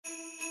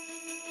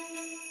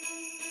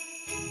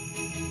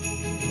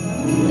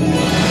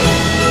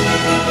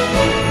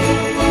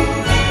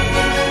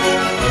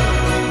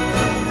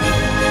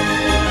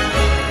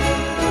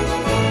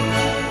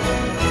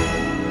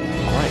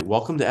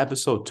Welcome to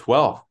episode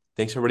 12.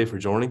 Thanks everybody for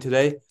joining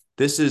today.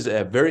 This is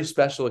a very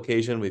special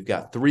occasion. We've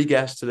got 3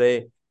 guests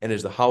today, and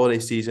it's the holiday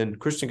season.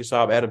 Christian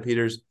Kassab, Adam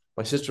Peters,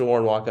 my sister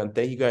Lauren Walkon.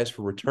 Thank you guys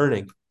for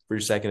returning for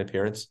your second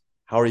appearance.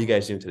 How are you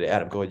guys doing today?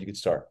 Adam, go ahead. You can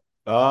start.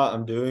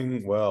 I'm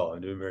doing well.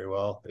 I'm doing very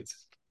well.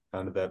 It's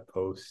kind of that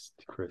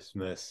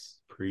post-Christmas,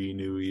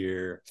 pre-New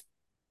Year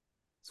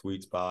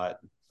sweet spot.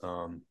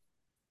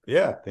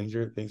 Yeah, things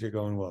are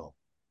going well.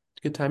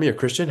 Good time here.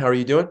 Christian, how are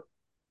you doing?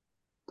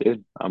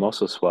 Dude, I'm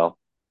also swell.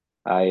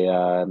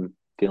 I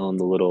feeling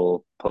the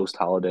little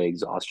post-holiday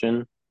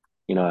exhaustion,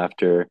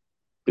 after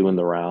doing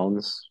the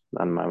rounds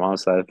on my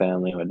mom's side of the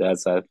family, my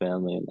dad's side of the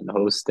family, and then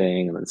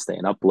hosting and then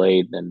staying up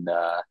late.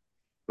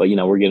 But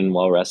we're getting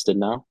well rested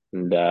now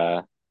and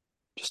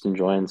just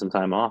enjoying some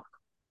time off.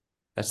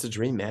 That's the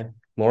dream, man.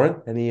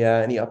 Lauren, any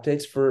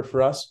updates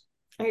for us?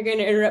 Are you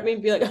gonna interrupt me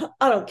and be like,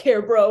 I don't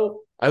care, bro?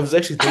 I was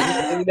actually thinking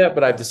of doing that,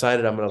 but I've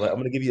decided I'm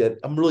gonna give you that.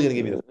 I'm really gonna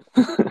give you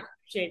that.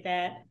 Appreciate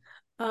that.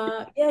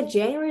 Yeah,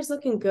 January's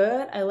looking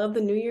good. I love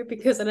the new year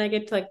because then I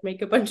get to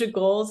make a bunch of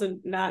goals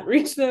and not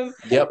reach them.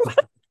 Yep.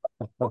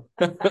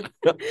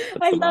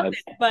 I love it.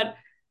 But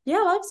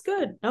yeah, life's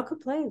good. No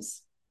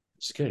complaints.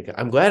 It's good.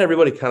 I'm glad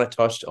everybody kind of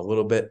touched a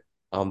little bit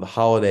on the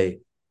holiday,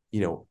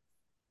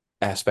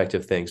 aspect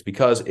of things,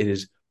 because it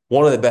is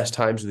one of the best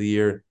times of the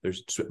year.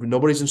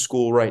 Nobody's in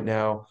school right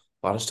now.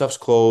 A lot of stuff's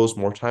closed,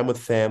 more time with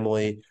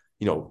family,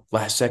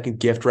 last second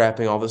gift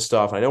wrapping, all this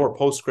stuff. I know we're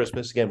post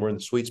Christmas again, we're in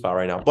the sweet spot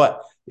right now,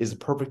 but it's the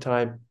perfect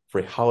time for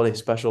a holiday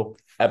special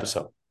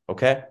episode.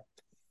 Okay.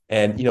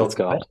 And let's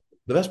go.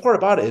 The best part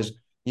about it is,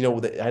 I know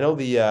what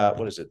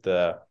is it?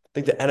 I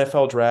think the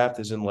NFL draft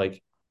is in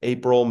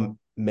April,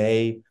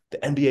 May. The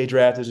NBA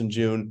draft is in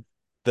June.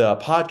 The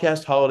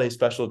podcast holiday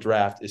special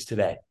draft is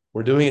today.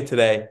 We're doing it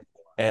today.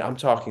 And I'm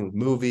talking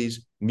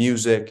movies,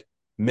 music,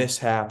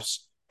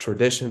 mishaps,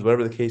 traditions,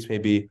 whatever the case may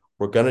be.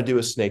 We're going to do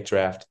a snake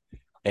draft,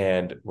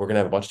 and we're going to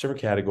have a bunch of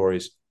different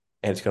categories,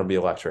 and it's going to be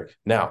electric.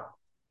 Now,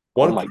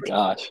 oh my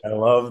gosh. I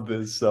love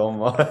this so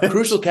much.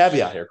 Crucial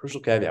caveat here.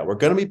 We're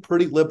going to be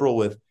pretty liberal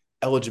with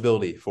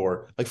eligibility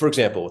for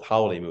example, with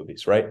holiday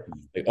movies, right?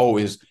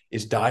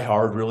 Is Die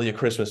Hard really a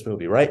Christmas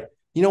movie, right?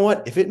 You know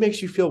what? If it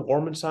makes you feel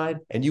warm inside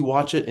and you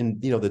watch it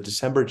in, the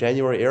December,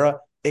 January era,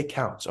 it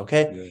counts,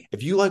 okay? Yeah.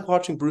 If you like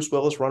watching Bruce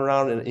Willis run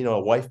around in, a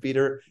wife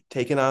beater,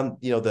 taking on,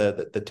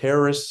 the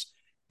terrorists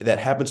that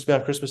happens to be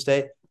on Christmas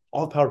Day,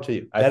 all the power to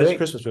you. That is a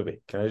Christmas movie.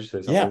 Can I just say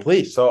something? Yeah,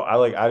 please. So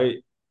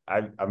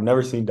I've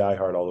never seen Die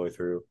Hard all the way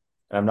through.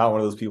 And I'm not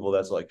one of those people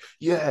that's like,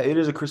 yeah, it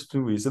is a Christmas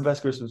movie. It's the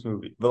best Christmas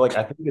movie. But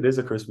I think it is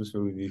a Christmas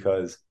movie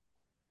because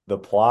the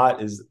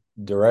plot is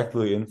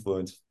directly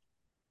influenced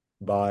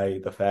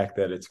by the fact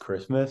that it's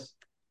Christmas.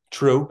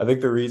 True. I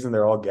think the reason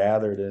they're all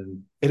gathered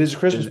in it is a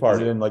Christmas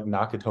party in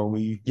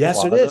Nakatomi.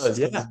 Yes, it is.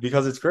 Yeah,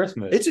 because it's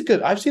Christmas. It's a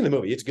good. I've seen the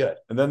movie. It's good.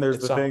 And then there's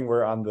the thing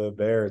where on the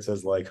bear it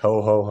says ho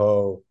ho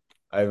ho,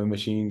 I have a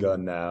machine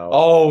gun now.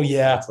 Oh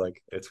yeah, it's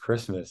it's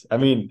Christmas. I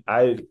mean,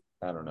 I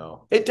don't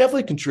know. It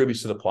definitely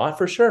contributes to the plot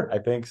for sure. I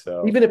think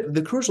so. Even if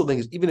the crucial thing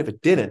is, even if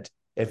it didn't,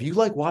 if you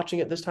like watching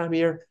it this time of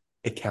year,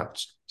 it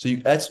counts. So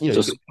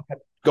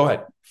go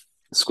ahead.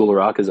 School of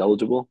Rock is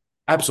eligible.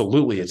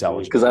 Absolutely, it's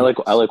eligible because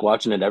I like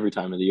watching it every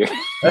time of the year.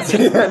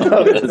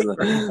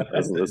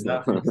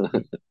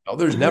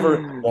 There's never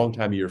a long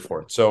time of year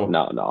for it. So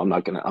no, I'm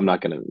not gonna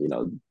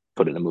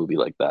put in a movie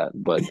like that.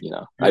 But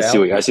I see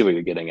what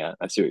you're getting at.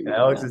 I see what you're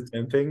Alex is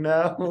temping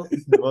now.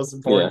 The most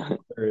important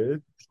there is.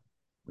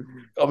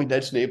 Call me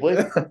Ned Snabely.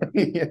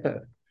 Yeah.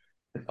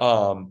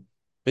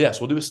 But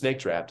yes, we'll do a snake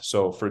draft.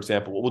 So, for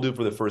example, what we'll do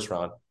for the first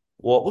round,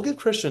 we'll give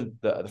Christian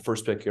the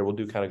first pick here. We'll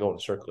do kind of go in a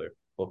circle here.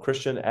 Well,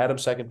 Christian, Adam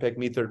second pick,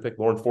 me third pick,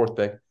 Lauren fourth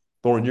pick.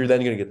 Lauren, you're then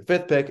going to get the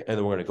fifth pick, and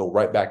then we're going to go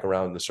right back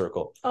around in the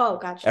circle. Oh,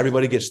 gotcha.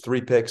 Everybody gets 3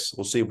 picks.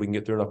 We'll see if we can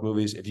get through enough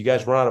movies. If you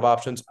guys run out of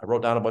options, I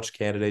wrote down a bunch of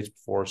candidates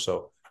before,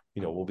 so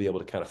we'll be able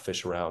to kind of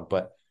fish around.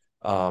 But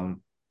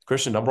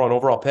Christian, number 1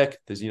 overall pick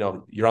is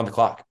you're on the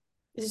clock.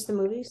 Is this the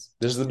movies?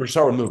 We're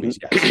starting with movies.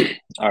 Yeah.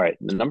 All right,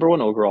 the number 1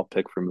 overall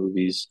pick for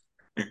movies.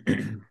 I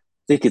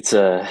think it's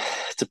a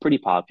pretty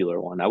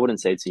popular one. I wouldn't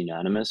say it's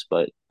unanimous,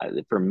 but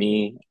for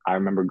me, I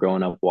remember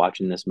growing up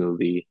watching this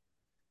movie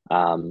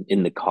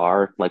in the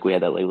car. We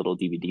had that little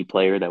DVD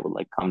player that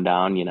would come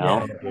down,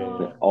 Yeah.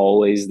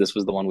 Always, this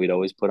was the one we'd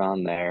always put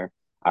on there.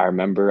 I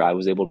remember I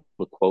was able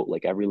to quote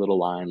every little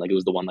line. It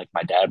was the one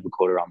my dad would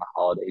quote around the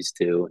holidays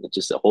too. And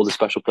it holds a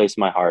special place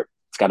in my heart.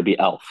 It's got to be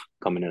Elf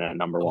coming in at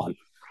number 1.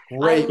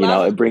 Great.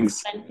 It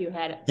brings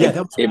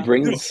it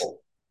brings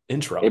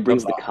intro. It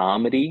brings the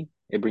comedy.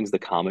 It brings the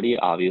comedy,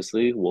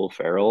 obviously. Will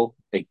Ferrell,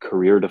 a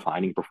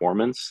career-defining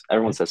performance.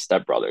 Everyone says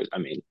Step Brothers. I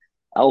mean,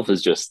 Elf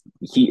is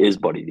he is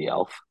Buddy the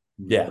Elf.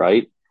 Yeah.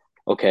 Right?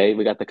 Okay,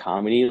 we got the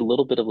comedy, a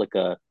little bit of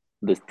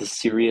the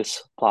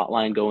serious plot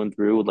line going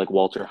through with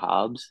Walter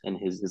Hobbs and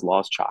his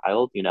lost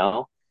child,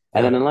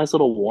 And then a nice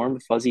little warm,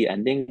 fuzzy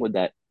ending with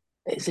that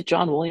Is it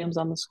John Williams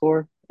on the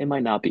score? It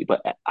might not be,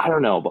 but I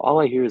don't know. But all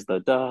I hear is the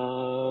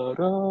da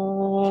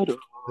da da da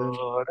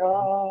Yeah,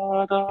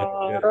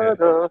 da yeah, da yeah.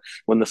 da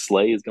when the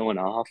sleigh is going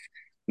off.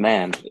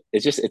 Man,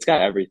 it's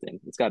got everything.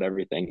 It's got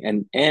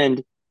everything.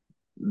 And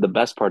the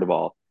best part of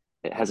all,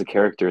 it has a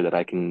character that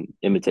I can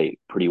imitate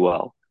pretty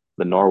well.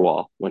 The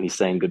narwhal when he's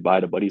saying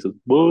goodbye to Buddy, he says,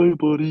 "Bye,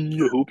 Buddy.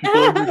 I hope you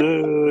find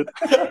your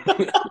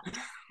dad."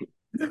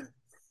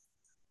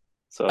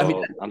 I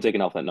mean, So I'm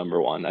taking off at number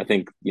one. I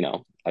think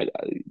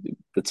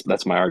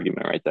that's my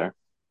argument right there.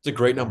 it's a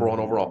great number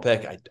one overall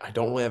pick. I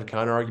don't really have a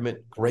counter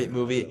argument. Great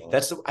movie.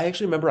 I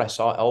actually remember I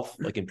saw Elf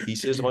like in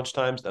pieces a bunch of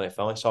times, and I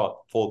finally saw it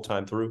full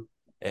time through,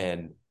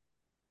 and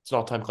it's an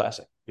all time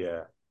classic.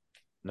 Yeah.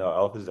 No,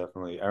 Elf is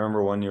definitely. I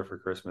remember one year for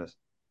Christmas,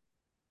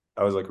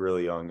 I was like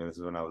really young, and this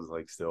is when I was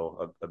like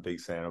still a big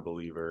Santa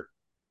believer.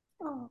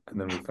 Oh.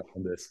 And then we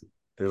found this.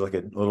 There's like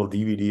a little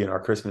DVD in our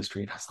Christmas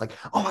tree. And I was like,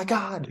 oh my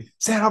God,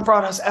 Santa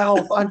brought us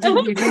Elf on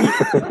DVD.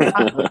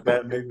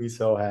 That made me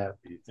so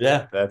happy.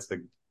 Yeah. That's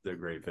the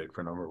great pick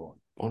for number one.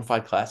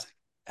 Bonafide classic.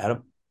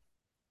 Adam,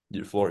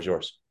 the floor is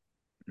yours.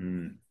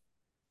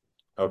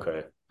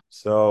 Okay.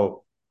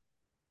 So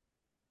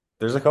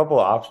there's a couple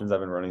of options I've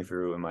been running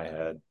through in my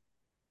head.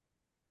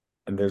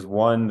 And there's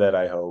one that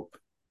I hope.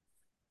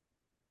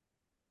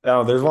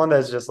 No, there's one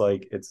that's just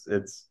like it's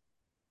it's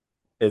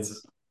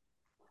it's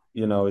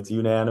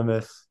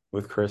unanimous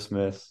with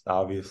Christmas,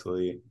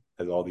 obviously,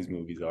 as all these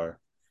movies are.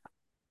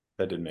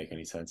 That didn't make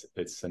any sense.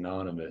 It's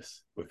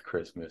synonymous with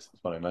Christmas, is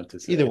what I meant to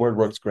say. Either word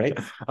works great.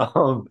 I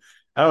don't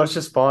know, it's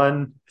just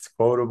fun. It's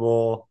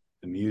quotable.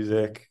 The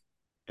music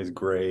is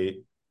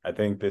great. I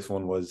think this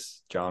one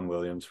was John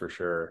Williams for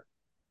sure.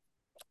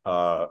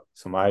 So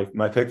my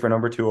pick for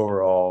number two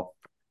overall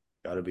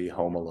got to be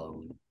Home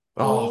Alone.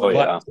 Oh,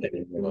 yeah.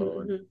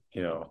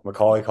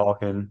 Macaulay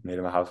Culkin made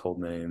him a household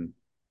name.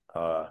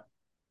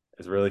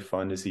 It's really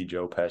fun to see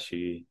Joe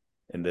Pesci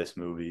in this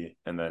movie,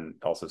 and then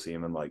also see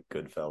him in like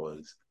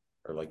Goodfellas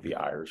or like The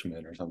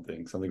Irishman or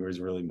something where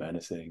he's really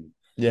menacing.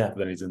 Yeah. But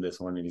then he's in this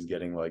one and he's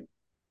getting like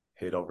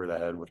hit over the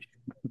head with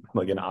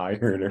like an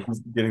iron or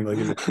getting like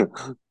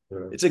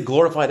it's a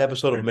glorified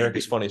episode of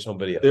America's Funniest Home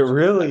Videos. It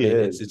really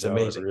is. It's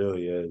amazing. It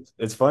really is.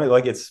 It's funny.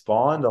 Like it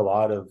spawned a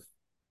lot of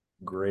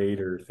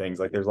greater things.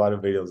 Like there's a lot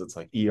of videos that's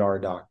like ER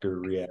doctor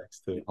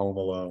reacts to Home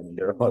Alone, and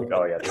they're like,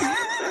 oh yeah, this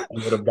guy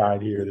would have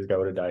died here. This guy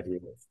would have died here.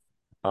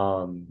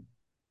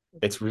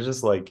 It's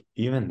just like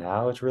even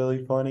now it's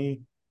really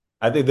funny.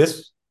 I think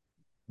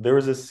there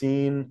was a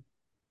scene.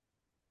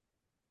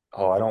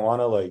 Oh, I don't want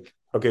to like.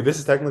 Okay, this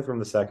is technically from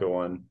the second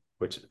one,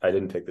 which I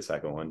didn't pick the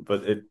second one,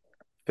 but it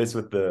fits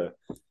with the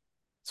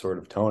sort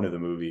of tone of the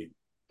movie.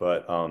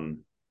 But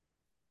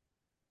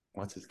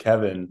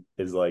Kevin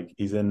is like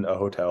he's in a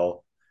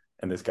hotel,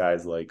 and this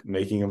guy's like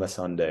making him a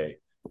sundae,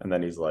 and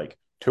then he's like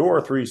 2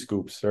 or 3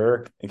 scoops,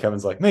 sir, and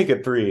Kevin's like, make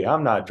it 3.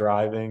 I'm not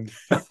driving.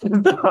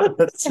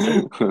 That's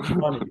so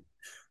funny.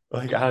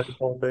 Like the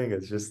whole thing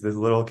is just this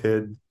little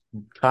kid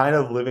kind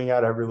of living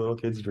out every little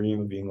kid's dream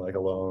of being like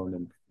alone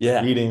and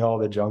eating all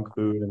the junk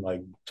food and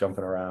like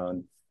jumping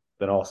around,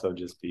 then also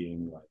just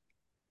being like,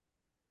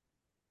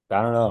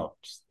 I don't know,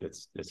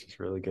 it's just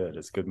really good.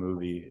 It's a good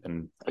movie,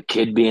 and a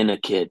kid being a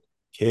kid.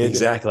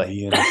 Exactly.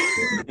 Being a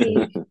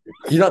kid.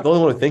 You're not the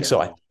only one who thinks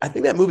so. I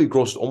think that movie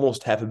grossed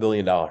almost $500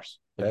 million.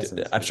 Like,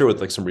 I'm sure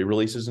with like some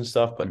re-releases and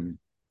stuff, but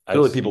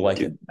clearly people like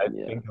it. I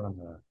think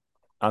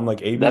on like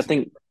ABC, that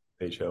thing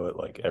they show it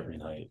like every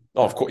night.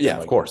 Oh, of course, yeah,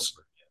 of course.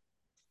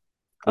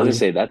 I was gonna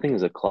say that thing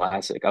is a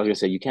classic. I was gonna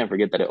say you can't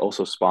forget that it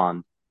also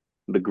spawned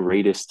the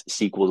greatest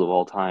sequels of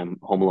all time,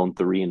 Home Alone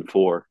 3 and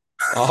 4.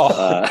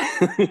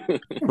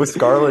 With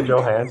Scarlett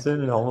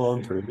Johansson in Home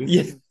Alone 3.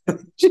 Yeah.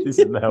 She's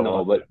in that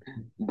no, one.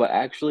 but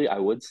actually I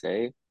would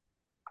say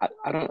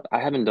I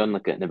haven't done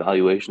like an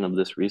evaluation of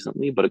this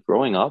recently, but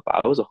growing up,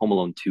 I was a Home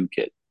Alone 2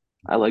 kid.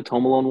 I liked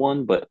Home Alone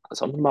 1, but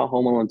something about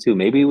Home Alone 2,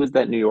 maybe it was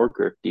that New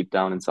Yorker deep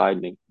down inside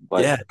me.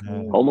 But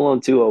Home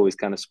Alone 2 always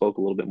kind of spoke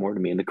a little bit more to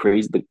me. And the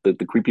crazy,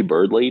 the creepy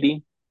bird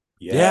lady.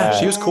 Yeah,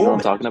 she was cool. You know what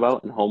I'm talking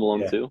about in Home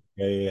Alone 2?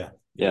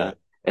 Yeah.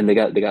 And they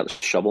got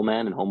Shovel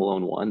Man in Home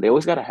Alone 1. They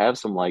always got to have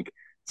some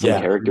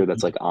character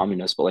that's like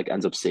ominous, but like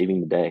ends up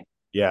saving the day.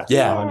 Yeah,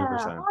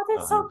 100%. Oh,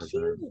 that's so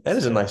cute. That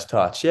is a nice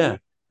touch. Yeah,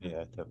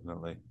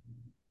 definitely.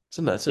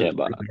 That's an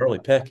early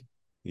pick.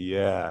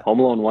 Yeah, Home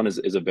Alone 1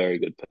 is a very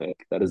good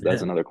pick.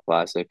 That's another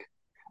classic.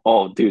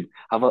 Oh, dude,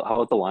 how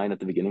about the line at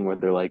the beginning where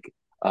they're like,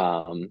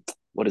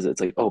 what is it?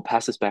 It's like, oh,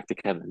 pass this back to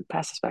Kevin,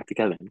 pass this back to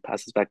Kevin,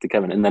 pass this back to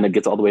Kevin, and then it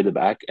gets all the way to the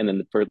back, and then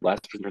the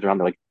last person turns around,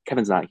 they're like,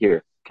 Kevin's not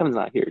here. Kevin's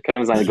not here.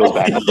 Kevin's not here. It goes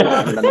back up the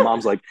line, and then the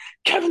mom's like,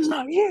 Kevin's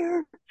not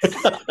here.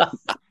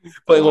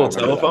 Play a little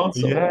telephone.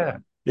 So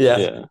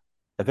Yeah.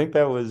 I think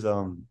that was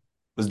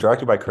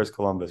directed by Chris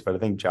Columbus, but I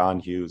think John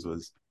Hughes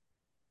was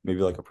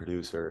maybe like a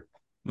producer.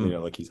 You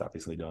know, like he's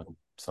obviously done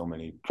so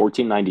many.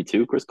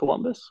 1492, Chris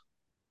Columbus.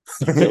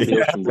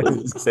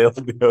 Sailed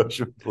the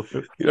Ocean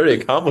Blue. You already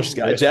accomplished,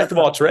 guy. Jack of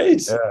all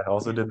trades. Yeah,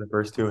 also did the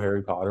first 2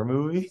 Harry Potter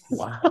movies.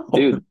 Wow,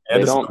 dude.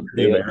 They don't.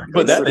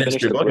 Put that in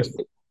history books.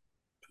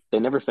 they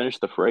never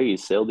finished the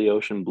phrase, sailed the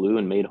ocean blue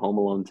and made Home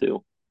Alone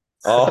 2.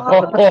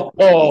 So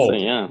Oh,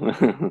 yeah.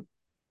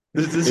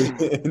 This is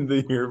in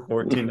the year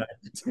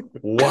 1492.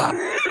 wow.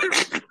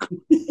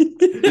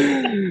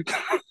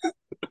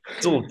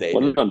 It's a little What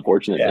an dated.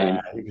 unfortunate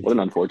Yeah, name. What an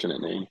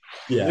unfortunate name.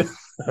 yeah.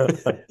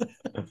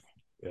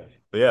 Yeah.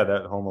 But yeah,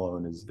 that Home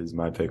Alone is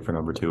my pick for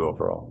number 2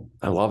 overall.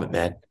 I love it,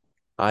 man.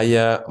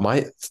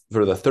 My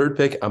for the third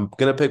pick, I'm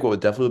gonna pick what would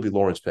definitely be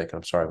Lauren's pick.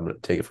 I'm sorry, I'm gonna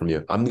take it from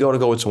you. I'm gonna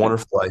go It's a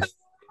Wonderful Life.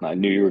 I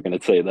knew you were going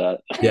to say that.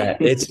 Yeah,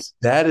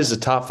 that is a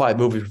top 5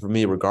 movie for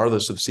me,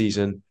 regardless of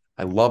season.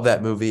 I love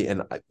that movie,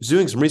 and I was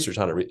doing some research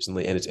on it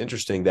recently, and it's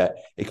interesting that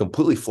it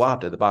completely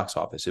flopped at the box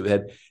office. It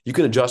had you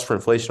can adjust for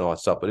inflation and all that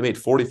stuff, but it made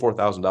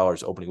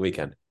 $44,000 opening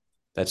weekend.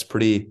 That's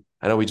pretty.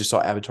 I know we just saw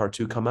Avatar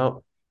 2 come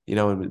out,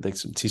 and like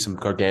see some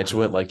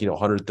gargantuan, like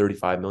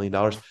 $135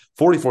 million.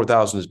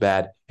 44,000 is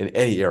bad in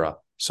any era.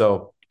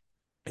 So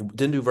it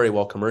didn't do very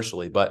well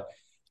commercially, but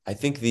I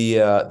think the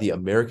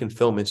American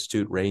Film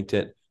Institute ranked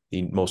it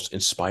the most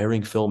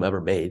inspiring film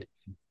ever made.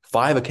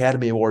 5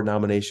 Academy Award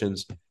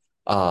nominations.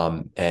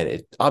 And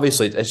it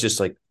obviously it's just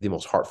like the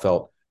most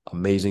heartfelt,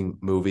 amazing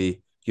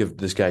movie. You have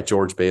this guy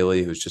George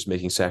Bailey who's just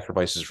making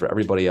sacrifices for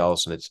everybody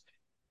else, and it's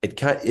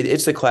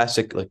the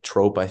classic like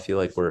trope. I feel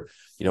like where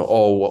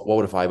oh,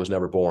 what if I was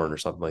never born or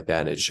something like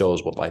that, and it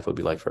shows what life would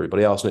be like for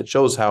everybody else, and it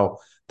shows how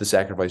the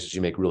sacrifices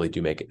you make really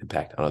do make an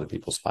impact on other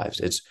people's lives.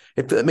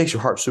 It makes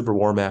your heart super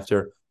warm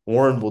after.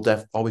 Warren will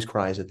always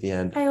cries at the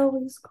end. I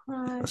always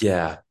cry.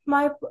 Yeah.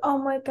 Oh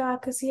my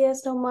God, because he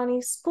has no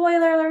money.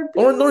 Spoiler alert.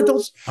 Lauren,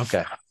 don't.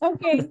 Okay.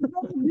 Okay.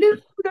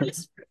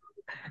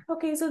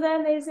 Okay, so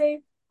then they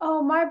say,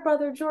 oh, my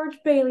brother George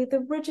Bailey, the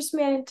richest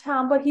man in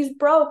town, but he's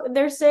broke.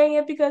 They're saying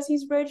it because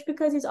he's rich,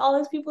 because he's all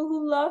these people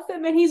who love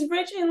him, and he's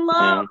rich in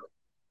love.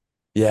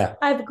 Yeah.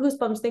 I have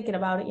goosebumps thinking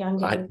about it, young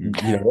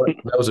You know what?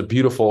 That was a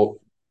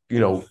beautiful,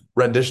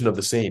 rendition of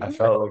the scene. I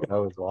felt like I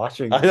was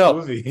watching I know. the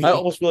movie. I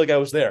almost feel like I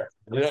was there.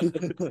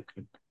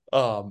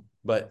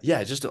 But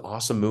yeah, just an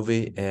awesome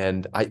movie,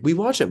 and we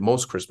watch it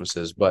most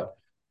Christmases, but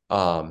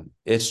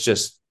it's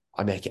just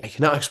I mean I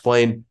cannot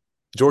explain.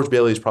 George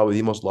Bailey is probably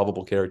the most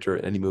lovable character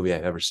in any movie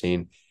I've ever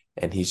seen,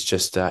 and he's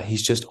just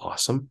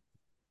awesome.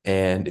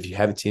 And if you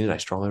haven't seen it, I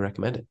strongly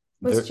recommend it.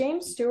 Was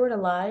James Stewart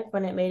alive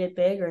when it made it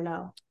big or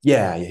no?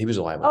 Yeah, he was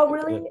alive. Oh,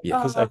 really? Yeah,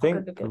 because I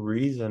think the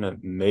reason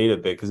it made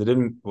it big because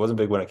wasn't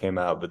big when it came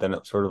out, but then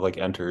it sort of like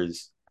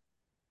enters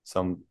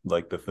some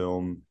like the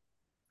film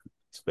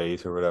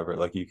space or whatever.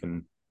 Like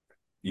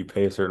you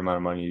pay a certain amount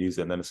of money to use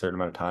it, and then a certain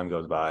amount of time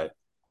goes by,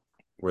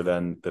 where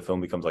then the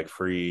film becomes like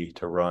free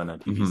to run on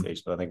TV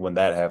stations. But I think when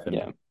that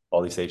happened,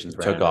 all these stations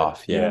took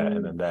off. Yeah,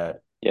 and then that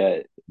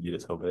made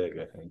it so big.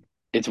 I think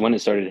it's when it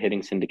started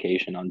hitting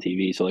syndication on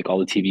TV. So like all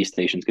the TV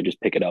stations could just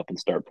pick it up and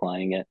start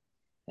playing it,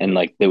 and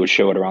like they would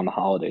show it around the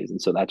holidays,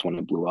 and so that's when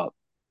it blew up.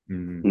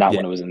 Not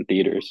when it was in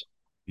theaters,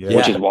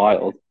 which is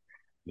wild.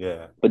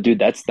 Yeah. But dude,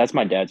 that's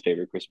my dad's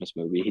favorite Christmas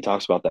movie. He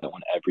talks about that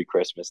one every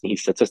Christmas, and he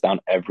sits us down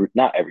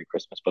not every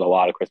Christmas, but a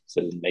lot of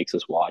Christmases and makes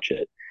us watch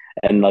it.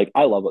 And like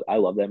I love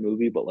that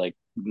movie, but like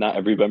not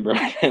every member of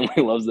my family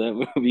loves that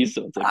movie.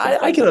 So it's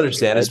like I can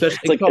understand, especially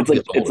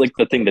it's like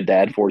the thing the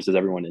dad forces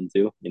everyone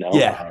into,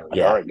 Yeah.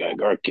 Like,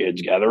 all right,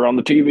 kids, gather on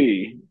the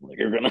TV. Like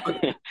you're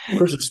gonna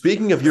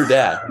Speaking of your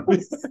dad,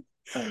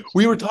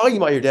 we were talking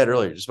about your dad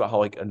earlier, just about how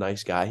like a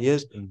nice guy he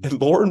is. And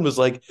Lauren was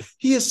like,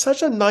 he is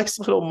such a nice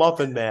little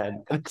muffin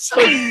man. And it's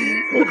like,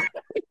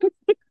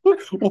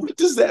 what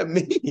does that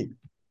mean?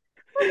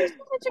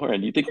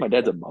 Lauren, you think my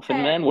dad's a muffin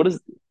man? What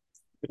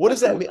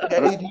does that mean?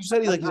 You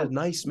said he's a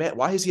nice man.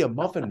 Why is he a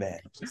muffin man?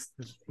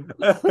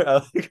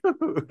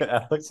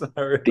 Alex,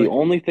 the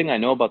only thing I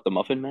know about the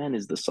Muffin Man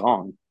is the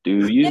song.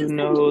 Do you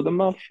know the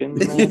Muffin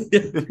Man?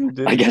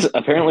 I guess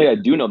apparently I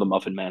do know the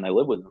Muffin Man. I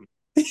live with him.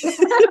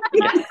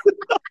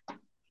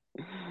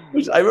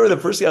 I remember the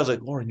first thing I was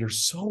like, Lauren, you're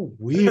so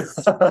weird.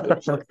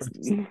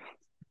 Amazing.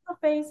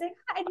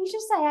 He's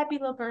just a happy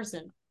little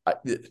person.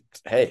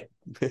 Hey,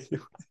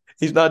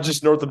 he's not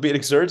just an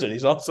orthopedic surgeon.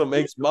 He also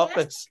makes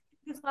muffins.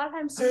 A lot of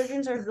times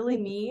surgeons are really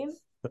mean,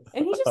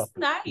 and he's just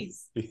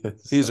nice.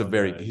 He's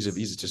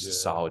just a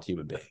solid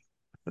human being.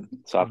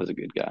 Sop is a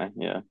good guy.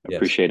 Yeah,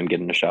 appreciate him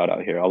getting a shout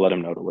out here. I'll let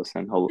him know to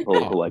listen. He'll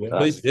like that.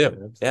 Please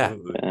do. Yeah.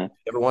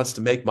 Ever wants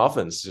to make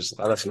muffins, just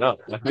let us know.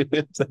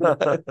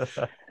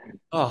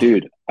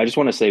 Dude, I just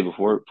want to say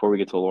before we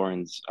get to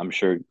Lauren's, I'm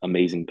sure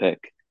amazing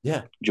pick.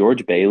 Yeah,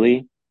 George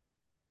Bailey.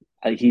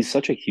 He's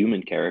such a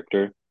human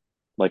character.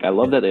 Like I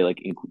love that they like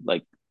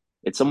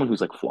it's someone who's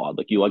like flawed.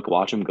 Like you like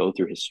watch him go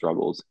through his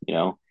struggles.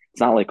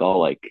 It's not like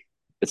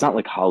it's not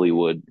like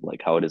Hollywood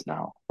like how it is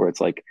now, where it's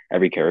like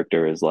every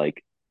character is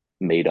like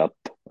made up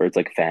or it's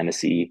like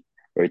fantasy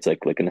or it's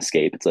like an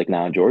escape. It's like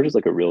now George is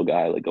like a real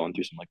guy like going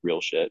through some like real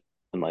shit,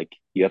 and like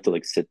you have to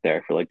like sit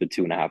there for like the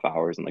 2.5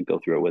 hours and like go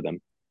through it with him,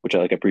 which I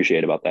like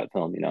appreciate about that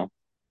film.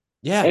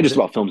 Yeah, and just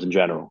about films in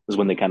general is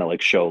when they kind of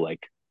like show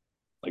like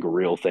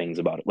real things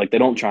about it. Like they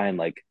don't try and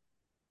like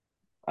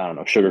I don't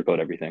know sugarcoat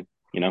everything.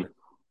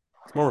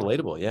 It's more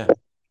relatable. Yeah.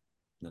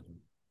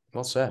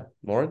 Well said,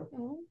 Lauren.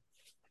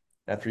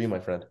 After you, my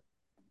friend.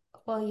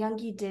 Well,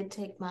 Youngie did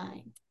take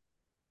mine,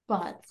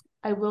 but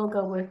I will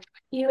go with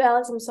you,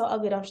 Alex. I'm so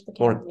ugly. Don't shut the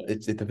camera. Lauren,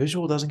 the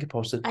visual doesn't get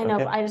posted. I know,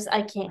 okay? but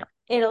I can't.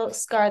 It'll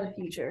scar the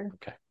future.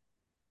 Okay.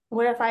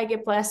 What if I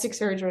get plastic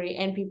surgery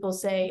and people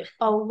say,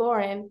 "Oh,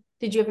 Lauren,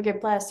 did you ever get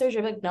plastic surgery?"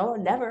 I'm like, no,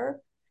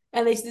 never.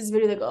 And they see this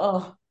video, they go,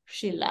 "Oh,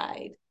 she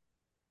lied."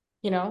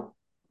 You know?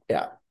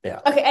 Yeah.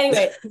 Okay,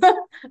 anyway,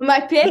 my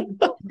pick,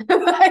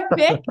 my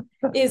pick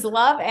is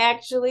Love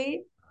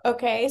Actually.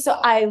 Okay, so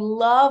I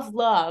love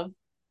love,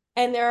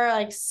 and there are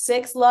like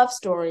 6 love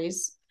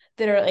stories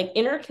that are like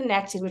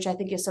interconnected, which I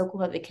think is so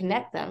cool how they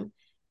connect them,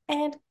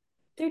 and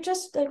they're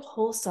just like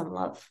wholesome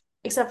love,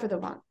 except for the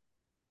one.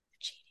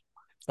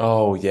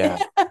 Oh yeah.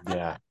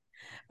 Yeah.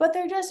 But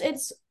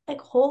it's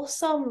like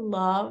wholesome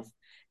love.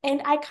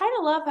 And I kind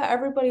of love how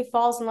everybody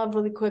falls in love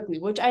really quickly,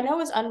 which I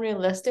know is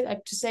unrealistic.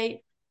 Like to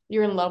say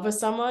you're in love with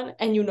someone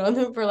and you know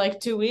them for like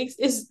 2 weeks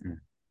is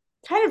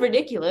kind of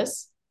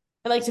ridiculous.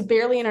 And like to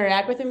barely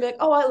interact with them, be like,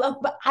 oh, I love,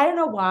 but I don't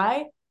know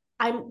why.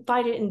 I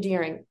find it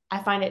endearing.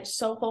 I find it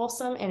so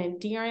wholesome and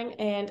endearing,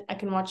 and I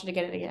can watch it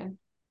again and again.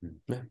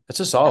 Yeah,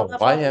 that's a solid.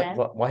 love Why love, have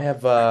man. why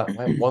have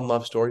one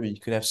love story, but you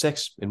can have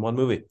 6 in one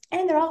movie?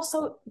 And they're all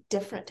so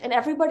different, and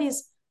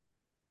everybody's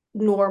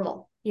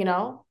normal, you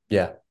know?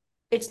 Yeah.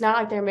 It's not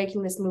like they're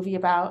making this movie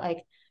about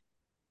like,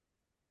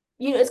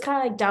 you know, it's kind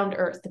of like down to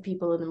earth, the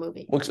people in the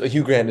movie. Looks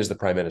Hugh Grant is the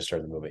prime minister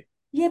of the movie.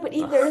 Yeah, but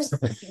there's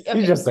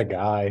He's just a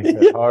guy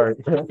at heart.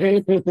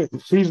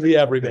 He's the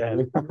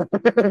everyman.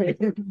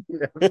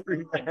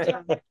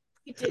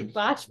 You did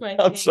botch my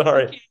I'm thing.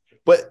 sorry, Okay.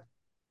 but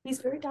He's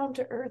very down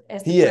to earth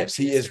as he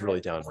is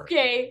really down to earth.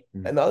 Okay.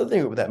 And the other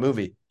thing with that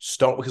movie,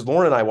 because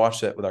Lauren and I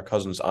watched it with our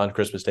cousins on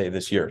Christmas Day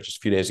this year, just a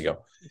few days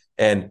ago,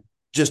 and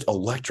just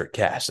electric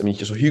cast. I mean,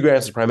 so Hugh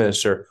Grant's the prime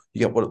minister.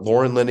 You got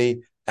Lauren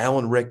Linney,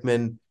 Alan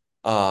Rickman,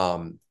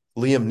 Liam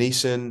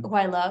Neeson. Who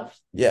I love.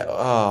 Yeah.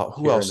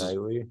 Who Keira else?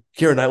 Knightley.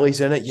 Keira Knightley's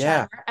in it.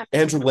 Yeah.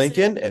 Andrew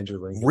Lincoln and Andrew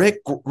Lincoln.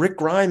 Rick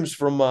Grimes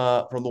from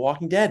The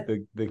Walking Dead.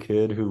 The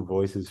kid who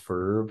voices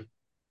Ferb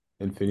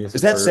in Phineas.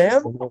 Is that Ferb.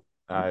 Sam?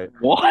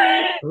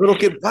 What? Little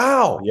kid.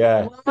 Wow.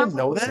 Yeah. I didn't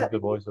know He's that. the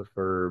voice of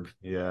Ferb.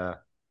 Yeah.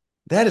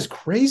 That is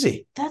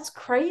crazy. That's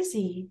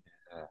crazy.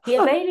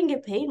 Yeah, they didn't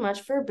get paid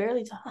much for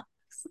barely talk.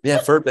 Yeah,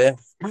 Ferb. Yeah.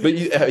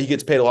 But he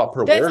gets paid a lot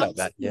per word on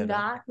that. Yeah.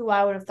 Not who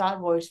I would have thought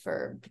voiced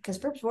Ferb, because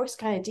Ferb's voice is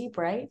kind of deep,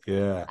 right?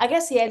 Yeah. I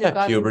guess he had to have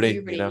gone through puberty,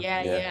 puberty. you know?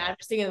 Yeah. Yeah. I'm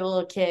just thinking of a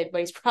little kid, but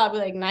he's probably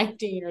like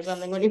 19 or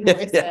something when he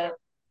voiced Yeah. that.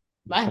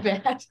 My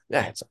bad.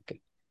 Yeah, it's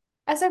okay.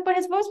 I was like, but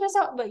his voice messed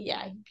up. But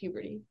yeah,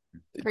 puberty.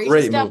 Crazy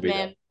Great stuff, movie.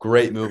 man. Though.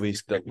 Great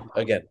movies.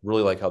 Again,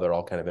 really like how they're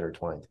all kind of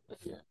intertwined.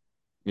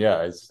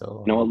 Yeah. It's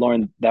so. You know what,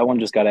 Lauren? That one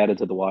just got added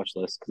to the watch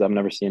list because I've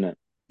never seen it.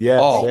 Yeah.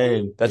 Oh,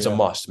 Same. That's Yeah. a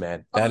must,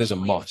 man. That is a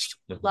must.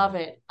 Love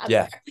it.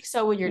 Yeah. I think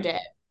so with your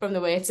dad, from the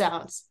way it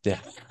sounds. Yeah.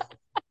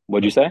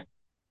 What'd you say?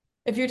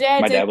 If your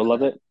dad My did dad would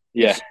love it.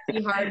 Yeah.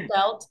 be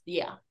heartfelt,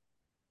 yeah.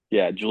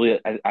 Yeah, Julia.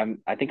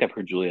 I think I've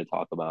heard Julia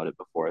talk about it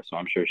before, so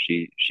I'm sure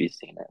she's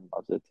seen it and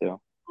loves it too.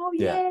 Oh,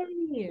 Yeah.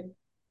 yay.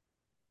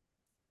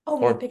 Oh,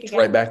 Or we pick it's again.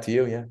 right back to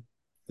you. Yeah.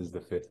 This is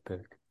the 5th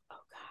pick. Oh,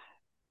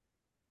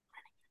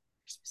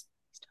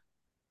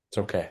 It's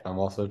okay. I'm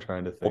also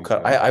trying to We'll think.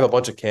 cut. I have a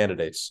bunch of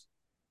candidates.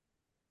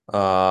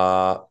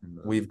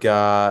 We've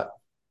got.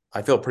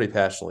 I feel pretty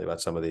passionately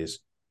about some of these.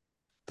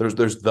 There's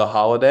The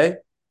Holiday.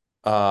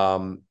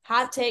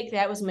 Hot take,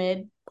 that was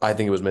mid. I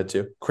think it was mid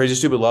too. Crazy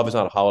Stupid Love is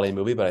not a holiday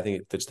movie, but I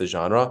think it fits the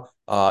genre.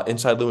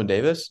 Inside Llewyn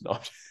Davis. No.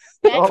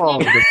 Oh,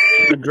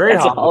 the great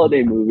That's a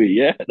holiday movie.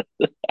 Yeah,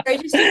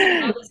 Crazy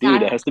Stupid Love is dude,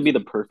 not- it has to be the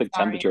perfect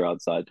Sorry. temperature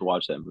outside to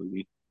watch that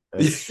movie.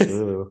 That's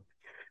true.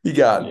 You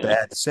got Yeah.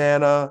 Bad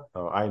Santa,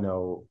 Oh, I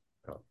know.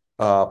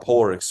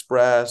 Polar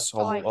Express,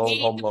 Oh, I Home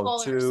hate Alone the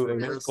Polar 2,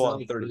 Express. Miracle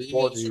on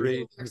 34th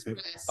Street,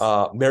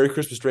 Express. Merry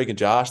Christmas, Drake and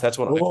Josh. That's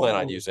one I plan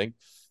on using.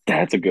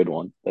 That's a good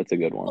one. That's a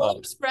good one. Polar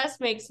Express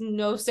makes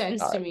no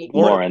sense to me.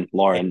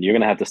 Lauren, you're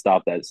gonna have to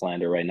stop that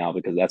slander right now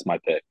because that's my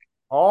pick.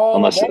 Oh,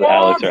 Unless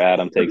Alex or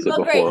Adam takes it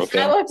Oh, before, great.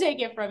 okay? I won't take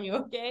it from you,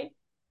 okay?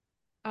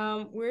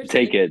 Where's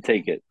Take it.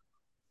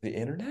 The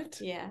internet?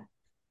 Yeah.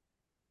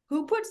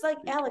 Who puts like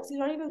Alex? You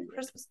don't even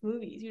Christmas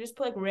movies. You just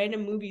put like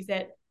random movies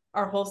that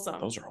are wholesome.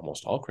 Those are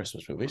almost all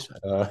Christmas movies.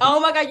 Oh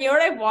my god! You know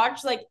what I've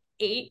watched like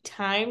 8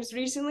 times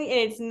recently,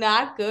 and it's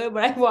not good,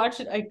 but I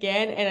watched it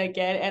again and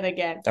again and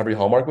again. Every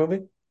Hallmark movie?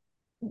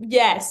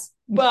 Yes,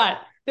 but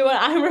the one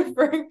I'm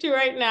referring to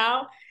right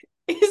now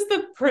is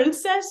the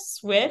Princess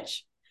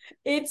Switch.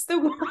 It's the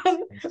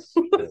one.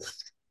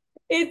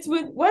 It's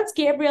with what's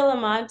Gabriella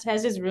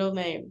Montez's real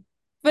name?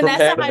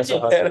 Vanessa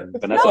Hudgens.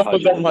 Vanessa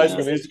Hudgens. High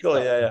School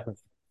Musical. Yeah.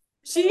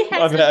 She My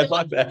has bad, a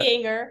my bad.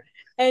 doppelganger,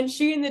 and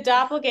she and the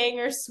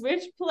doppelganger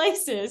switch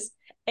places,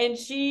 and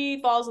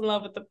she falls in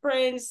love with the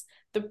prince.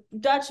 The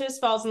Duchess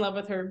falls in love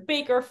with her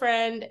baker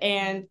friend,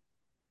 and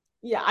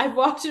yeah, I've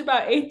watched it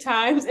about 8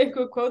 times and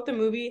could quote the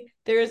movie.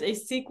 There is a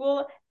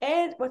sequel,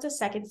 and what's a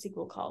second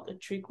sequel called? A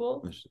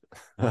trequel?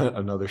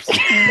 Another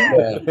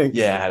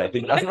Yeah, I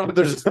don't know if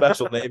there's a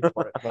special name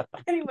for it.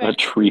 Anyway, A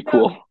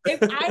trequel.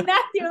 I'm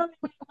not the only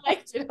one who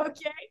liked it,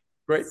 okay?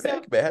 Great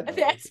pick, man.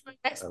 That's my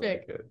next I pick.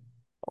 like it.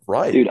 All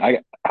right. Dude,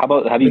 how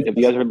about have you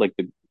guys heard like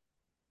the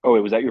oh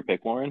wait, was that your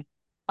pick, Warren?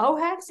 Oh,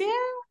 heck yeah.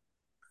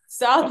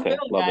 Solid Okay,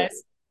 film, love it.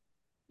 guys.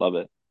 Love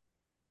it.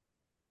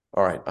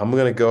 All right. I'm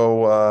gonna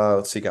go.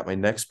 Let's see, got my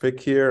next pick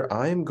here.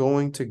 I'm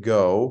gonna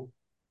go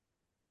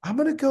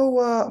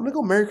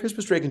Merry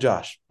Christmas, Drake and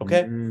Josh.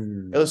 Okay. Hey,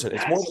 listen,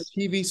 it's more of a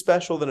Yes. TV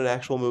special than an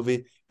actual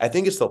movie. I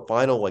think it's the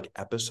final like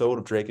episode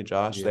of Drake and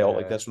Josh. They all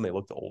like Yeah. that's when they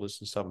look the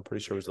oldest and stuff. I'm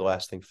pretty sure it was the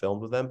last thing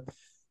filmed with them.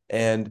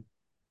 And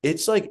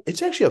it's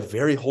actually a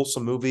very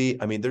wholesome movie.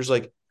 I mean, there's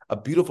like a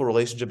beautiful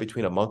relationship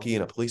between a monkey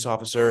and a police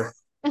officer.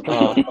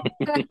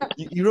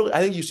 You really,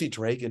 I think you see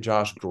Drake and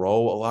Josh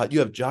grow a lot. You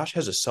have Josh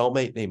has a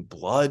cellmate named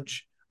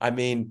Bludge. I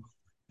mean,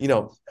 and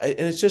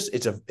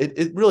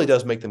it really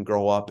does make them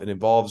grow up. It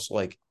involves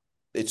like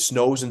it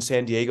snows in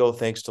San Diego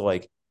thanks to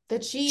like The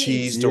cheese.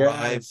 cheese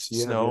derived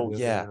Yes, snow.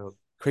 Yeah.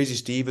 Crazy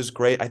Steve is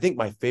great. I think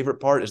my favorite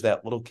part is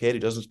that little kid who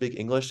doesn't speak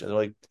English. And they're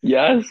like,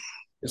 Yes.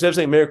 instead of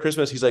saying Merry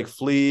Christmas, he's like,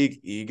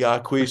 Fleeg,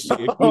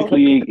 Igakwishi.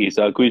 Quickly,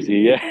 Isa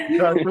Quisi, yeah.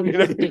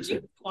 Did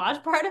you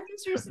watch part of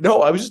this? Or...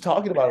 No, I was just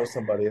talking about it with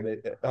somebody and they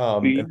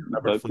Fleeg,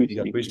 remembered Fleeg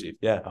Igakwishi. Igakwishi.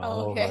 Yeah.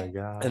 Oh okay. my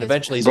god. And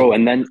eventually he's Bro, like,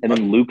 and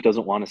then Luke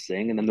doesn't want to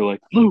sing, and then they're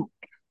like, Luke.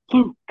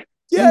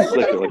 yeah. Like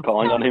they're like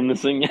calling on him to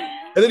sing.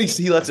 And then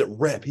he lets it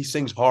rip. He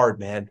sings hard,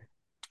 man.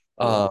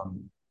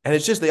 And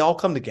it's just they all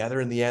come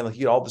together in the end. Like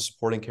you get all the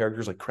supporting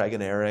characters like Craig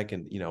and Eric,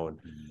 and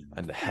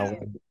and the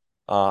Helen.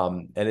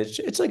 And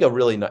it's like a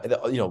really nice,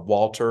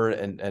 Walter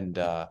and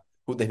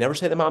who they never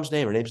say the mom's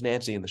name. Her name's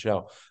Nancy in the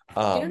show. You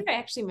know they're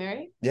actually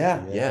married?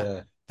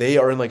 Yeah. They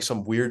are in like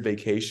some weird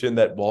vacation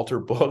that Walter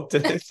booked.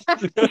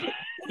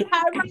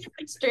 How are you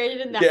like straight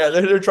in that? Yeah,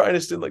 they're trying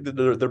to steal like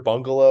their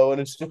bungalow, and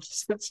it's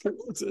just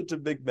it's a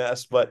big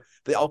mess. But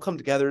they all come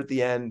together at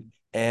the end,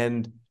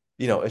 and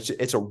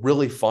it's a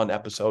really fun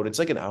episode. It's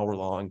like an hour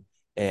long,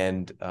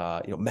 and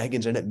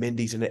Megan's in it,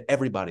 Mindy's in it,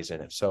 everybody's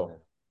in it. So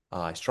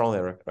I strongly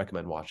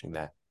recommend watching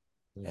that.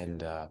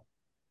 And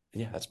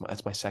yeah,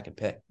 that's my second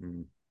pick.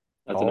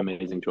 That's an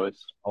amazing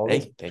choice. All Hey,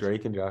 these thank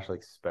Drake and Josh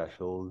like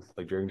specials,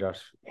 like Drake and Josh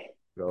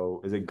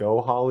go. Is it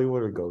Go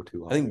Hollywood or Go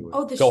to I think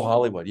Hollywood? the Go shrimp.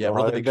 Hollywood. Yeah, Go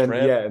really Hollywood, big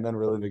shrimp. Yeah, and then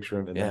Really Big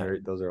Shrimp, and Yeah.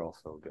 then those are all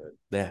so good.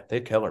 Yeah, they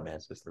kill her, man.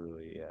 It's just a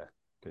really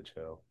good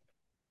show,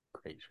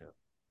 great show.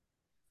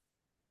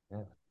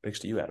 Yeah. Thanks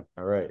to you, Adam.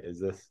 All right, is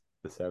this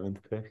the seventh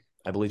pick?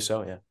 I believe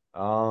so. Yeah.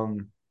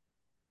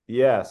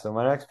 Yeah. So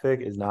my next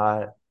pick is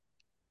not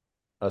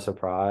a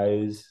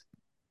surprise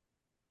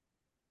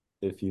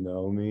if you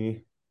know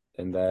me,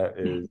 and that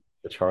is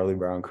the Charlie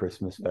Brown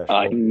Christmas special.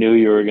 I knew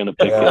you were gonna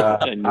pick it.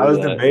 I was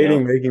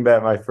debating making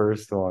that my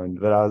first one,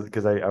 but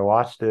because I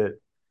watched it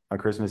on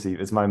Christmas Eve.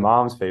 It's my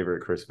mom's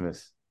favorite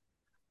Christmas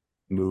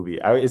movie.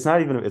 It's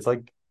not even. It's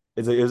like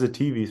it was a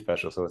TV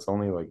special, so it's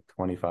only like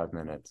 25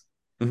 minutes.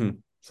 Mm-hmm.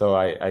 So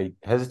I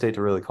hesitate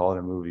to really call it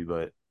a movie,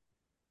 but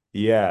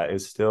yeah,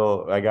 it's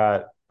still. I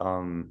got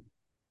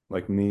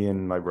like me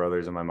and my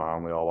brothers and my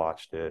mom, we all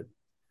watched it,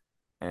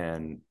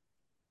 and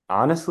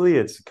honestly,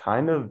 it's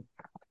kind of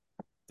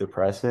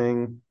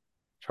depressing.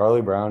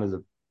 Charlie Brown is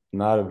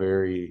not a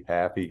very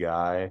happy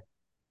guy.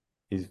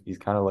 He's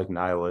kind of like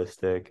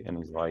nihilistic, and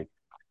he's like,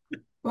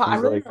 Well, I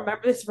he's really like-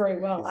 remember this very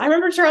well. I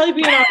remember Charlie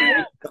being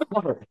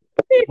all right.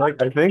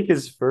 like I think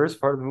his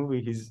first part of the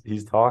movie,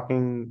 he's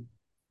talking,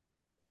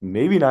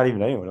 maybe not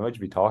even anyone. It might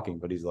just be talking,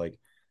 but he's like,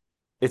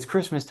 it's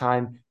Christmas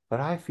time, but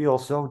I feel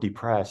so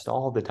depressed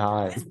all the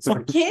time.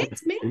 Some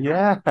kids, man.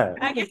 Yeah,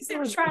 I guess they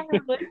were trying to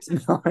relate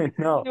to no, I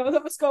know.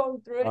 that was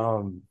going through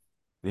it.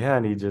 Yeah,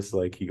 and he just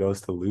like he goes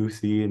to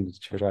Lucy and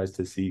tries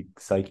to seek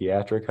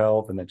psychiatric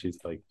help, and then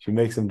she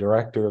makes him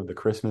director of the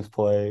Christmas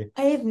play.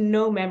 I have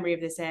no memory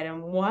of this,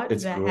 Adam. What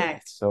It's the great.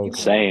 heck? So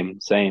Same.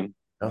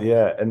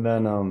 yeah, and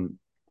then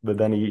but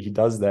then he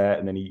does that,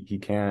 and then he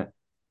can't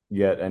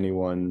get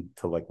anyone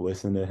to like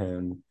listen to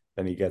him.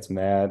 Then he gets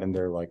mad, and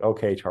they're like,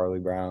 "Okay, Charlie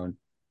Brown,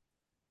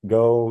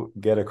 go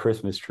get a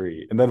Christmas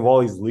tree." And then while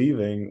he's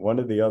leaving, one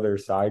of the other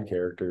side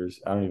characters,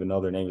 I don't even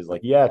know their name, is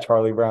like, "Yeah,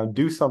 Charlie Brown,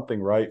 do something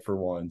right for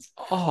once."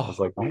 I was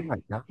like, "Oh my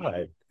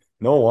god,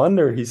 no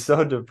wonder he's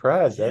so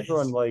depressed."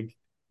 Everyone like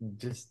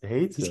just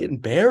hates He's him. getting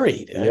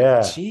buried. Yeah.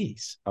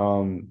 Jeez.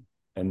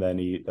 And then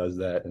he does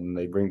that, and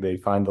they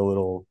find the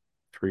little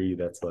tree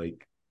that's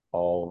like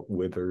all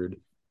withered.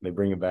 They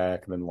bring it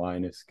back, and then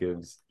Linus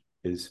gives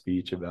his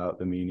speech about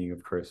the meaning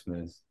of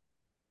Christmas,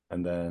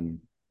 and then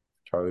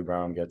Charlie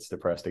Brown gets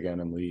depressed again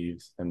and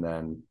leaves, and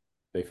then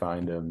they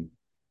find him,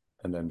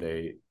 and then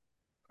they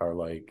are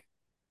like,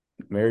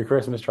 "Merry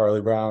Christmas,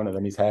 Charlie Brown," and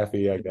then he's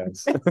happy, I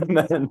guess. and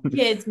then,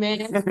 Kids,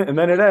 man. and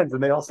then it ends,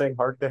 and they all sing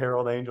 "Hark the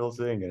Herald Angels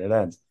Sing," and it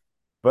ends.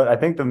 But I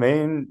think the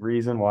main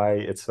reason why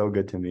it's so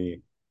good to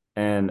me,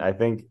 and I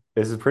think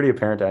this is pretty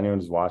apparent to anyone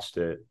who's watched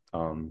it,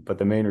 but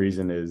the main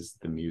reason is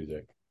the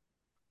music.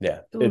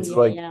 Yeah. It's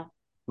yeah.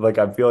 like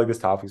I feel like this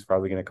topic is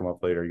probably going to come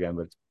up later again,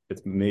 but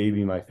it's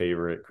maybe my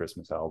favorite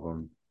Christmas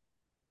album.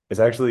 It's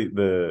actually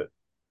the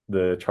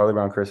Charlie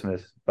Brown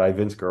Christmas by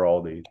Vince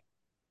Guaraldi.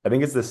 I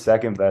think it's the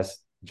second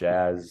best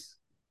jazz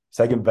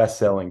second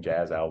best-selling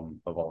jazz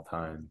album of all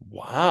time.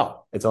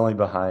 Wow. It's only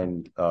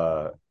behind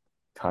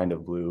Kind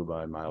of Blue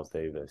by Miles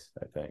Davis,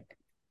 I think.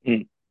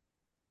 Mm.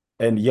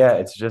 And yeah,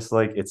 it's just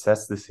like it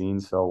sets the scene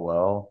so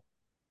well.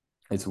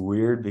 It's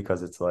weird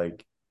because it's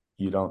like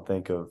you don't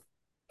think of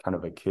kind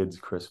of a kid's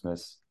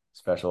Christmas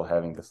special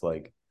having this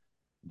like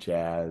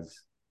jazz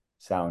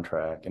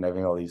soundtrack and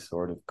having all these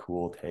sort of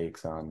cool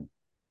takes on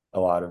a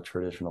lot of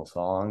traditional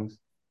songs.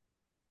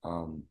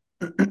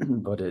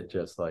 But it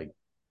just like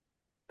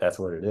that's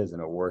what it is,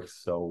 and it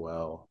works so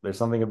well. There's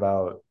something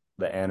about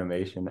the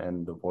animation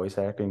and the voice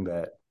acting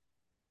that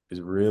is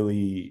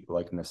really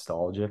like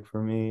nostalgic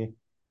for me,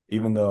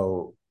 even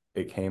though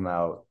it came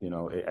out,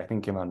 I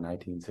think it came out in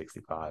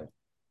 1965.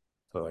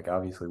 So like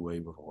obviously way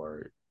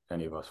before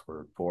any of us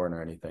were born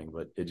or anything,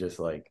 but it just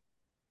like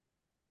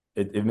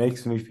it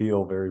makes me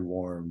feel very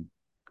warm,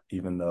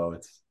 even though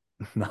it's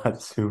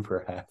not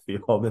super happy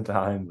all the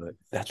time. But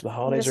That's what the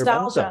holidays are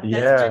about, Nostalgia. though.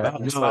 That's yeah, About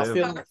no,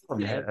 nostalgia.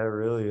 it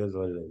really is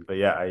what it is. But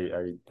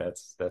yeah,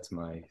 that's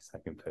my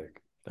second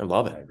pick. I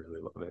love I it.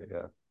 really love it.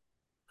 Yeah.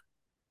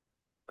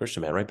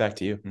 Christian, man, right back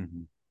to you.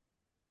 Mm-hmm.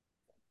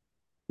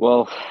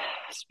 Well,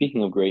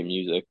 speaking of great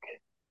music,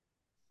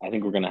 I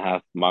think I'm gonna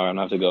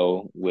have to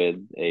go with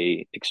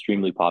a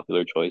extremely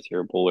popular choice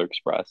here, Polar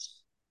Express,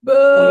 one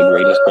of the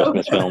greatest Boo!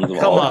 Christmas films of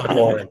Come all on, time.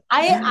 Lauren.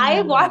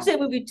 I watched that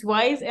movie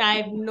twice and I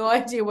have no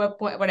idea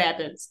what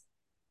happens.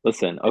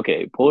 Listen,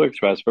 okay, Polar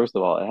Express, first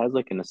of all, it has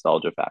like a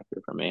nostalgia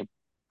factor for me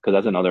because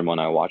that's another one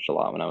I watched a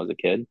lot when I was a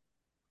kid.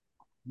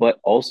 But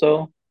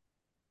also,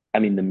 I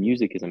mean, the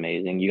music is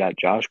amazing. You got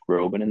Josh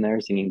Groban in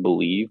there singing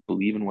Believe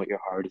in what your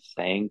heart is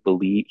saying,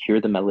 believe, hear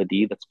the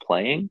melody that's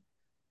playing.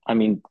 I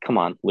mean, come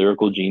on,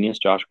 lyrical genius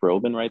Josh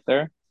Groban right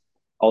there.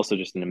 Also,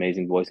 just an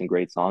amazing voice and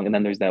great song. And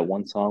then there's that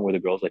one song where the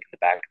girl's like in the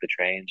back of the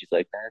train. She's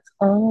like, "That's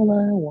all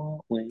I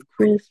want when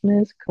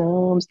Christmas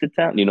comes to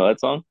town." You know that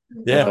song? That's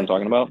what Yeah. I'm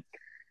talking about.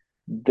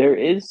 There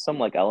is some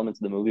like elements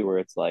of the movie where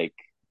it's like,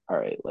 all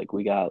right, like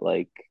we got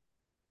like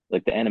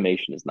the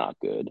animation is not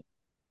good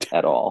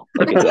at all.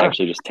 Like it's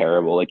actually just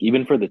terrible. Like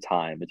even for the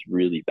time, it's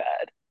really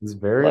bad. It's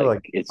very Like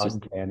like it's just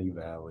uncanny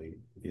valley.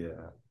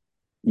 Yeah.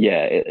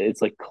 yeah,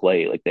 it's like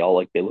clay. Like they look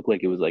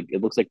like it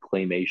looks like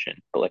claymation,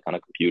 but like on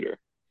a computer.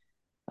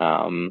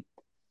 Um,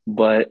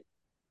 but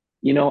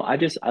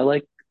I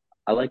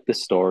like the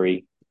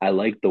story. I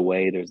like the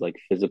way there's like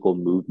physical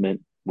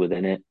movement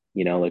within it.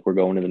 Like we're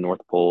going to the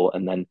North Pole,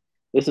 and then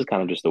this is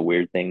kind of just a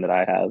weird thing that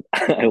I have.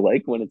 I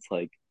like when it's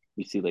like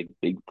you see like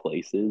big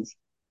places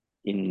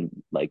in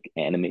like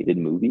animated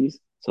movies.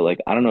 So like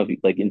I don't know if you,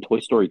 like in Toy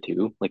Story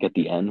 2, like at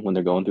the end when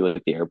they're going through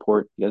like the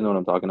airport, you guys know what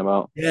I'm talking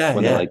about? Yeah,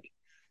 When they're yeah.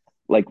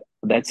 like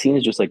that scene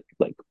is just like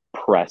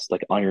pressed,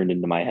 like ironed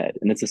into my head.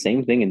 And it's the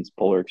same thing in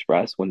Polar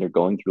Express when they're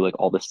going through like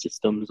all the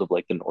systems of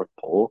like the North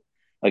Pole.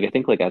 Like I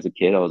think like as a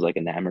kid I was like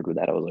enamored with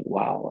that. I was like,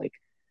 wow, like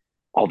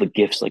all the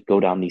gifts like go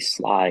down these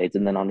slides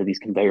and then onto these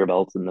conveyor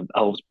belts and the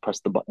elves press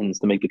the buttons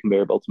to make the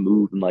conveyor belts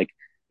move and like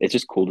it's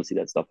just cool to see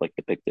that stuff like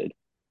depicted,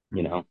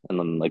 Mm-hmm. and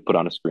then like put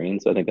on a screen.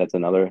 So I think that's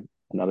another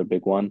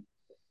big one.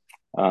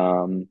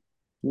 Um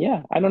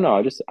yeah, I don't know.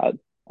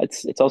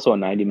 It's also a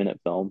 90-minute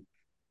film.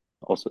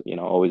 Also,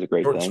 always a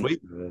great Short and thing.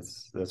 sweet.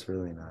 That's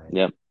really nice.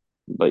 Yeah.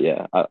 But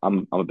yeah,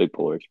 I'm a big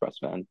Polar Express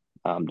fan,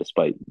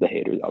 despite the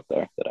haters out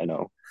there that I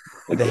know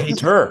The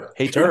exist.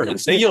 hater, in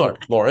singular,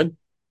 Lauren.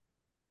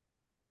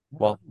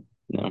 Well,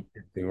 Yeah.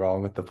 Nothing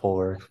wrong with the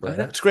Polar Express.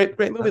 it's a great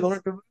movie,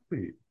 Lauren. That's a good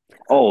movie.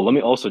 Oh, let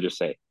me also just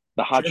say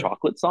the hot Sure.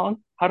 chocolate song.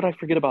 How did I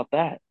forget about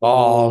that?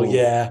 Oh, Ooh,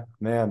 yeah.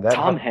 man, that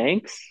Tom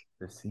Hanks,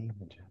 the scene.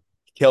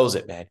 Kills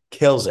it, man.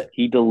 Kills it.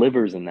 he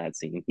delivers in that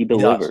scene. He He does.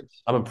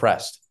 delivers. I'm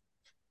impressed.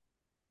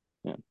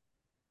 Yeah.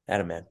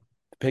 Adam, man.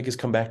 The pick has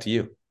come back to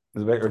you.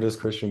 Or does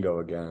Christian go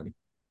again?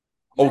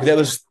 Oh,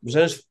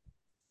 was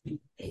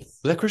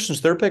that Christian's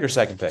third pick or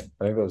second pick?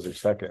 I think that was your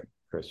second,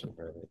 Christian.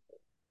 Right?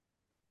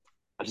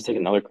 I should take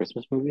another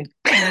Christmas movie.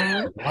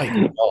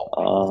 Right.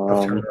 Oh,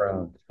 Let's turn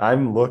around.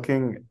 I'm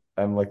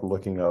like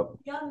looking up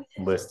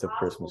list of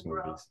Christmas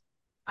movies.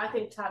 I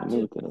think top let me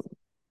two. look it up.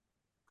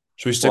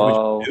 should we stick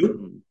Well, with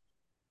you?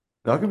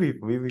 That could be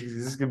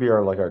this could be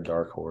our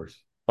dark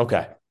horse.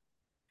 Okay.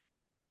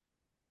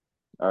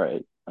 all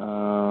right.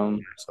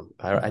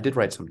 I did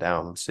write some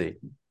down. Let's see.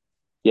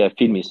 Yeah,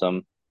 feed me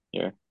some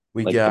here.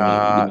 We Like give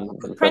got me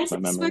refresh my Princess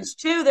memory. Switch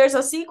 2, there's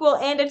a sequel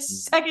and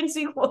its second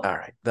sequel. all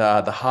right.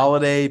 The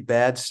Holiday,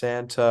 Bad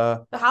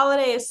Santa, The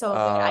Holiday is so good.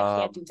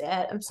 I can't do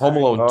that. I'm Home sorry.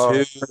 Alone 2,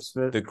 Christmas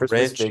The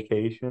Christmas Grinch,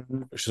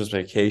 Vacation. Christmas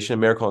Vacation,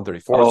 Miracle on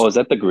 34th. Oh, is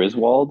that the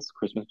Griswolds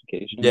Christmas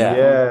Vacation? Yeah.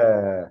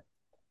 Yeah.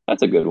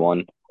 That's a good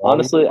one. Wally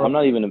Honestly, I'm World.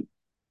 not even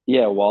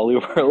yeah, Wally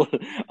World.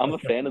 I'm a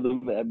fan of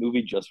that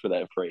movie just for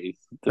that phrase,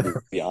 to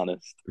be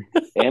honest.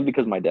 And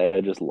because my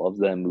dad just loves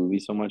that movie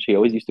so much. He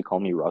always used to call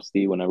me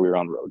Rusty whenever we were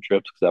on road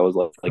trips because I was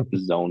like the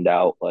zoned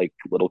out like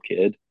little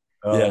kid.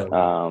 Yeah.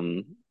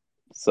 Um,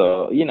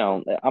 so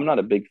I'm not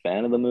a big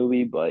fan of the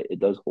movie, but it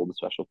does hold a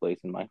special place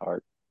in my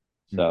heart.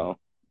 So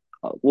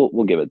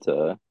we'll give it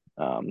to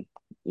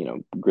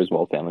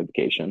Griswold Family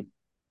Vacation.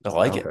 I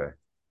like it. Okay.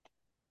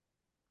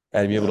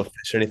 Adam, you able to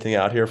fish anything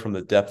out here from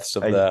the depths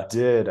of I the?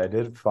 did. I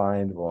did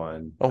find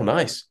one. Oh,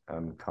 nice.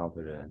 I'm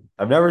confident.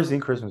 I've never seen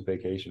Christmas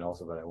Vacation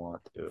also, but I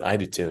want to. I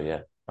do too.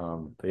 Yeah.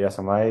 But yeah,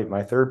 so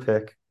my third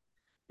pick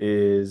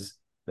is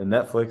the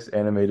Netflix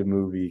animated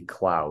movie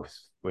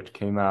Klaus, which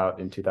came out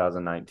in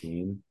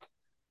 2019.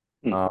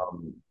 Hmm.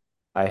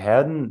 I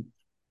hadn't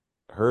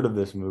heard of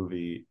this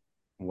movie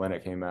when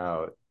it came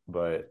out,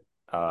 but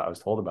I was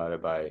told about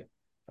it by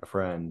a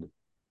friend. It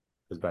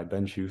was by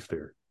Ben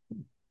Schuster,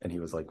 and he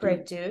was like,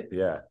 Great dude.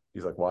 yeah,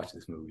 he's like, watch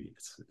this movie.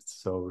 It's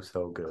so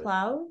good.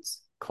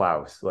 Clouds?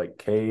 Klaus, like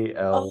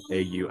Klaus.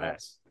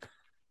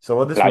 So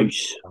what this movie?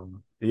 Klaus.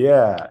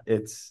 Yeah,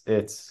 it's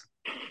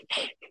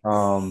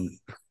um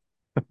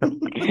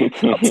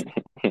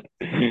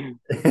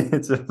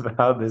it's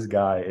about this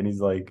guy, and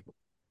he's like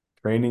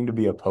training to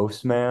be a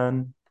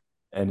postman,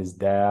 and his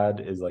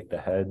dad is like the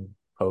head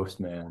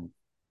postman,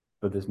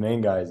 but this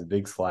main guy is a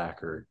big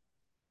slacker.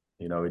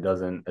 You know, he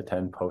doesn't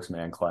attend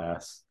postman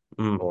class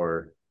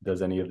or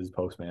does any of his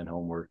postman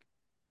homework,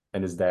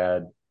 and his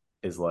dad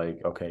is like,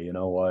 okay, you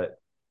know what,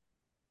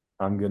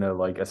 I'm gonna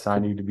like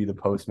assign you to be the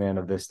postman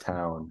of this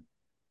town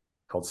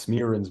called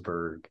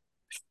Smearensburg.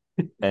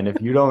 And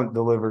if you don't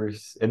deliver,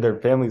 and their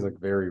family's like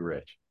very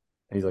rich.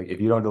 And he's like,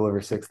 if you don't deliver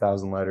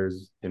 6,000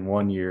 letters in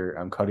 1 year,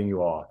 I'm cutting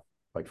you off,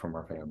 like from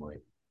our family.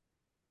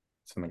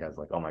 So the guy's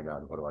like, oh my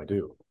God, what do I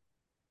do?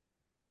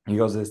 He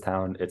goes to this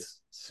town.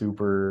 It's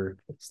super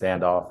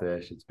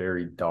standoffish. It's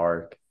very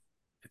dark.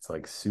 It's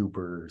like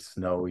super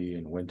snowy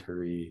and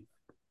wintry.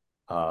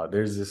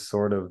 There's this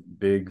sort of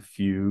big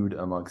feud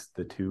amongst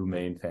the two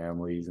main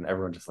families, and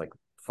everyone just like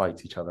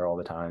fights each other all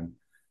the time.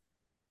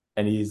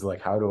 And he's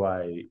like, how do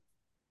I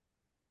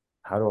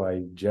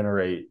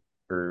generate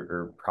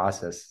or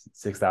process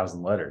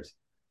 6,000 letters?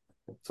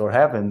 So what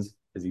happens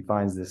is he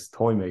finds this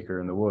toy maker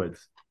in the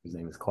woods. His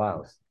name is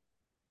Klaus.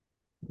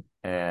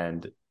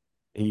 And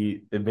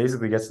it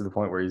basically gets to the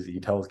point where he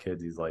tells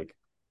kids, he's like,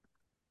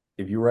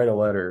 if you write a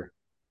letter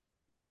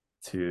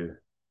to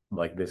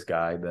like this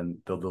guy, then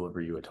they'll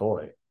deliver you a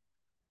toy,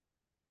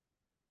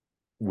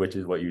 which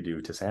is what you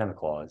do to Santa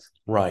Claus.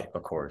 Right.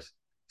 Of course.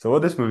 So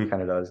what this movie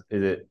kind of does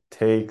is it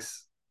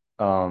takes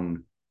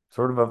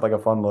sort of like a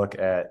fun look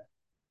at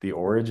the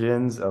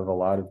origins of a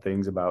lot of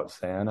things about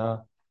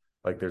Santa.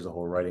 Like there's a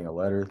whole writing a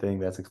letter thing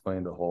that's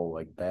explained, the whole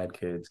like bad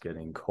kids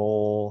getting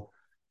coal,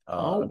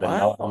 Oh, the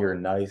wow. not your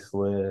nice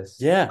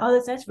list. Yeah. Oh,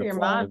 that's nice for The your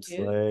mom, flying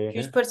dude. sleigh. She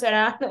just puts it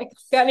on. Like,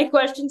 got any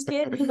questions,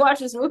 kid? You watch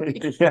this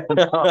movie. Yeah,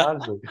 no,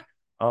 honestly.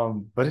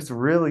 But it's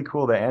really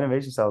cool. The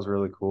animation style is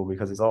really cool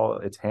because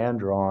it's hand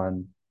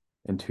drawn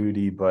in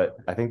 2D, but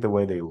I think the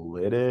way they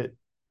lit it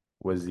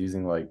was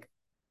using like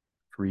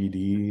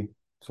 3D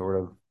sort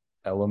of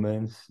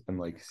elements and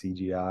like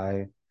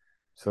CGI.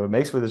 So it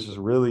makes for this just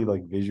really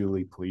like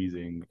visually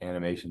pleasing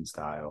animation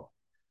style.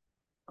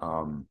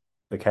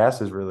 The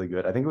cast is really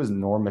good. I think it was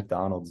Norm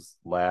Macdonald's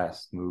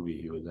last movie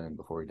he was in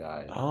before he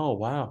died. Oh,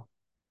 wow.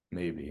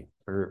 Maybe.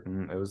 Or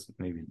it was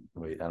maybe,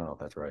 wait, I don't know if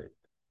that's right.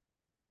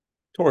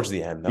 Towards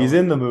the end, though. He's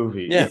in the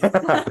movie. Yeah.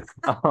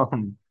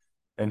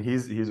 And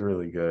he's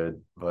really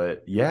good.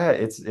 But yeah,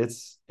 it's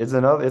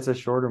a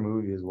shorter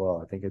movie as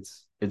well. I think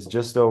it's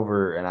just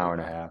over an hour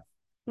and a half.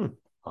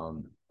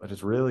 But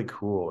it's really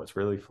cool. It's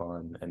really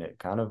fun, and it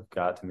kind of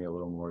got to me a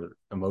little more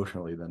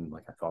emotionally than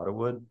like I thought it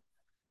would.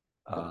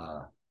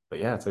 But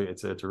yeah,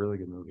 it's a really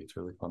good movie. It's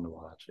really fun to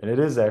watch, and it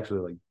is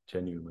actually like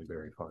genuinely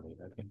very funny,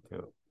 I think,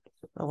 too.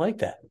 I like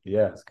that.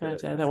 Yeah, it's Gotta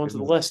good. add It's that one good to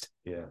the movie. list.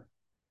 Yeah.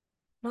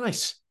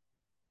 Nice.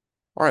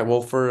 All right.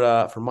 Well,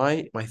 for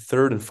my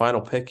third and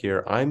final pick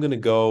here, I'm gonna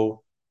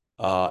go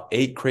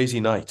 8 Crazy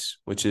Nights,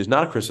 which is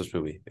not a Christmas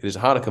movie. It is a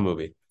Hanukkah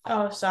movie.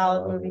 Oh,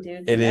 solid movie,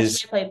 dude. It That's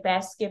is. when they play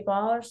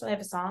basketball or something. They have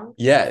a song.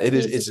 Yeah, it Can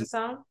is. you sing It's. the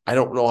song? I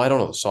don't know. I don't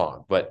know the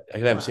song, but I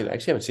haven't seen it.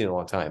 Actually, haven't seen it in a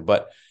long time.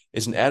 But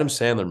it's an Adam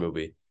Sandler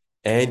movie,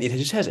 and it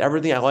just has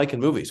everything I like in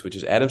movies, which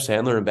is Adam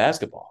Sandler and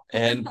basketball.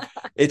 And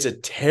it's a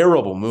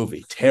terrible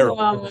movie.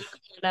 Terrible.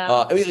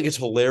 No. I mean, like it's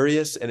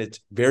hilarious and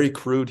it's very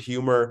crude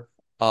humor.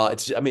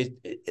 It's. I mean,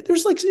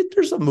 there's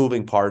a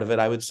moving part of it,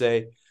 I would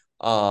say.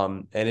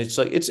 And it's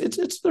like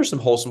it's there's some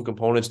wholesome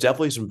components,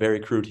 definitely some very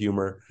crude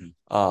humor.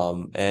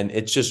 And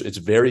it's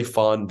very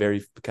fun,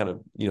 very kind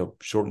of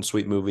short and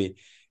sweet movie.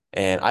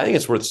 And I think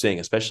it's worth seeing,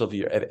 especially if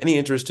you have any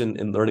interest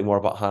in learning more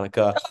about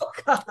Hanukkah. Oh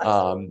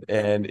God.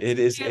 And it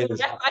is.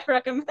 I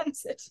recommend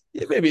it.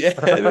 Yeah, maybe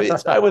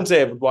I wouldn't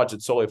say I would watch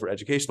it solely for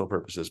educational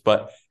purposes,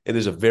 but it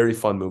is a very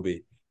fun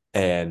movie,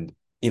 and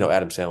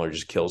Adam Sandler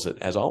just kills it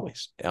as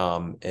always.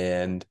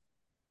 And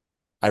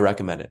I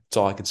recommend it. That's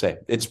all I can say.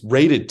 It's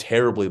rated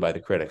terribly by the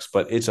critics,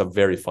 but it's a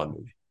very fun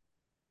movie.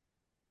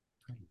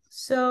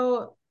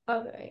 So,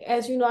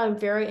 as you know, I'm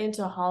very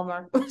into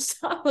Hallmark.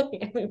 Stop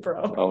looking at me,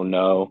 bro. Oh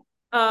no.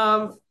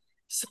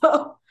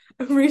 So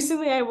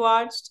recently I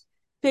watched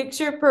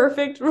Picture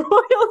Perfect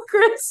Royal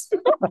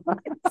Christmas.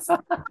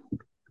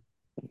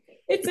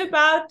 It's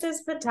about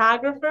this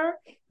photographer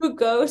who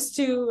goes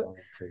to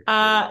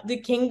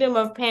the kingdom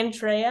of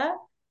Pantrea,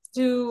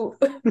 to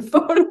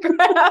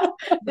photograph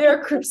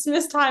their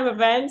Christmas time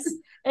events,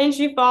 and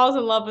she falls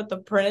in love with the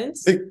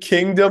prince. The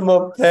Kingdom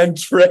of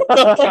Petra.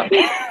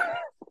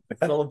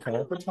 Battle of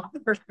Petra.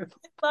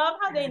 I love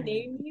how they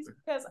name these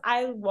because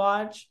I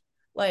watch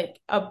like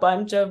a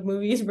bunch of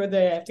movies where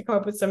they have to come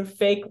up with some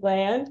fake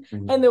land,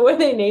 and the way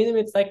they name them,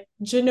 it's like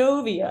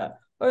Genovia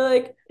or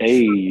like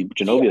Hey,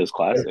 Genovia's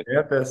classic.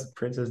 Pampas,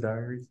 Princess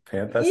Diaries,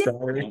 Pampas Yeah.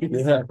 Diaries.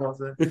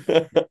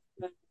 Yeah.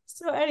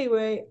 So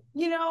anyway,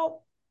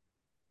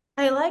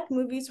 I like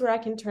movies where I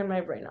can turn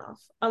my brain off,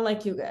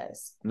 unlike you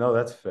guys. No,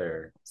 that's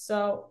fair.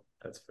 So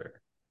That's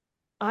fair.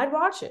 I'd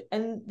watch it,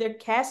 and their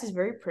cast is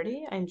very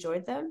pretty. I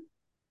enjoyed them.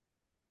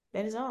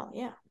 That is all.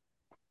 Yeah.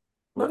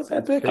 Not a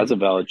bad pick. That's a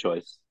valid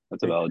choice.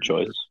 That's a valid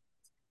choice.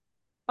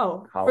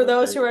 Oh, for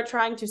those who are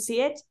trying to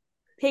see it,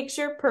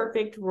 Picture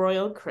Perfect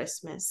Royal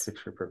Christmas.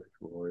 Picture Perfect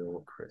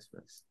Royal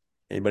Christmas.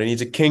 Anybody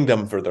needs a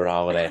kingdom for their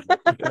holiday.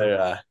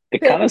 It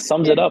kind of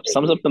sums up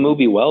the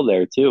movie well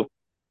there too.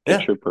 Yeah.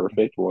 Picture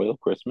Perfect Royal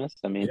Christmas.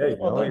 I mean, Yeah,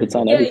 it's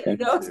on Yeah, everything.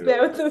 it's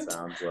bad with the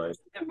Sounds like.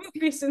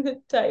 movies in the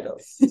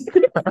titles.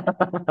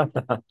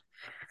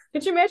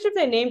 Could you imagine if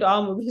they named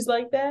all movies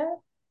like that?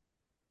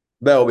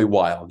 That would be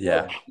wild.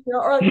 Yeah.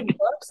 Or like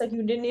books, like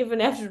you didn't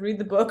even have to read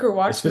the book or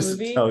watch the Just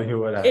movie. tell you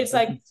what happens. It's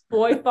like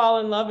boy fall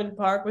in love in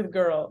park with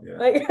girl. Yeah.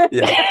 Like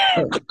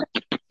Yeah.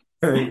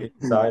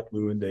 Inside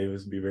Llewyn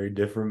Davis would be a very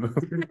different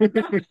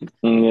movie.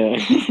 Yeah.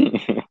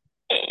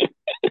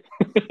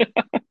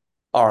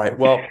 All right.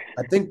 Well,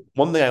 I think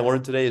one thing I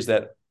learned today is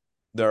that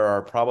there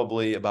are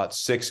probably about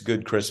 6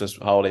 good Christmas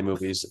holiday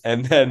movies,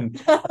 and then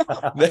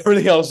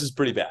everything else is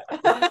pretty bad,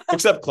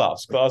 except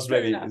Klaus. Klaus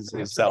maybe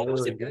is south.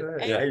 Really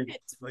good. Yeah.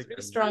 It's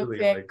a strong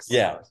pick.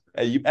 Yeah.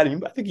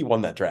 Adam, I think you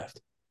won that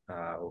draft.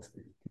 We'll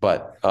see.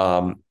 But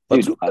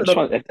Dude, I just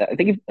want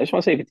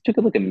to say, if you took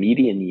a look at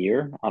median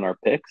year on our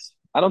picks,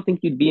 I don't think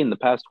you'd be in the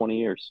past 20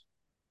 years.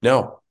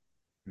 No.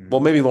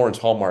 Well, maybe Lawrence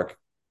Hallmark.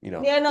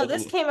 Yeah, no,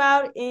 this came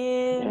out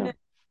in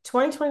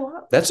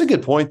 2021. That's a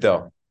good point,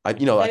 though. I That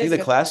think is the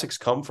good. classics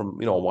come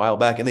from a while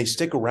back, and they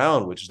stick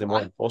around, which is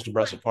the most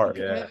impressive part.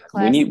 Yeah.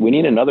 We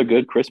need another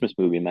good Christmas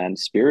movie, man.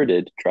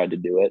 Spirited tried to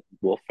do it.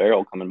 Will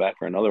Ferrell coming back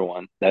for another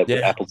one. That Yeah.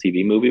 Apple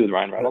TV movie with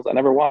Ryan Reynolds. I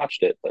never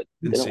watched it, but it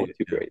Didn't didn't see look it,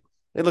 too yeah. great.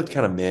 It looked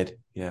kind of mid.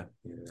 Yeah.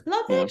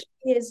 Love Yeah.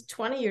 Actually is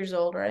 20 years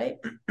old, right?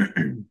 I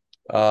feel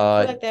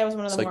like that was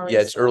one of It's the like more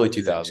it's early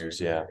recent 2000s.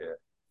 Yeah.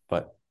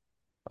 But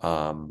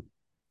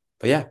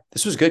yeah,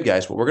 this was good,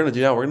 guys. What we're gonna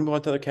do now, we're gonna move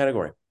on to another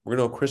category. We're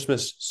gonna do a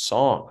Christmas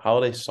song,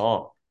 holiday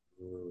song.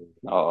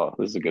 Oh,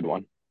 this is a good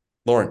one.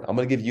 Lauren, I'm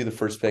gonna give you the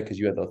first pick because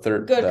you had the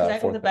third. Good, because I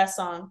got fourth the pick. best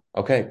song.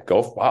 Okay, go.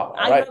 Wow. All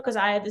I right. know because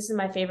this is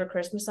my favorite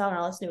Christmas song.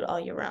 I listen to it all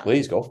year round.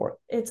 Please go for it.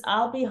 It's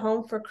 "I'll Be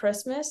Home for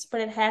Christmas,"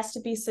 but it has to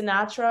be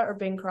Sinatra or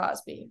Bing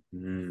Crosby.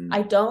 Mm.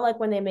 I don't like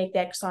when they make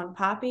that song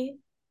poppy.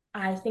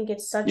 I think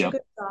it's such a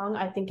good song.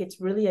 I think it's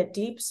really a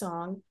deep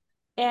song,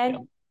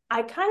 and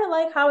I kind of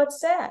like how it's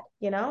sad,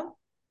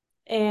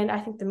 And I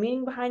think the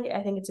meaning behind it.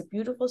 I think it's a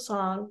beautiful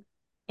song,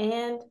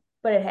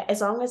 but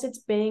as long as it's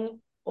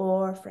Bing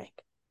or Frank.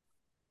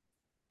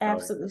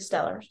 Absolutely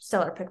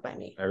stellar pick by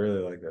me. I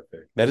really like that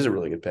pick. That is a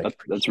really good pick.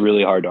 That's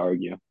really hard to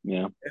argue.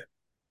 Yeah.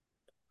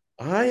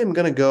 I am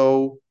gonna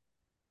go.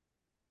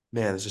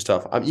 Man, this is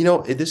tough.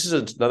 This is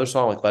another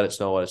song like "Let It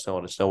Snow, Let It Snow,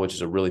 Let It Snow," which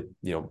is a really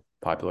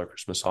popular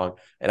Christmas song.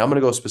 And I'm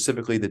gonna go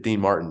specifically the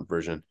Dean Martin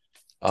version,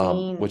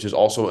 which is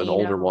also an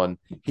older one.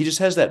 He just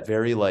has that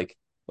very like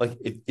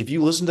if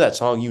you listen to that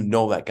song,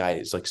 that guy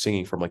is like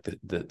singing from like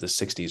the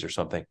 60s or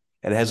something,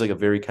 and it has like a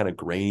very kind of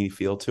grainy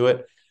feel to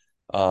it.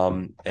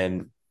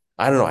 And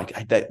I don't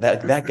know,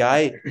 that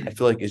guy I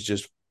feel like is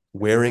just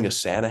wearing a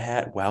Santa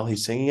hat while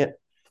he's singing it,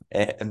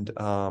 and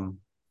I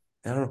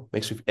don't know,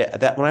 makes me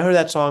that when I heard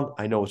that song,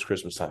 I know it's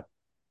Christmas time.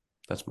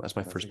 That's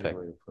my first pick.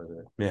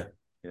 Yeah.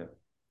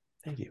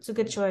 Thank you. It's a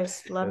good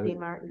choice. Love Dean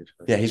Martin.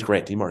 Yeah, he's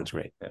great. Dean Martin's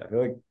great. Yeah, I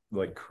feel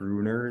like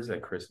crooners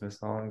at Christmas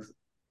songs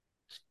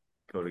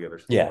go together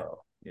so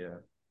well. Yeah.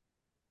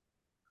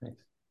 Nice.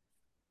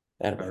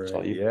 That's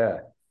all you. Yeah.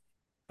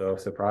 So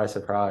surprise,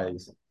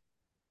 surprise.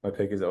 My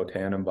pick is "O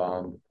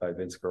Tannenbaum" by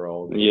Vince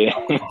Guaraldi.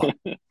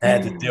 Yeah. I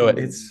had to do it.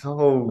 It's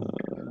so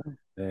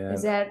man.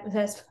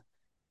 That's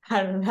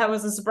I don't know. That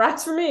was a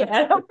surprise for me.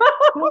 I don't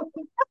know.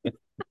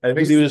 I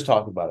think he was just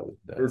talking about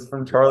it. It's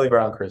from Charlie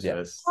Brown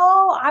Christmas.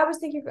 Oh, I was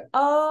thinking.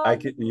 Oh,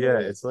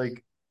 it's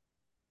like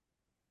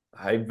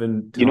I've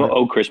been.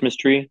 "Oh Christmas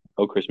Tree,"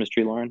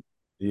 Lauren.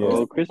 Yeah.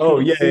 Oh Christmas. Oh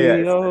yeah,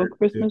 tree, oh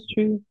Christmas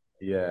tree.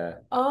 Yeah.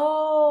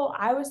 Oh,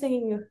 I was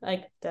thinking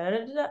like da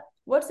da da.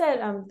 What's that?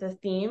 The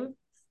theme,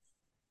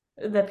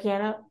 the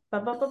piano.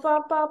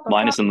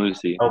 Linus and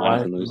Lucy.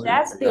 Linus and Lucy.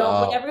 That's the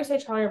only. Whenever you say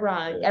Charlie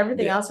Brown, like,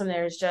 everything else from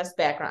there is just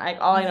background. Like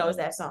all I know is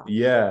that song.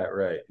 Yeah.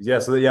 Right. Yeah.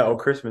 So "Oh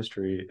Christmas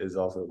Tree" is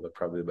also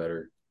probably the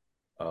better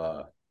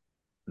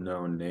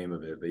known name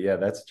of it. But yeah,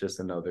 that's just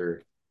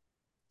another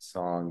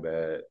song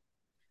that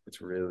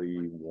it's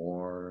really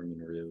warm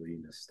and really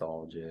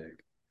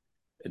nostalgic.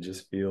 It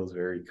just feels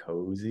very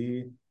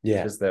cozy.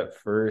 Yeah. Just that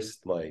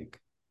first because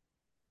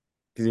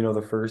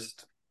the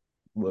first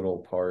little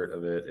part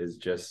of it is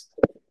just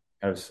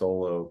kind of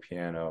solo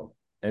piano,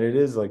 and it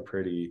is like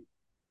pretty.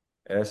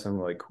 It has some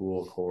like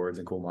cool chords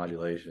and cool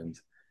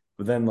modulations,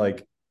 but then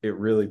like it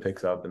really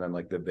picks up, and then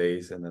like the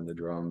bass and then the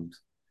drums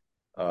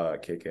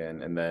kick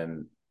in, and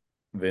then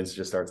Vince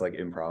just starts like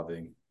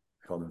improvising.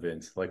 I call him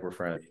Vince, like we're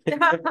friends.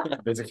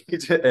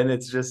 And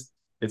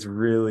it's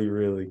really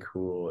really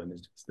cool, and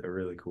it's just a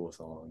really cool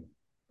song.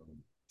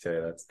 So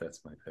yeah,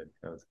 that's my pick.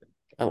 That was good.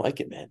 I like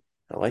it, man.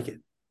 I like it.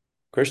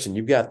 Christian,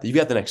 you got the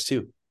next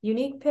two.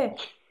 Unique pick.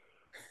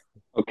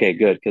 Okay,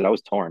 good. Because I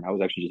was torn. I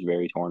was actually just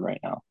very torn right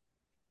now.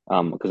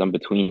 Because I'm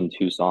between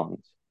two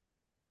songs,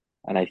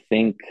 and I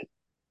think,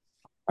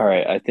 all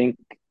right, I think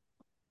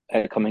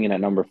coming in at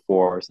number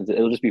four, since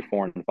it'll just be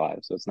four and five,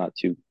 so it's not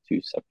too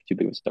big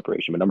of a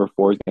separation. But number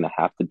four is going to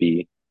have to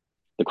be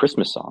the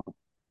Christmas song,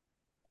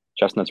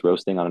 "Chestnuts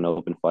Roasting on an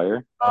Open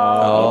Fire." I don't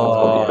know if it's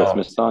called the Oh,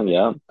 Christmas song,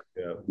 yeah,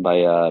 Yeah.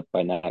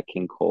 by Nat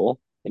King Cole.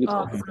 I think it's Oh,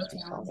 called the so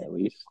Christmas song talented. at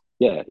least.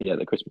 Yeah, yeah,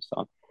 the Christmas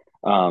song.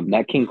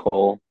 Nat King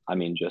Cole. I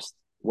mean, just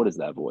what is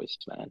that voice,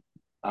 man?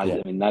 yeah.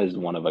 I mean, that is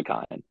one of a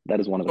kind. That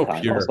is one of a So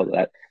kind. pure. Also,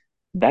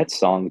 that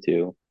song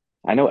too.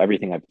 I know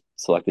everything I've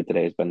selected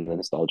today has been the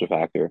nostalgia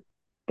factor,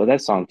 but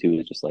that song too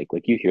is just like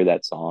you hear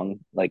that song,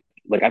 like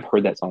I've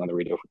heard that song on the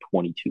radio for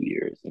 22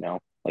 years, you know?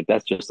 Like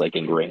that's just like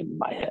ingrained in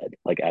my head,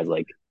 like as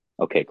like,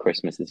 okay,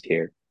 Christmas is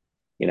here,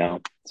 you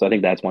know? So I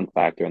think that's one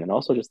factor. And then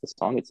also just the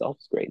song itself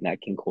is great. Nat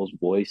King Cole's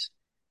voice,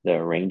 the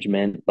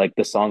arrangement, like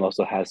the song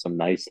also has some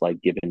nice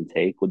like give and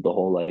take with the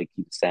whole like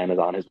Santa's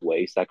on his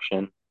way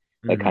section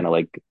that Mhm. kind of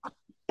like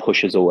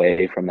pushes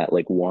away from that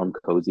like warm,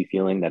 cozy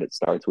feeling that it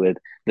starts with.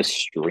 The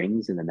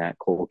strings in the Nat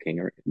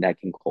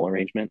King Cole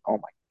arrangement. Oh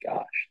my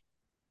gosh.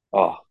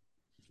 Oh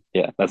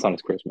yeah, that song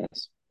is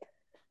Christmas.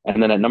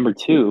 And then at number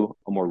two,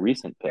 a more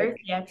recent pick.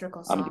 Very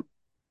theatrical I'm song.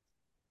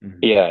 Mhm.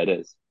 Yeah, it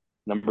is.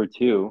 Number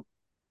two,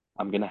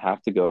 I'm gonna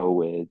have to go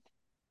with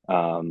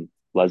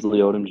Leslie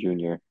Odom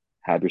Jr.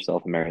 Have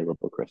Yourself a Merry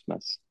Little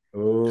Christmas. So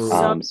Oh,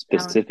 talented.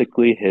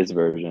 Specifically his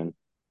version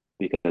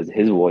because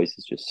his voice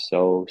is just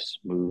so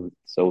smooth,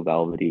 so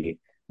velvety.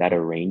 That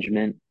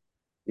arrangement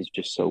is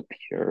just so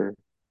pure,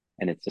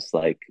 and it's just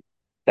like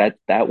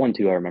that one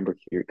too. I remember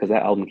here because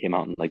that album came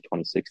out in like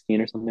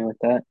 2016 or something like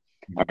that.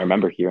 I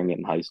remember hearing it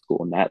in high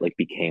school, and that like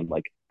became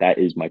like that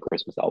is my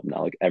Christmas album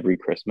now. Like every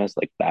Christmas,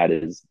 like that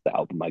is the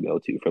album I go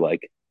to for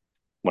like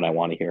when I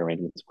want to hear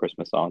arrangements of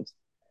Christmas songs.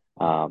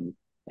 Um,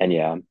 and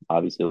yeah,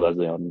 obviously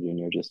Leslie Odom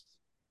Jr. just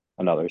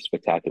another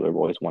spectacular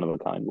voice, one of a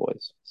kind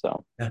voice.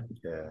 So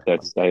yeah.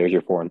 there's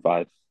your four and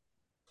five.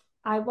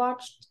 I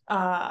watched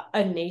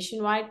a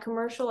Nationwide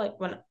commercial like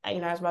when I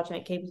was watching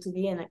it cable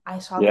TV and like, I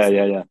saw Yeah, this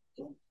yeah,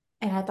 yeah.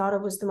 and I thought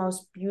it was the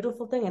most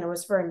beautiful thing and it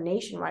was for a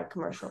Nationwide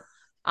commercial.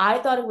 I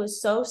thought it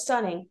was so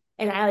stunning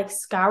and I like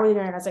scoured the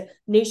internet and I was like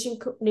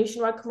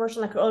Nationwide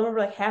commercial and I could only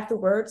remember like half the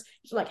words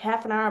for like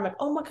half an hour. I'm like,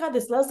 oh my god,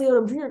 this Leslie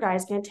Odom Jr. guy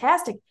is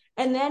fantastic.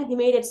 And then he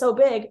made it so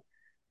big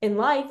in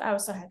life. I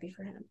was so happy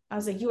for him. I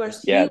was like, you are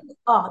Yeah, he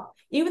up.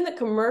 Even the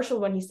commercial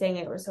when he's saying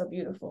it was so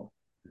beautiful.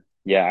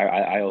 yeah,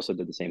 I also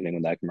did the same thing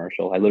with that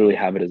commercial. I literally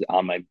have it as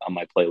on my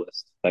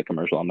playlist, that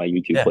commercial on my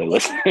YouTube Yeah.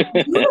 playlist.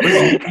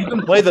 Christian, you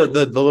can play the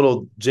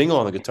little jingle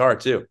on the guitar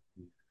too.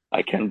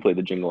 I can play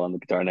the jingle on the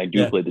guitar, and I do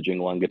Yeah. play the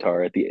jingle on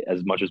guitar at the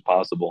as much as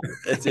possible.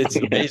 It's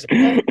amazing.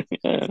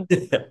 Yeah.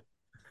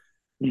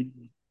 Yeah.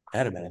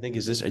 Adam, man, I think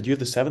is this. Do you have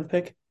the seventh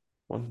pick?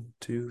 One,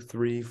 two,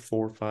 three,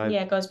 four, five,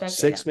 Yeah, it goes back to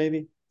six,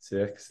 maybe.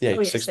 Six. Yeah,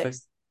 Oh yeah, six pick.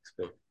 six. Six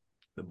pick.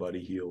 The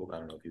Buddy Hield. I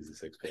don't know if he's a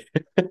six pick.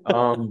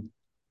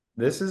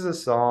 This is a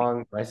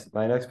song.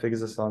 My next pick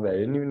is a song that I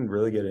didn't even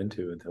really get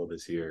into until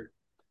this year.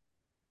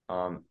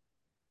 Um,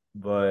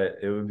 but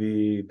it would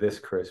be This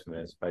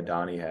Christmas by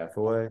Donny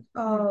Hathaway.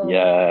 Oh,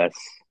 Yes.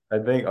 I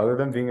think other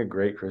than being a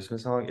great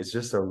Christmas song, it's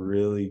just a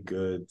really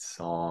good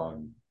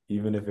song,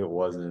 even if it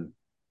wasn't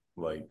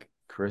like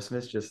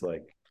Christmas, just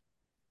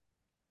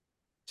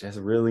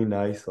really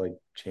nice like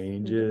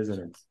changes,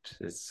 and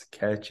it's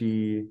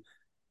catchy.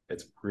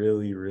 It's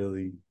really,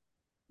 really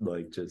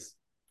like just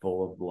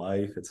full of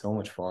life. It's so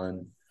much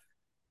fun.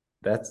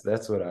 That's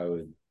what I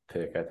would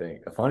pick, I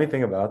think. A funny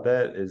thing about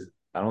that is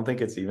I don't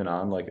think it's even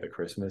on like a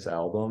Christmas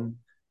album.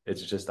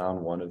 It's just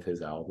on one of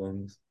his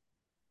albums.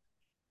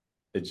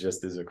 It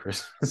just is a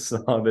Christmas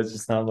song that's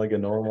just not like a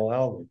normal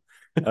album.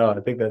 Oh, I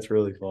think that's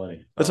really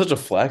funny. That's such a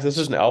flex. This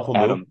is an alpha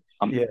move. Adam,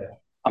 I'm Yeah.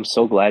 I'm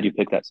so glad you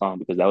picked that song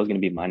because that was going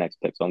to be my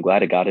next pick. So I'm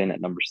glad it got in at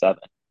number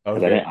seven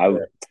because I Okay. didn't. I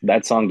Yeah.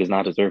 that song does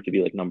not deserve to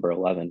be like number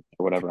 11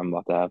 or whatever I'm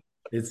about to have.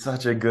 It's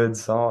such a good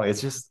song.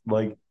 It's just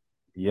like,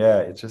 yeah,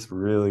 it's just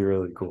really,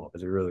 really cool.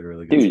 It's a really,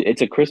 really good Dude, song.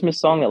 it's a Christmas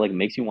song that like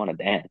makes you want to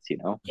dance. You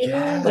know, it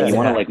like is. you Yeah.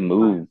 want to like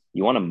move.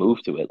 You want to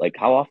move to it. Like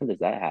how often does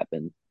that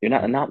happen? You're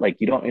not like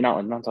you don't. You're not.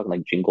 I'm not talking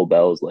like jingle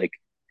bells. Like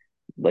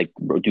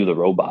do the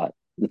robot.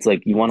 It's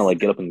like you want to like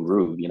get up and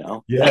groove. You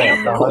know. Yeah.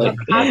 Like,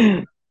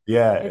 100%.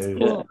 Yeah. It's yeah.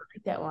 cool. I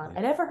like that one.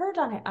 I never heard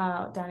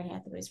Donny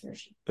Hathaway's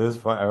version. It was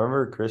fun. I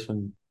remember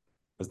Christian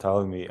was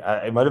telling me,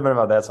 it might have been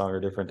about that song or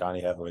a different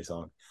Donny Hathaway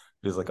song.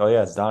 He was like, "Oh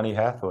yeah, it's Donny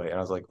Hathaway," and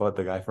I was like, "What?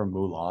 The guy from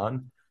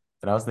Mulan?"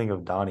 And I was thinking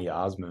of Donny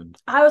Osmond.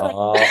 I was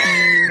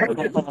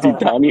like, Dude,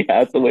 Donny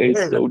Hathaway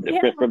is so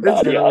different from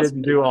This Donny guy didn't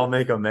Osmond. do I'll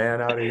make a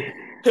man out of you.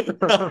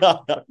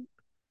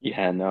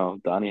 Yeah, no,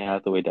 Donny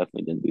Hathaway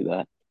definitely didn't do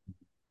that.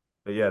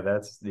 But yeah,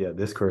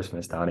 this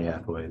Christmas, Donny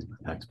Hathaway is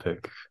my next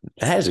pick.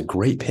 That is a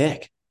great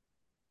pick.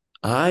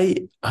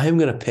 I'm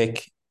gonna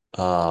pick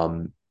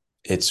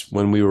it's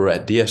when we were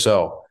at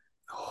DSO,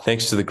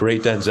 thanks to the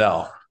great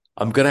Denzel.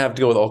 I'm gonna have to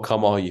go with "Oh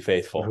Come All Ye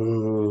Faithful,"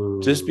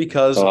 Ooh. just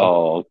because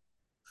Oh,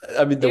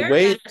 I mean the there are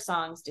way better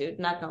songs, dude.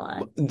 Not gonna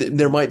lie.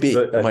 there might be,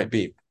 But, there might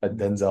be, a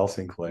Denzel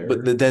Sinclair.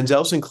 but the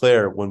Denzel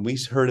Sinclair, when we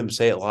heard him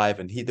say it live,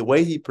 and the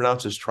way he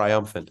pronounces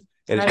triumphant,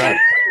 it is not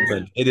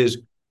triumphant, it is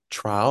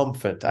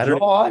triumphant. I don't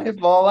know.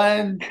 Joyful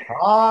and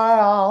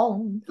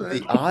triumphant.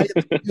 The I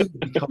and the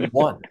you become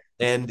one.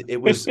 And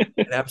it was an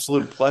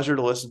absolute pleasure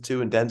to listen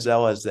to. And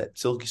Denzel has that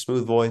silky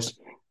smooth voice.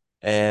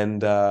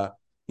 And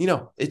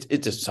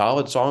it's a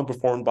solid song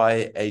performed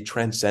by a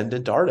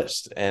transcendent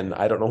artist. And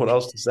I don't know what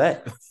else to say.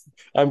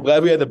 I'm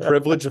glad we had the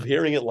privilege of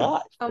hearing it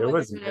live. Oh It my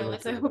was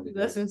goodness, I hope he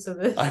listens to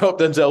this. I hope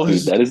Denzel dude,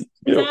 is. that is.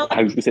 Denzel-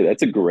 I was gonna say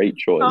that's a great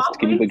choice.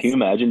 Can Always. you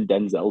imagine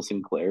Denzel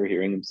Sinclair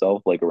hearing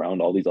himself like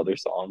around all these other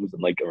songs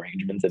and like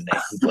arrangements and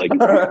names, like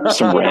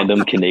some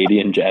random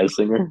Canadian jazz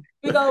singer?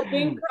 We go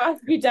Bing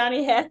Crosby,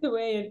 Donny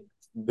Hathaway,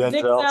 and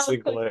Denzel Denzel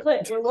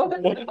Sinclair.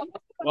 Sinclair.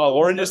 Well,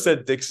 Lauren just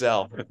said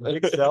Dixell.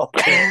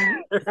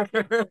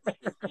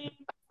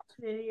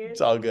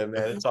 It's all good,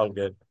 man. It's all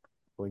good.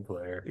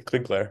 Sinclair.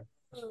 Sinclair.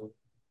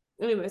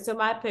 Anyway, so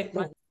my pick,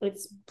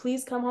 it's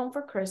Please Come Home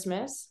for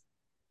Christmas.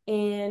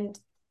 And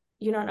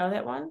you don't know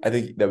that one? I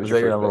think that was Was that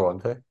your first number pick. one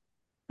pick?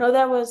 No,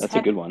 that was That's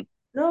a good one.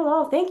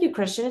 No, thank you,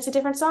 Christian. It's a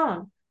different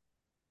song.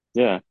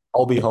 Yeah.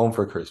 I'll be home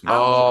for Christmas.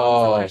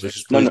 Oh,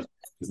 Just No, no.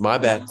 my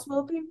bad.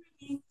 Will be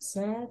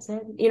sad,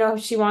 sad. You know,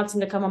 she wants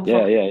him to come home.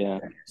 Yeah, yeah,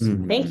 yeah.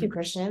 Thank you,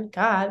 Christian.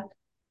 God,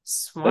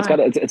 It's smart.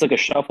 it's like a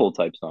shuffle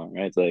type song,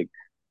 right? It's like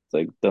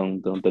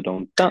dun dun dun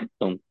dun dun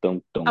dun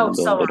dun dun Oh, dun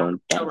so dun wrong. dun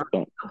So dun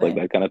wrong. like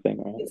Okay. that kind of thing,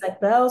 right? It's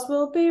like bells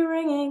will be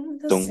ringing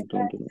the Dun sad,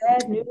 dun dun.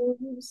 sad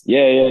news.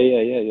 Yeah, yeah,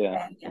 yeah, yeah,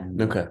 yeah.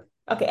 Yeah. Okay.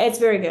 Okay, it's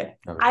very good.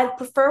 Okay. I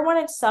prefer when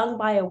it's sung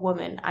by a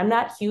woman. I'm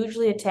not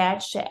hugely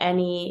attached to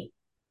any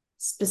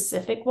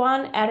specific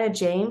one. Etta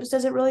James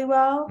does it really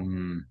well.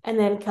 Mm. And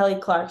then Kelly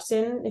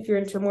Clarkson, if you're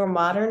into more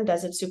modern,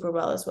 does it super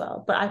well as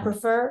well. But I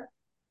prefer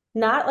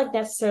not like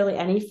necessarily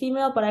any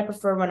female, but I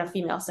prefer when a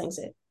female sings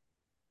it.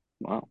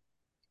 Wow.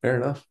 Fair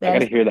enough. I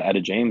gotta hear the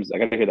Etta James. I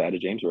gotta hear the Etta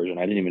James version.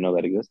 I didn't even know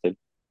that existed.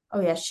 Oh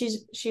yeah,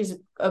 she's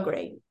a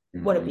great.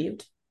 What a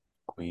beaut.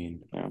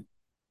 Queen. Yeah.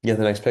 You got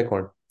the next pick,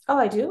 Warren. Oh,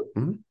 I do?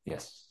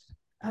 Yes.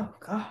 Oh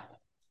God.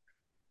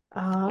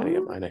 Gotta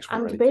get my next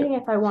one I'm ready, debating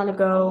too. if I want to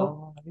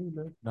go,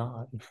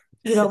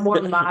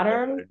 more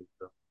modern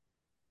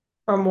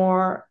or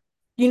more.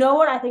 You know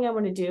what I think I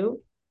want to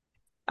do?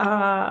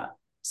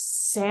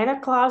 Santa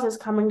Claus is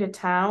coming to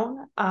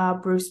town.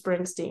 Bruce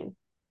Springsteen.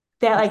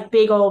 That like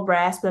big old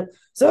rasp, but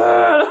it's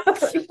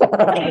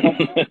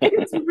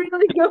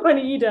really good when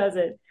he does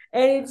it,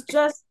 and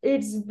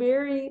it's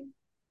very.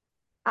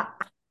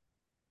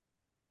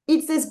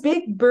 It's this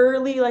big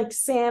burly like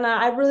Santa.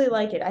 I really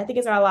like it. I think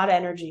it's got a lot of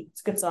energy. It's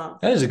a good song.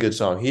 That is a good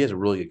song. He has a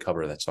really good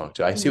cover of that song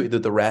too. I see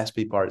the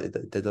raspy part.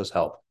 That does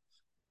help.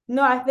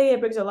 No, I think it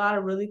brings a lot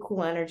of really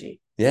cool energy.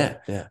 Yeah,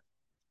 yeah.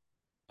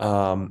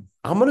 I'm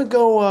gonna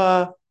go.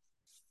 I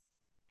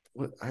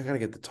gotta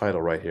get the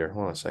title right here.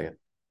 Hold on a second.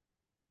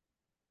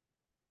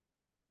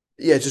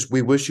 Yeah, just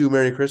 "We Wish You a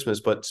Merry Christmas,"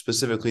 but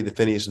specifically the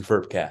Phineas and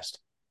Ferb cast.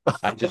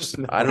 I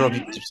don't know if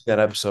you've seen that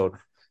episode.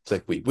 It's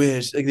like we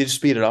wish, like they just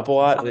speed it up a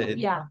lot.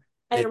 Yeah,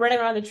 and running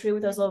around the tree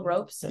with those little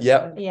ropes.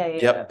 Yep. Yeah.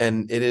 Yep.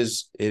 And it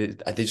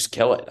they just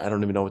kill it. I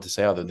don't even know what to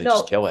say other than they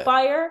just kill it.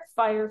 Fire,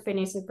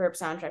 Phineas and Ferb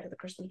soundtrack of the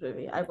Christmas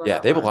movie. Yeah,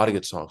 they have a lot of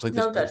good songs. Like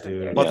No this, judgment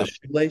there. about the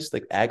shoelace,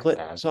 like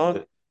Aglet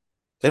song.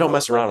 They don't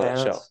mess around on that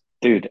show.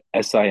 Dude,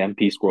 SIMP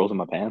squirrels in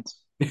my pants.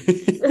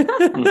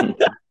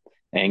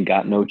 Ain't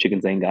got no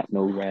chickens, ain't got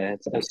no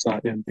rats.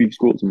 SIMP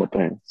squirrels in my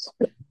pants.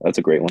 That's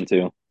a great one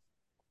too.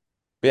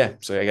 Yeah,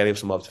 so I gotta give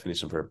some love to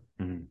Phineas and Ferb.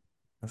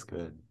 That's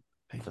good.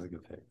 That's a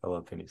good pick. I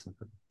love Phineas and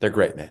Ferb. They're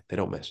great, man. They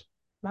don't miss.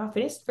 Wow,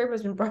 Phineas and Ferb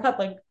has been brought up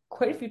like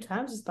quite a few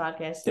times this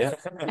podcast. Yeah.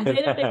 I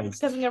didn't think it's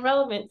something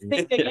irrelevant.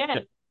 Think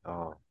again.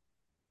 Oh.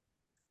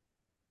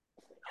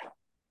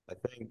 I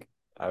think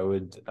I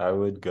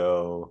would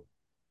go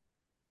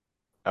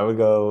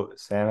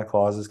Santa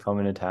Claus is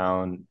Coming to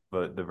Town,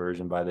 but the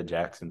version by the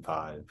Jackson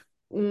 5.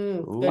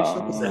 Good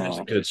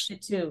That's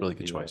shit too. Really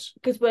good choice.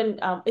 Because when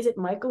is it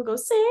Michael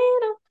goes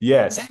Santa?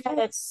 Yes.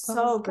 That's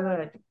so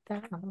good.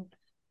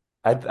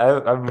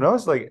 I've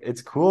noticed like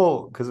it's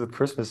cool because with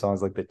Christmas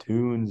songs, like the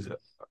tunes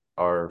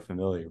are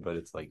familiar, but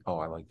it's like, oh,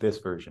 I like this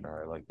version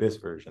or I like this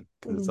version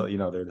because it's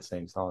they're the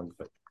same songs,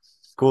 but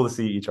it's cool to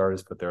see each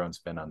artist put their own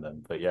spin on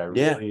them. But yeah, I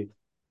really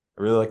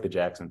like the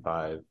Jackson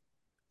 5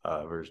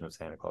 version of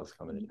Santa Claus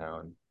Coming to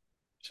Town.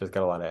 It's just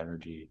got a lot of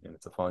energy and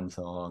it's a fun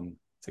song.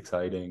 It's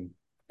exciting,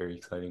 very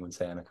exciting when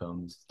Santa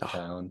comes to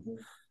town.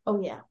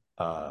 Oh yeah.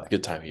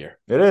 Good time of year.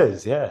 It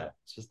is, yeah.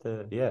 It's just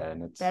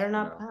and it's better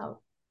not pout.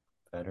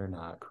 Better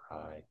not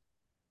cry.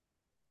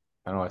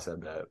 I know I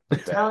said that.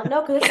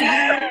 No, because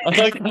I'm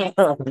like,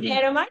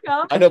 Adam, I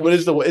know. I know, but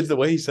it's the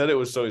way he said it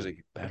was so he's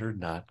like, better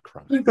not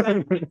cry. It's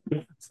like,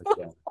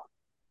 yeah.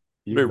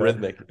 Very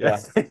rhythmic. Yeah.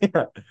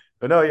 Yeah.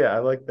 But no, yeah, I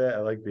like that. I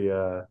like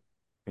the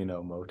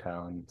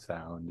Motown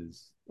sound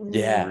is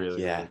Yeah.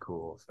 really, Yeah. really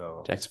cool.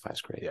 So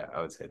Jackson's great. yeah, I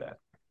would say that.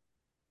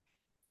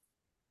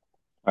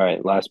 All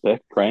right, last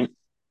pick, right?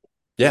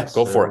 Yeah, Yes,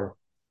 go for it. sir.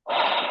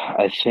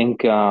 I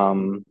think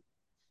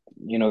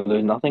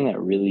there's nothing that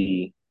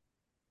really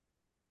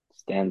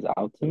stands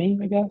out to me,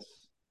 I guess,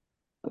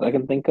 that I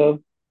can think of.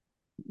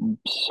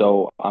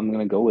 So I'm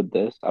gonna go with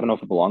this. I don't know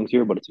if it belongs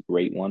here, but it's a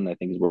great one. I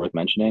think is worth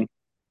mentioning.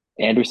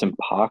 Anderson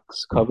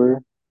 .Paak's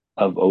cover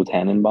of O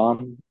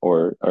Tannenbaum,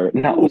 or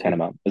not O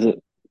Tannenbaum. Is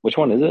it? Which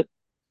one is it?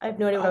 I have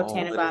no idea what Oh, what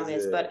Tannenbaum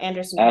is is, it? but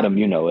Anderson Adam, Paak.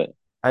 you know it.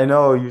 I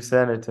know you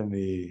sent it to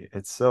me.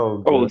 It's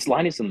so Oh, good. it's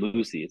Linus and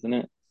Lucy, isn't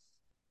it?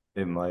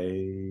 It might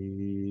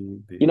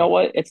be. You know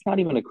what? It's not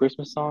even a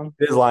Christmas song,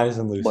 It is Linus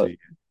and but Lucy.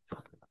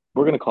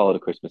 we're gonna call it a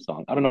Christmas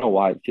song. I don't know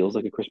why it feels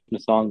like a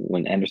Christmas song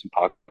when Anderson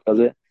 .Paak does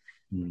it.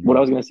 What I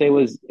Hmm. was gonna say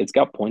was it's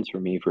got points for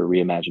me for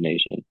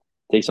reimagination.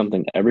 Take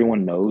something that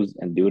everyone knows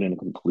and do it in a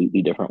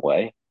completely different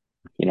way.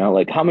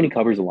 Like how many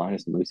covers of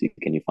Linus and Lucy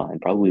can you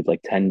find? Probably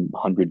like 10,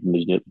 100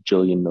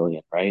 jillion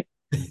million, right?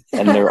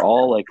 And they're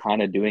all like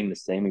kind of doing the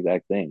same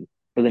exact thing.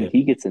 But then Yeah.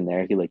 he gets in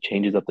there, he like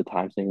changes up the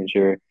time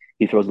signature.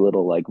 He throws a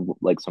little like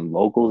some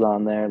vocals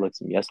on there, like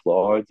some Yes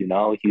Lords. He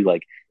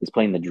like is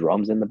playing the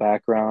drums in the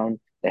background.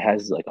 It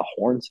has like a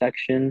horn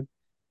section.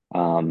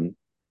 Um,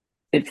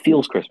 it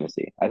feels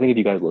Christmassy. I think if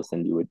you guys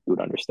listened, you would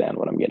understand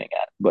what I'm getting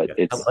at. But Yeah,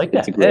 I it's like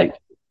it's a that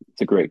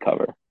pick. great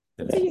cover.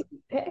 It's a Yeah. good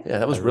pick. Yeah,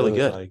 that was I really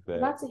good. like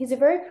that. He's a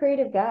very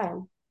creative guy.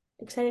 I'm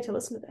excited to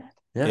listen to that.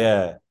 Yeah.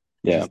 Yeah.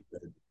 Yeah.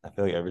 I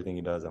feel like everything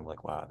he does, I'm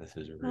like, wow, this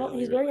is Well,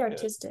 really, he's very really good.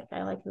 artistic.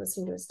 I like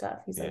listening to his stuff.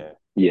 He's Yeah. like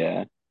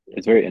Yeah.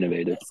 It's very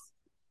innovative.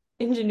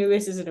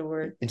 ingenuous isn't a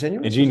word.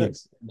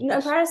 Ingenious. No,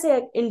 I'm trying to say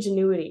like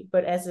ingenuity,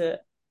 but as a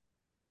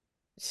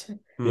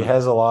He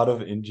has a lot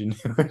of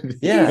ingenuity.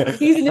 Yeah.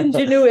 he's an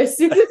ingenuous.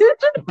 Throw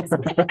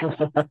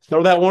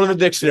that one in the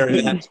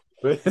dictionary.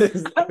 Would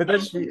that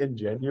just be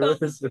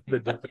ingenuous?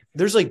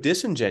 There's like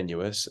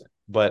disingenuous,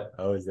 but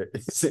Oh, is it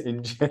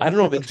ingenuous? I don't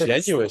know if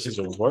ingenuous is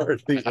a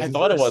word. I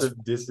thought it was.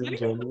 Of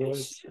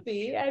disingenuous. Should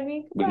be. I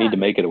mean, We need to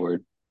make it a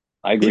word.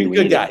 I agree. He's a We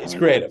good need guy. it. He's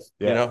creative.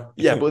 Yeah.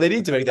 Yeah, but they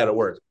need to make that a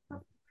word.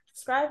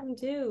 describe him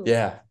too.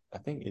 Yeah. I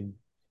think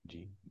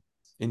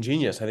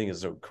Ingenious, I think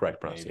is the correct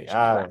pronunciation.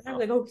 I I'm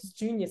like, oh, he's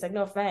genius. Like,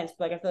 no offense,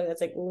 but like, I feel like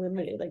that's like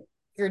limited. Like,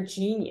 you're a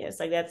genius.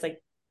 Like, that's like a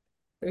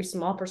very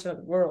small person of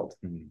the world.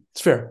 It's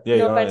fair. Yeah, No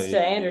you don't offense wanna- to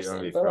you Anderson, don't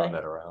wanna be but, throwing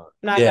like, that around.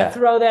 Not Yeah. gonna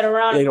throw that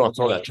around. Yeah, you don't want to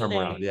throw that term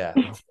around. Yeah.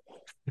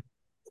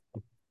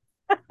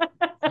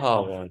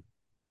 Oh man.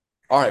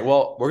 All right.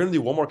 Well, we're gonna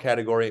do one more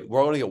category.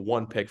 We're only get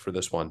one pick for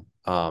this one.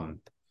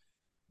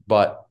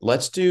 But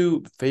let's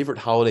do favorite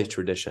holiday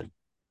tradition.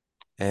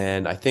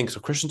 And I think so.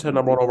 Christian's had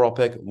number one overall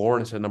pick.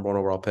 Lauren has had number one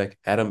overall pick.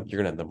 Adam, you're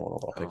gonna have number one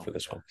overall pick for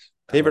this one.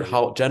 Favorite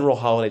general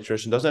holiday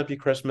tradition doesn't have to be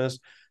Christmas.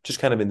 Just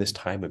kind of in this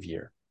time of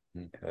year.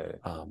 Okay.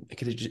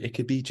 It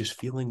could be just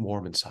feeling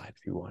warm inside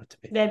if you want it to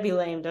be. That'd be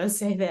lame. Don't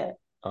say that.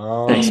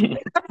 Oh,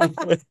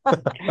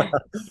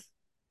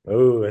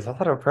 it's a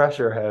lot of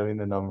pressure having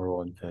the number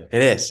one pick.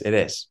 It is. It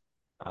is.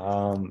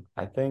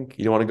 I think.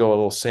 You don't want to go a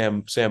little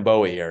Sam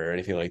Bowie or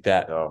anything like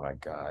that. Oh my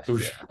gosh.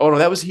 Oof. Yeah. Oh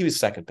no, he was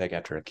second pick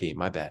after Hakeem.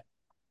 My bad.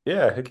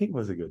 Yeah, Hakeem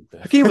was a good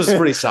pick. Hakeem was a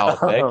pretty solid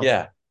pick.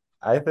 Yeah.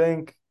 I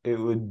think it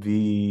would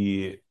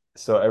be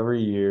so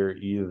every year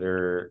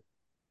either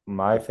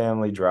my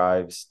family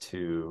drives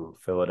to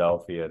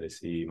Philadelphia to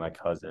see my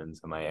cousins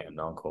and my aunt and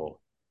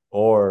uncle,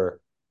 or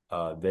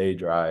they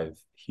drive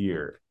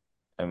here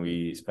and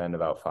we spend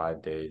about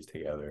 5 days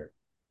together.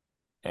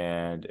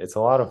 And it's a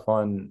lot of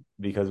fun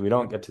because we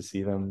don't get to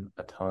see them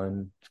a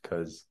ton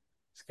because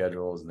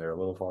schedules and they're a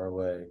little far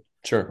away.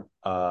 Sure.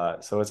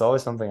 So it's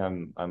always something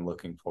I'm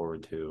looking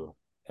forward to.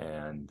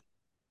 And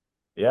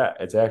yeah,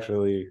 it's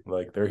actually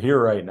like they're here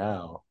right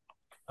now,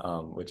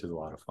 which is a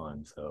lot of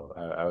fun. So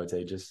I would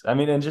say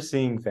and just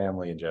seeing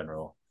family in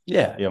general.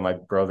 Yeah. Yeah, my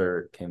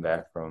brother came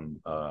back from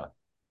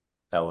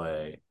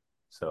LA,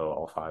 so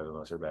all five of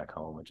us are back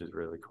home, which is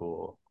really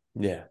cool.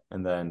 Yeah.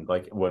 And then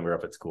like when we're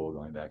up at school,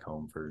 going back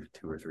home for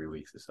 2 or 3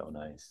 weeks is so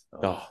nice. So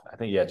Oh. I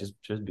think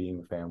just being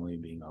with family,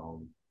 being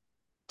home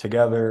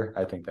together,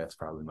 I think that's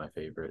probably my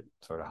favorite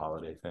sort of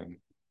holiday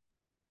thing.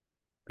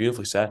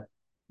 Beautifully said.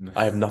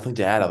 I have nothing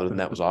to add other than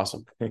that was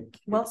awesome. Thank you.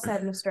 Well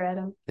said, Mr.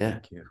 Adam. Yeah.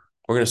 Thank you.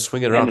 We're gonna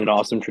swing it And around. an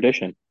awesome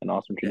tradition. An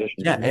awesome tradition.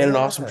 Yeah, and an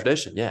awesome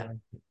tradition. Yeah.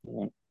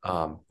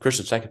 Yeah.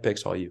 Christian, second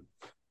pick's all you.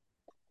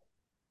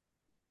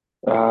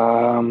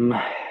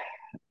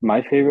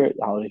 My favorite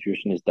holiday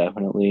tradition is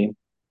definitely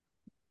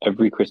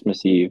every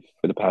Christmas Eve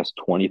for the past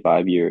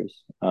 25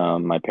 years.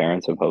 My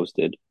parents have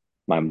hosted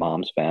my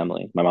mom's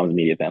family, my mom's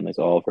immediate family,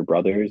 so all of her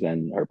brothers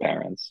and her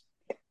parents.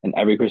 And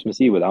every Christmas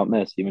Eve without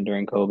miss, even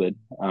during COVID.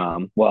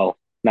 Well,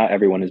 not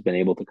everyone has been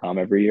able to come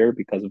every year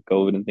because of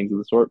COVID and things of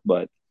the sort,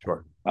 but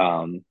Sure.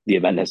 the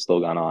event has still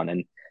gone on.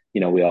 And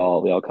we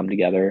all come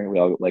together. We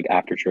all like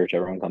after church,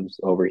 everyone comes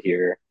over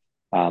here.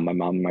 My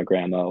mom and my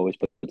grandma always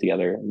put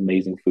together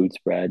amazing food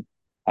spread.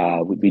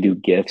 We do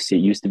gifts. It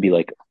used to be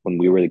like when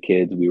we were the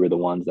kids, we were the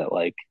ones that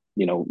like,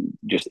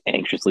 just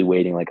anxiously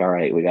waiting, like, all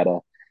right, we gotta,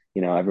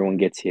 everyone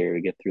gets here,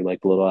 we get through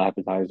like the little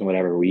appetizers and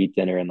whatever, we eat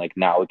dinner, and like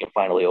now we can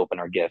finally open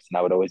our gifts. And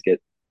I would always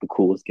get the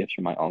coolest gifts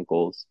from my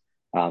uncles,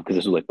 because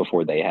this was like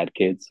before they had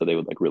kids, so they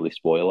would like really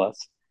spoil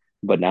us.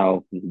 But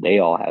now they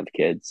all have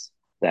kids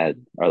that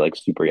are like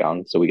super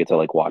young, so we get to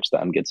like watch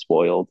them get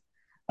spoiled,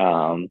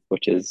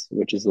 which is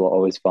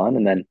always fun.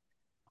 And then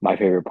my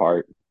favorite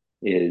part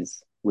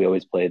is we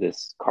always play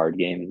this card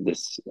game,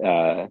 this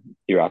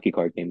Iraqi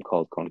card game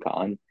called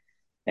Konkan.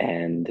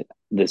 And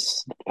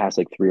this past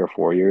like 3 or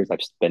 4 years, I've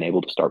just been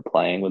able to start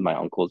playing with my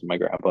uncles and my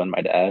grandpa and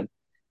my dad.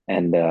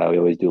 And we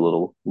always do a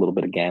little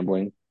bit of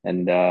gambling,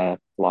 and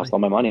lost all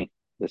my money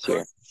this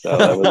year. So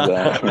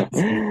that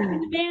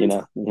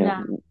was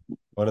Nah.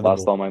 One of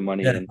lost the all my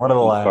money Yeah, in, one of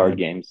the card last.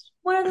 games.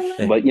 What are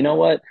they? But you know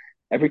what?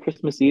 Every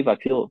Christmas Eve, I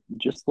feel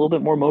just a little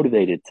bit more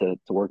motivated to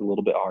work a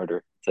little bit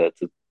harder to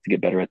get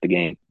better at the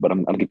game. But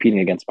I'm competing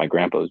against my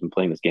grandpa who's been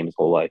playing this game his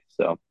whole life.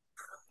 So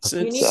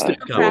You it's need to it's a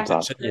little practice.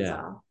 tough. That's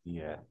Yeah. all.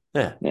 Yeah.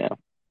 Yeah. Yeah.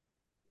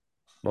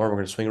 Lauren, we're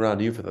gonna swing around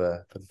to you for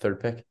the third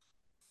pick.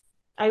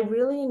 I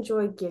really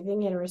enjoy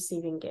giving and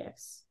receiving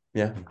gifts.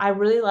 Yeah. I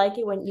really like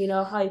it when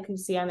how you can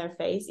see on their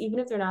face, even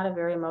if they're not a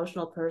very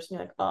emotional person,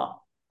 you're like,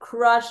 oh,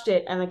 crushed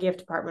it in the gift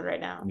department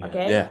right now. Yeah.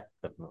 Okay. Yeah.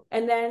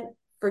 And then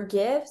for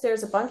gifts,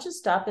 there's a bunch of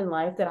stuff in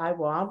life that I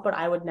want, but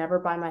I would never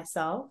buy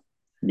myself.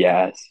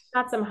 Yes.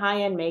 Got some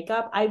high-end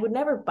makeup. I would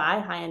never buy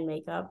high-end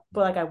makeup,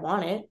 but like I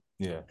want it.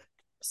 Yeah.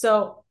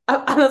 So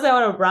unless I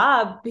want to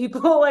rob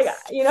people, like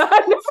I've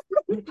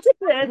never did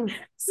it.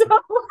 So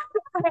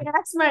I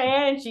asked my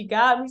aunt and she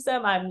got me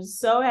some. I'm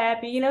so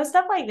happy,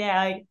 stuff like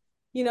that. Like,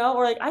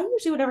 or like I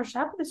usually would never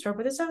shop at the store,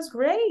 but this sounds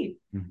great,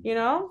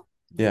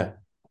 Yeah.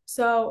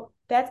 So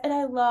and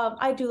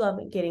I do love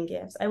getting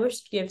gifts. I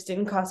wish gifts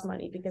didn't cost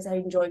money because I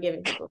enjoy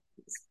giving people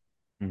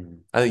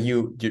things. I think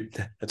you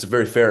that's a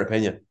very fair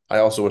opinion. I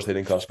also wish they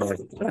didn't cost money.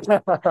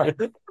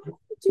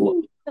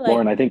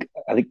 Lauren, I think.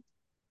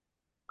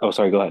 Oh,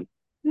 sorry. Go ahead.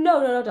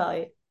 No,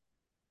 Dolly.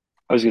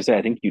 I was gonna say,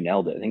 I think you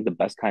nailed it. I think the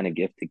best kind of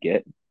gift to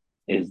get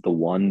is the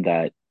one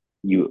that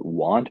you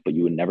want, but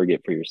you would never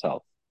get for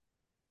yourself.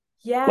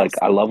 Yes. Like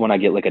I love when I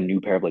get like a new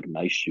pair of like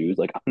nice shoes.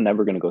 Like I'm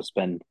never gonna go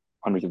spend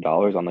hundreds of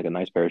dollars on like a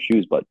nice pair of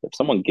shoes, but if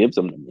someone gives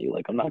them to me,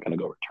 like I'm not gonna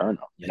go return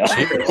them. Yeah.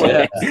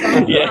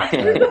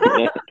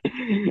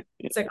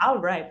 It's like, all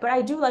right, but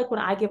I do like when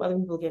I give other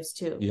people gifts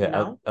too.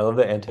 Yeah, I love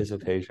the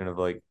anticipation of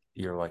like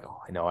you're like, oh,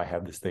 I know I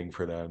have this thing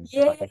for them.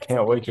 Yeah, I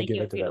can't wait to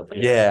give it to them.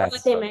 Yeah.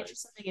 Like they mentioned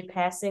something in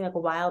passing like a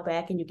while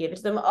back, and you give it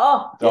to them.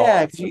 Oh,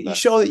 Yeah, you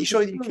show that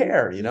you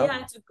care.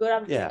 Yeah, it's a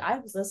good. Yeah. I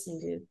was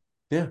listening, dude.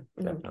 Yeah,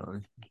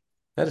 definitely.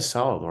 that is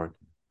solid, Lauren.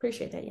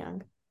 Appreciate that,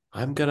 Young.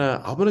 I'm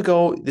gonna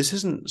go. This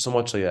isn't so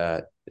much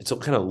like it's a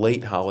kind of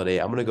late holiday.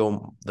 I'm gonna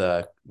go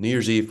the New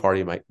Year's Eve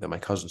party that my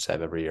cousins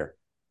have every year,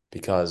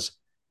 because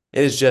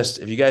it is just,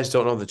 if you guys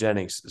don't know the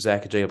Jennings,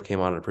 Zach and Jacob came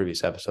on in a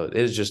previous episode.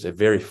 It is just a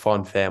very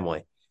fun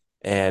family,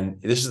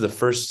 and this is the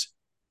first.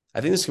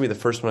 I think this is gonna be the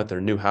first one at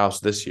their new house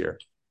this year,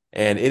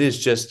 and it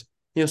is just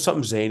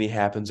something zany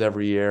happens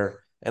every year.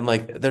 And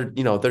like their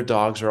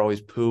dogs are always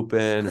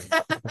pooping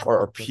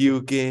or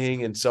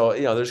puking, and so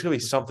there's gonna be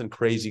something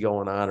crazy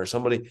going on, or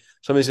somebody's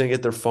gonna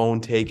get their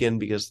phone taken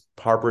because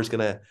Harper's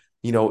gonna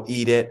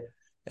eat it,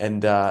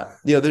 and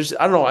there's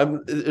I don't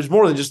know, there's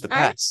more than just the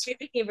pets. I'm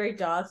thinking very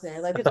dogs there,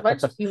 like there's a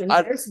bunch of humans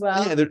there as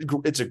well. Yeah,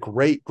 it's a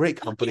great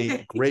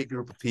company, great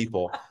group of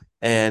people,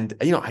 and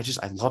I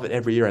love it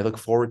every year. I look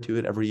forward to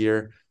it every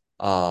year.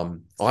 A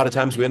lot of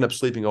times we end up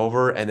sleeping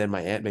over, and then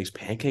my aunt makes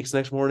pancakes the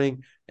next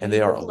morning, and they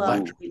are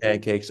electric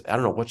pancakes. I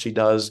don't know what she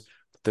does,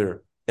 but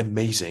they're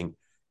amazing.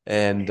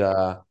 And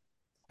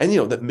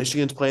that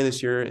Michigan's playing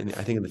this year, and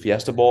I think in the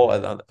Fiesta Bowl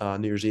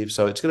on New Year's Eve,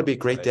 so it's going to be a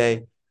great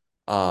day.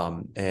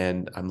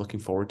 And I'm looking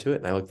forward to it,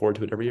 and I look forward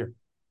to it every year.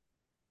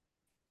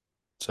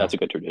 So that's a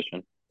good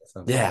tradition.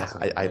 Yeah,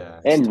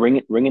 awesome. And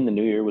ringing the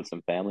new year with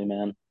some family,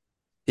 man.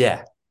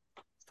 Yeah.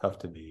 Tough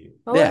to beat.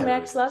 What would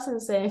Max Lesson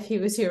say if he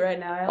was here right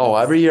now, Alex? Oh,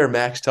 every year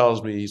Max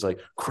tells me, he's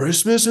like,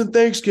 Christmas and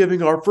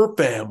Thanksgiving are for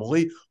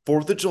family,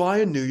 4th of July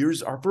and New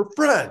Year's are for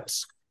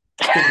friends.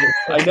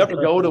 I never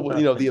go to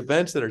the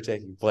events that are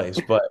taking place,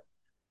 but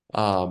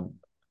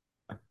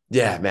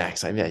yeah,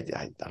 Max. I mean,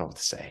 I don't know what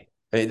to say.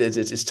 I mean,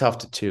 it's tough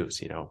to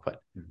choose,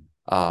 but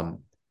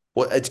well,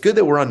 it's good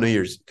that we're on New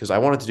Year's, because I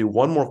wanted to do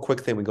one more quick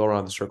thing. We go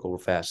around the circle real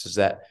fast. Is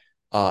that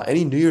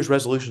any New Year's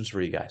resolutions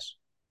for you guys?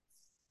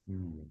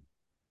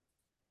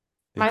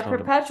 My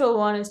perpetual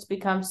one is to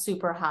become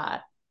super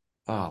hot.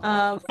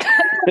 Oh.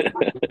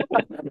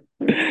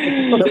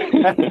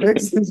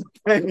 It's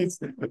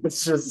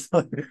just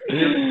like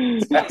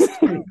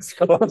asking this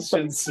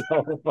question so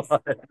much.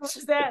 What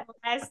was that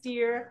last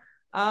year?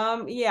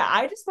 Yeah,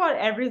 I just want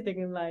everything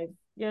in life.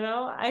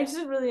 It's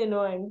just really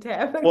annoying to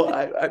have.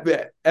 Well,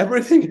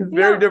 everything is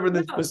very different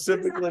than No.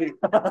 specifically.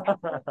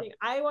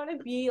 I want to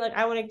be like,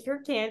 I want to cure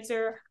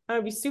cancer. I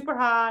want to be super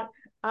hot.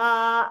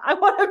 I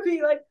want to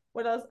be like,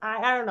 what else?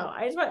 I don't know.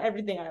 I just want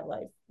everything out of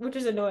life, which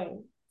is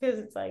annoying because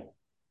it's like,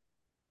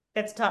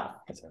 that's tough.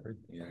 That's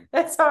everything. Yeah.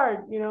 That's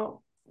hard,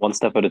 One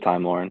step at a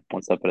time, Lauren.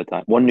 One step at a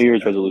time. One New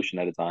Year's resolution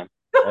at a time.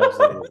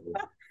 Absolutely.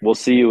 We'll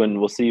see you in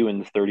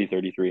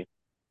 3033.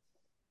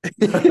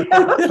 30,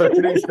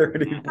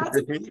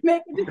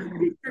 Make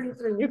it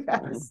for you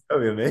guys.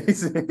 That'd be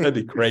amazing. That'd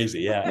be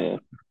crazy. Yeah. Yeah.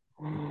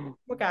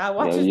 Okay, I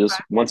watch Yeah, this.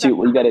 once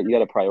you gotta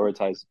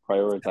prioritize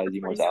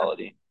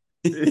immortality.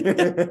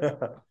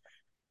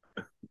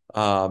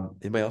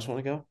 Anybody else want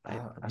to go?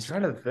 I'm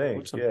trying to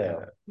think.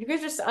 Yeah. You guys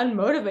are just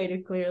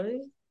unmotivated,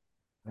 clearly.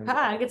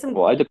 Get some.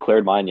 Well, I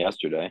declared mine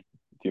yesterday.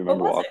 If you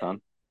remember What was it? Walkon.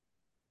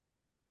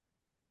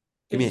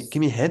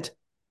 Give me a hint.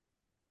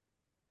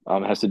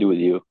 It has to do with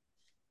you.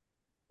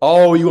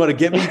 Oh, you want to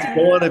get me to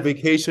go on a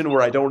vacation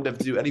where I don't have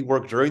to do any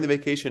work during the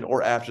vacation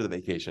or after the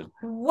vacation?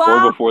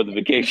 Or before the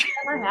vacation.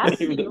 Never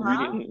happened,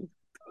 huh?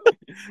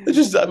 It's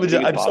just, I'm it's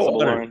so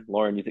possible, honored.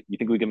 Lauren. You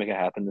think we can make it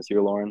happen this year,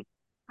 Lauren?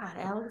 God,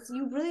 Alex,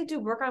 you really do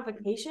work on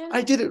vacation?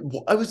 I did it.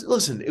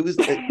 Listen, it was.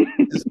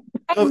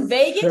 In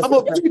Vegas? I'm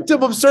a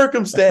victim of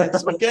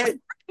circumstance, okay?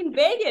 In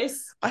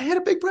Vegas. I had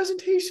a big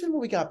presentation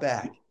when we got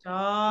back.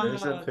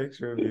 There's a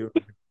picture of you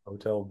in the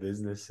hotel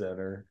business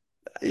center.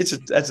 That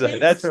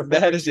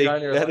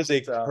is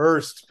a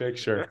cursed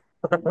picture.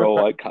 Bro,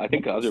 I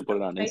think Kassab put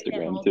it on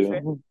Instagram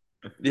too.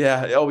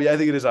 Yeah. Oh, yeah. I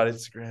think it is on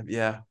Instagram.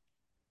 Yeah.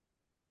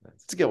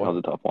 It's a good one. That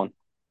was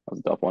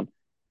a tough one.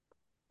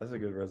 That's a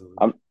good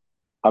resolution.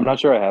 I'm not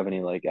sure I have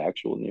any like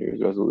actual New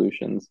Year's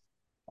resolutions.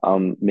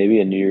 Maybe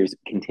a New Year's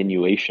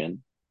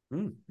continuation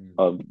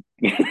of.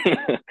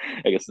 I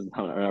guess I'm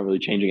not really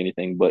changing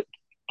anything, but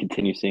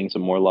continue seeing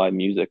some more live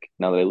music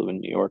now that I live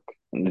in New York,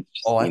 and it's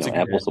just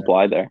ample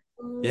supply there.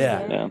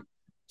 Yeah. Yeah.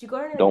 You go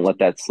to Don't let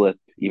that slip,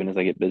 even as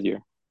I get busier.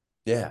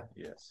 Yeah.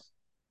 Yes.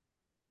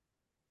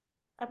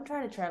 I'm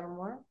trying to travel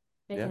more.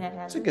 Yeah.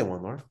 That's a good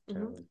one, Laura.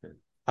 Mm-hmm.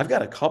 I've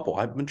got a couple.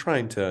 I've been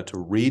trying to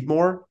read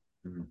more.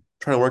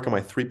 Trying to work on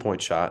my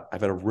 3-point shot.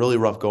 I've had a really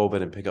rough go of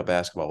it and pick up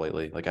basketball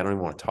lately. Like, I don't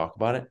even want to talk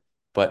about it,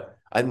 but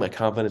I think my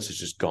confidence is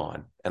just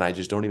gone, and I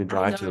just don't even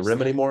drive to the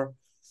rim anymore.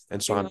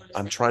 And so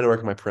I'm trying to work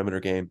on my perimeter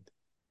game,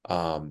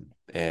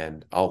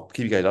 and I'll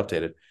keep you guys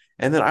updated.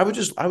 And then I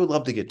would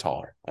love to get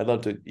taller. I'd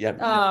love to. Yeah.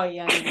 Oh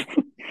yeah.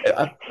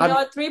 A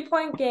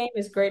 3-point game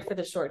is great for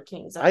the short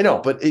kings. I know,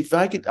 but if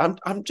I could,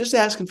 I'm just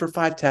asking for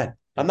 5'10".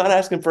 I'm not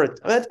asking for it.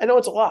 I know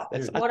it's a lot.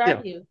 What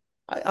are you?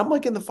 I'm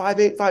like in the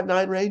 5'8",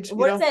 5'9" range.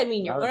 What does that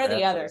mean? You're one or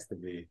the other?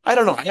 I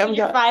don't know. I haven't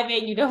got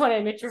 5'8". You don't want to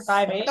admit you're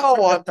 5'8".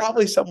 No, I'm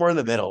probably somewhere in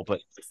the middle.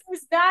 But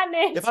it's not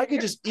it. If I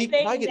could just eke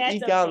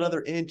out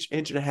another inch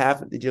and a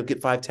half,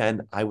 get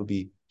 5'10", I would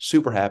be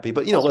super happy.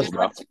 But listen,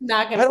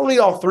 I don't need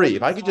all three.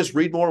 If I could just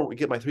read more and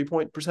get my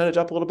 3-point percentage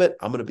up a little bit,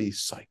 I'm gonna be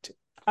psyched.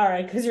 All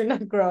right, because you're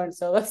not growing,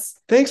 so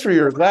let's. Thanks for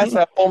your glass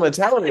half full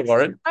mentality,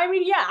 Lauren. I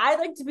mean, yeah, I'd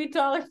like to be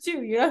taller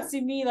too. You don't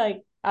see me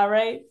like. All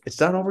right. It's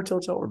not over till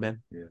it's over,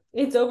 man. Yeah.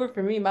 It's over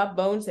for me. My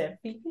bones have.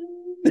 You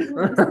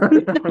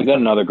got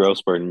another growth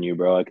spurt in you,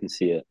 bro. I can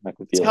see it. I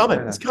can feel it.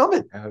 It's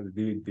coming.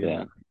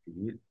 Yeah.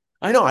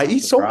 I know. I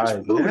eat so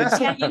much food.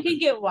 Yeah, you can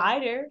get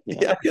wider.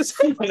 Yeah, I guess.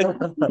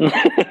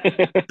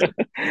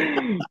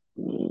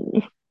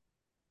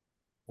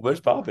 Where's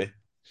Poppy?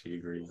 She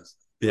agrees.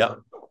 Yeah.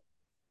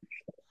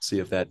 See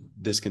if that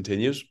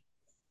discontinues.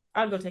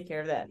 I'll go take care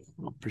of that.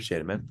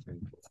 Appreciate it, man.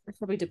 I'll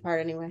probably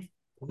depart anyway.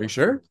 Are you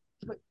sure?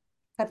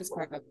 Cut this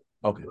part up.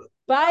 Okay.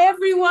 Bye,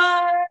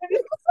 everyone.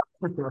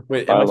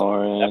 Wait, bye,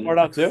 Lauren. That part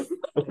out too?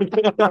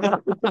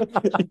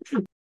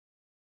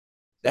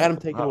 Adam,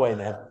 take it away,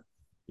 man.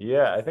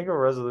 Yeah, I think a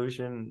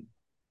resolution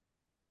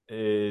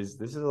is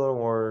a little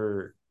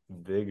more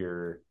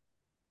bigger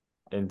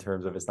in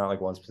terms of it's not like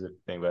one specific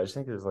thing, but I just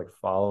think it's like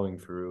following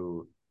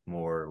through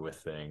more with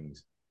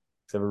things.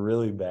 Because I have a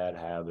really bad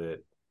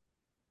habit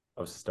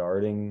of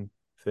starting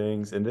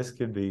things, and this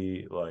could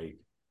be like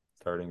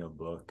starting a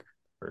book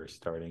or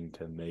starting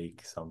to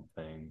make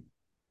something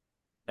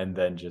and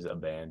then just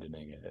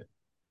abandoning it.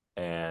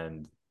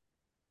 And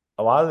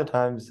a lot of the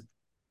times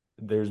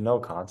there's no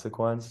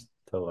consequence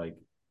to like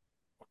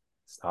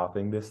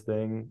stopping this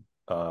thing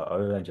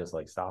other than just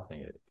like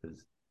stopping it,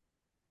 because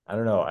I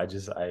don't know, I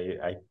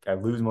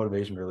lose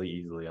motivation really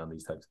easily on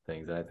these types of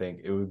things, and I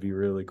think it would be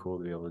really cool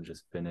to be able to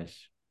just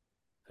finish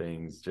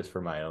things just for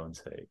my own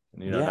sake,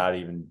 not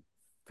even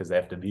because they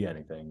have to be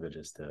anything, but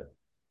just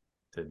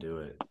to do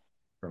it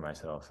for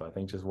myself. So I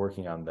think just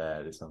working on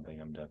that is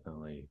something I'm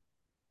definitely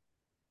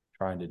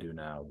trying to do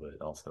now,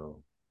 but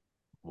also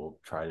will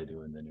try to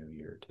do in the new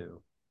year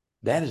too.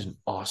 That is an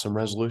awesome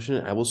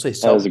resolution. I will say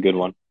that was a good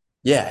one.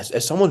 Yeah,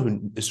 as someone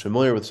who is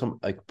familiar with some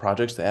like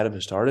projects that Adam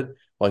has started,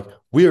 like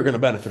we are going to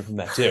benefit from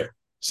that too.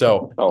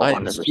 So I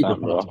am super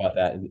pumped about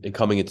that and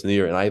coming into the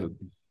year, and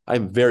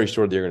I'm very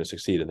sure they're going to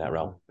succeed in that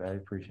realm. I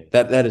appreciate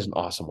that. That is an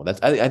awesome one.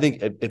 I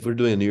think if we're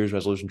doing a New Year's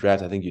resolution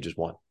draft, I think you just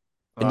won.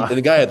 And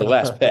the guy had the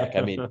last pick.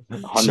 I mean,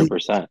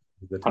 100%.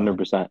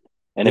 100%.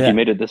 And if Yeah. you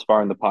made it this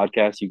far in the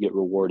podcast, you get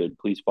rewarded.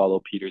 Please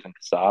follow Peters and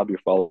Kassab. Your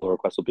follow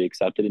request will be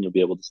accepted, and you'll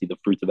be able to see the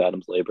fruits of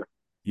Adam's labor.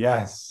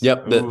 Yes.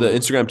 Yep. The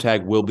Instagram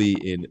tag will be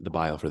in the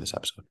bio for this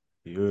episode.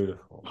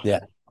 Beautiful. Yeah.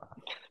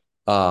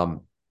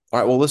 All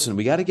right. Well, listen,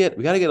 we got to get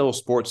a little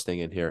sports thing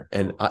in here,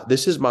 and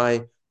this is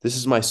my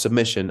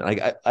submission.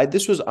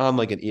 This was on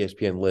like an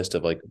ESPN list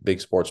of like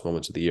big sports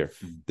moments of the year.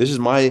 This is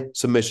my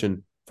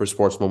submission for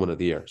sports moment of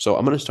the year. So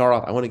I'm going to start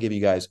off. I want to give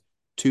you guys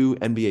two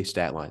NBA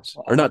stat lines,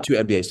 or not two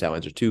NBA stat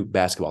lines, or two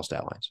basketball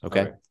stat lines.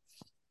 Okay. Right.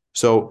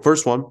 So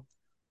first one,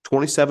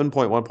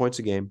 27.1 points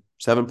a game,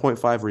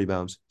 7.5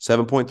 rebounds,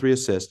 7.3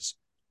 assists,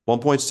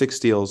 1.6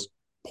 steals,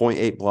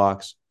 0.8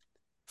 blocks,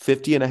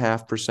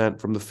 50.5%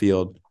 from the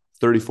field,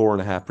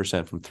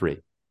 34.5% from three.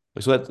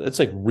 So that's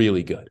like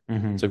really good.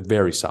 It's like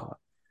very solid.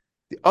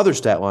 The other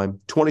stat line,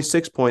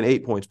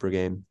 26.8 points per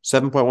game,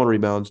 7.1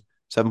 rebounds,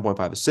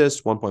 7.5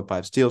 assists,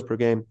 1.5 steals per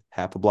game,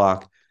 half a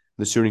block.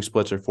 The shooting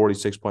splits are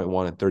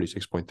 46.1 and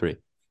 36.3.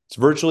 It's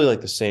virtually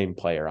like the same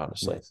player,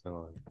 honestly.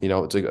 You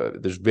know, it's like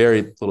there's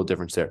very little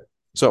difference there.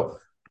 So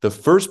the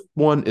first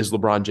one is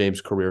LeBron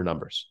James' career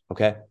numbers.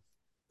 Okay.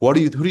 Who do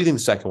you think the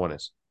second one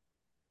is?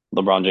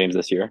 LeBron James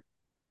this year?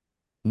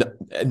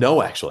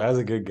 No, actually. That was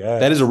a good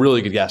guess. That is a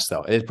really good guess,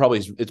 though. It's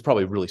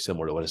probably really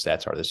similar to what his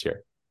stats are this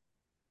year.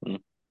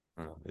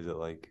 Is it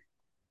like?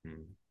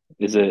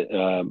 Is it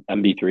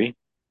MB3?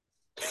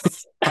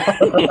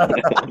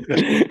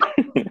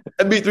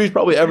 MB3 is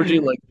probably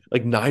averaging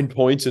like 9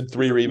 points and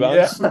 3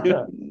 rebounds.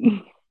 Yeah.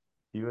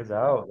 He was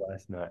out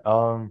last night.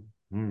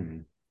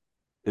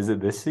 Is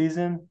it this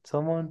season?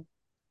 Someone?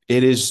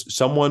 It is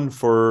someone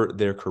for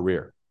their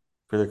career.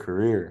 For their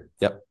career.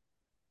 Yep.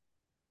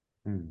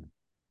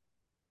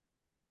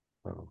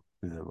 Oh,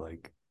 is it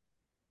like?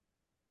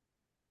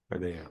 Are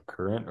they a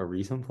current or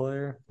recent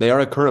player? They are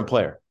a current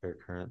player. They're a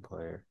current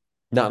player.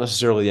 Not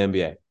necessarily the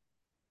NBA.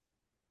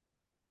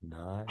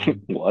 Not.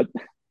 What?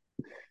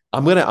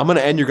 I'm gonna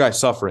end your guys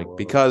suffering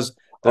because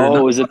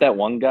is it that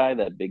one guy,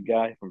 that big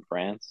guy from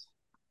France?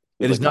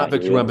 It is not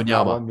Victor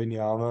Wembanyama.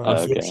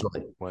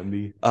 Unfortunately.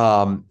 Wemby.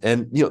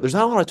 And there's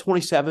not a lot of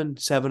 27,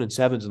 7, and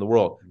 7s in the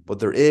world, but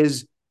there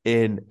is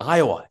in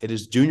Iowa. It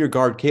is junior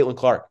guard Caitlin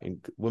Clark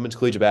in women's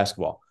collegiate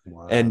basketball.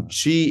 Wow. And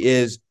she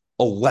is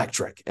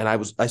electric. And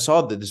I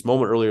saw that this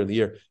moment earlier in the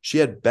year. She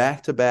had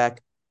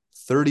back-to-back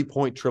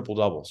 30-point triple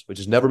doubles, which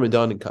has never been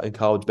done in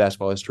college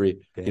basketball history.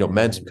 Damn.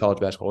 Men's college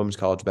basketball, women's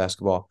college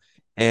basketball.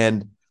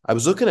 And I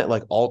was looking at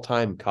like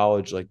all-time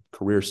college like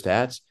career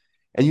stats,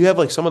 and you have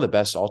like some of the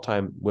best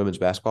all-time women's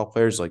basketball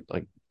players. Like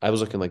I was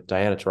looking like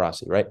Diana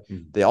Taurasi, right?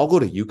 They all go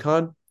to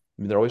UConn. I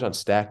mean, they're always on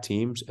stacked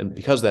teams, and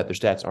because of that, their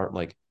stats aren't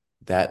like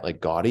that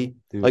like gaudy.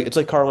 Dude. Like it's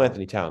like Karl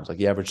Anthony Towns. Like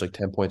he averaged like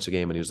 10 points a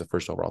game, and he was the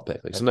first overall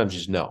pick. Like sometimes you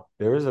just know.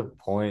 There was a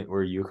point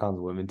where UConn's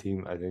women's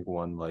team, I think,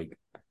 won like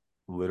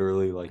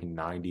literally like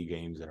 90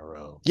 games in a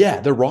row. Yeah,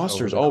 their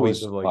roster's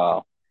always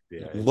wow.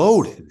 Yeah,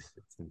 loaded.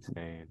 It's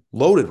insane.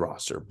 Loaded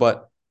roster.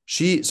 But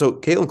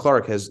Caitlin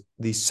Clark has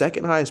the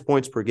second highest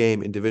points per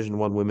game in Division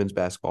I women's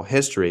basketball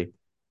history.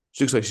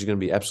 She looks like she's going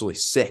to be absolutely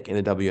sick in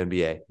the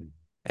WNBA.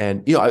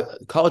 And,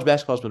 college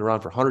basketball has been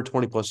around for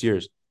 120 plus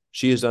years.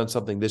 She has done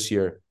something this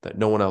year that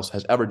no one else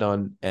has ever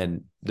done.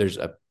 And there's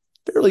a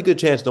fairly good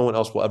chance no one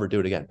else will ever do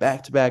it again.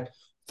 Back-to-back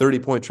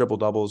 30-point triple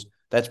doubles.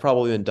 That's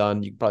probably been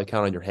done. You can probably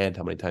count on your hand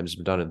how many times it's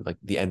been done in like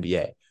the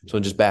NBA. So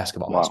in just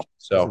basketball. Wow.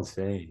 So that's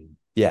insane.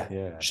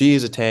 Yeah. She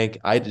is a tank.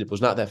 I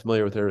was not that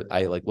familiar with her.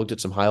 I looked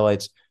at some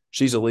highlights.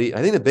 She's elite.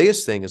 I think the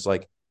biggest thing is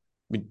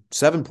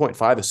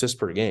 7.5 assists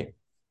per game,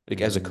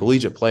 as a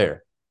collegiate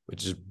player,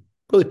 which is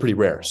really pretty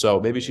rare. So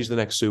maybe she's the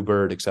next Sue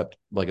Bird, except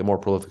like a more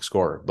prolific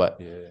scorer. But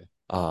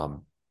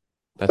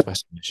that's my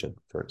submission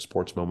for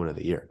sports moment of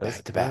the year.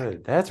 Back to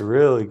back. That's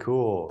really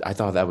cool. I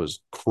thought that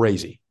was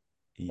crazy.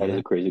 That is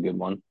a crazy good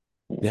one.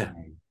 Yeah.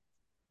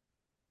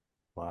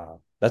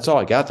 Wow. That's all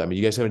I got. I mean,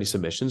 you guys have any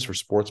submissions for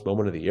sports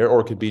moment of the year,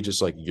 or it could be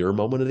just like your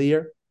moment of the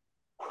year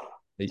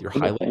that you're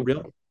highlighting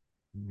real?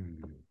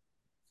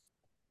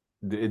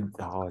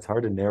 It's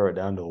hard to narrow it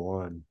down to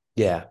one.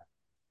 Yeah.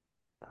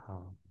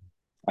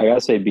 I gotta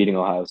say, beating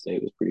Ohio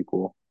State was pretty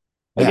cool.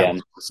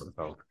 Again,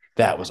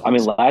 that was awesome. I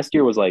mean, last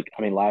year was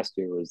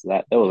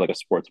that was like a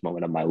sports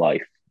moment of my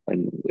life.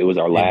 And it was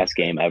our last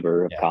game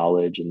ever of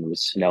college, and it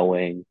was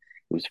snowing,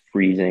 it was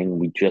freezing.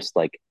 We just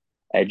like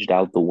edged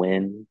out the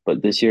win,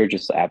 but this year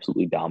just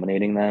absolutely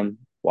dominating them,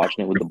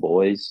 watching it with the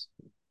boys.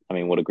 I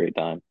mean, what a great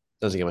time.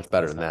 Doesn't get much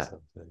better than that.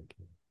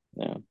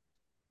 Yeah.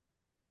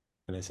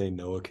 Can I say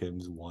Noah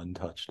Kim's one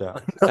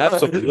touchdown?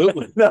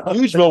 Absolutely. No.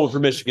 Huge moment for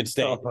Michigan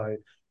State.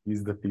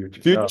 He's the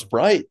future. Future's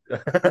bright.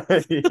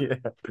 Yeah.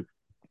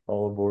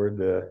 All aboard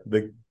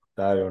the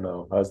I don't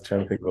know. I was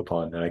trying to think of a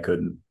pun and I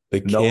couldn't.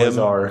 Noah's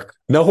Ark.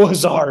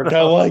 Noah's Ark.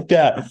 I like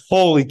that.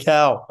 Holy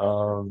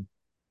cow.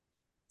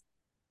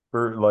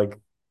 For like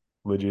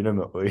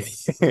legitimately,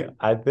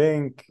 I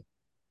think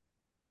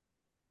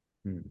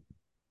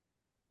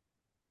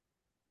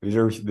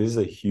this is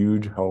a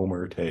huge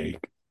homer take.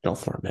 Go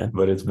for it, man.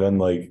 But it's been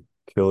like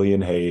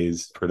Killian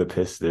Hayes for the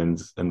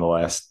Pistons in the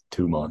last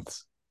 2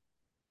 months.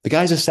 The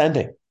guy's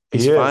ascending.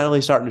 He's He is.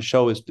 finally starting to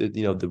show his,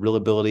 the real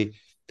ability.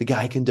 The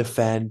guy can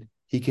defend.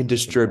 He can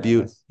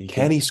distribute. Yes, he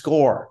Can can. he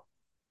score?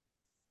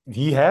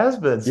 He has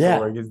been Yeah,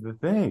 scoring is the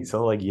thing.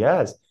 So like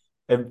yes,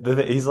 and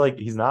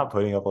he's not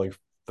putting up like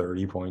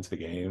 30 points a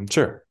game,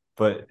 sure.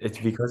 but it's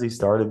because he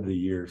started the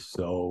year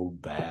so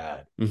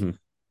bad. Hmm.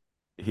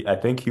 I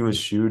think he was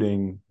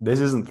shooting. This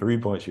isn't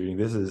 3-point shooting.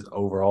 This is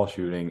overall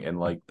shooting in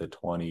like the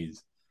 20s.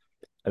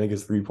 I think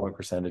his 3-point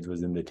percentage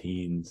was in the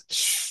teens.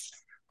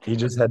 He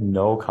just had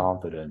no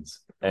confidence.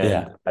 And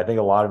Yeah. I think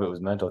a lot of it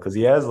was mental because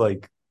he has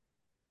like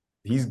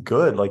he's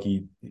good. Like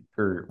he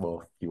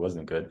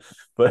wasn't good,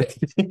 but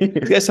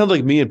This guy sounds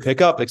like me in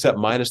pickup, except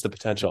minus the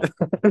potential.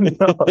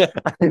 no,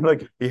 I mean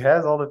like he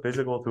has all the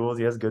physical tools.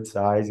 He has good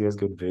size. He has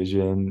good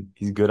vision.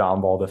 He's a good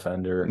on-ball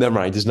defender. Never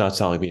mind. He does not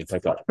sound like me in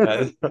pickup.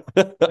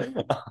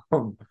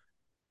 um,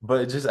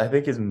 but it just I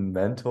think his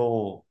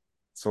mental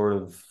sort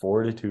of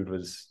fortitude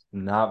was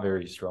not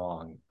very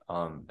strong.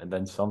 And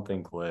then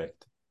something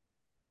clicked.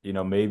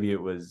 Maybe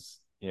it was,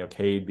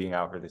 Cade being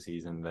out for the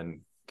season,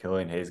 then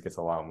Killian Hayes gets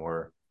a lot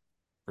more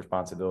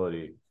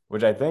responsibility,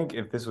 which I think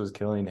if this was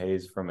Killian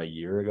Hayes from a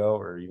year ago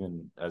or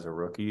even as a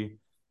rookie,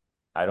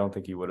 I don't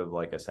think he would have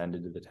like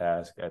ascended to the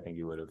task. I think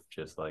he would have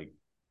just like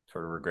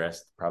sort of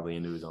regressed probably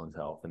into his own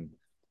self and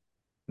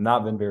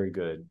not been very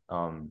good.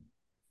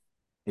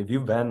 If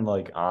you've been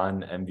like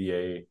on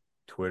NBA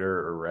Twitter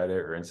or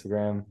Reddit or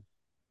Instagram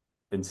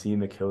and seen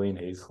the Killian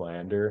Hayes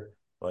slander,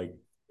 like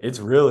it's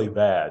really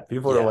bad.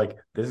 People are Yeah. like,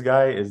 this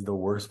guy is the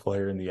worst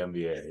player in the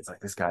NBA. It's like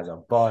this guy's a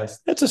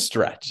bust. That's a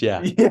stretch.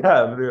 Yeah. Yeah,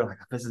 they're like,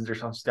 this is their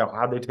some stuff.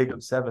 How'd they take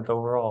him seventh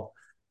overall?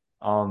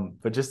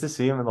 But just to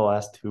see him in the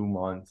last 2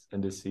 months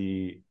and to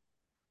see,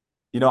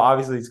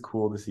 obviously it's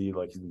cool to see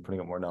like he's been putting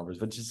up more numbers,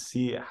 but just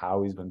see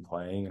how he's been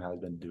playing and how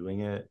he's been doing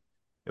it.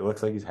 It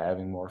looks like he's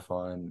having more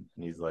fun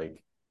and he's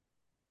like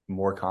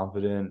more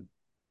confident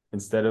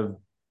instead of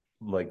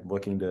like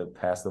looking to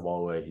pass the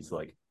ball away. He's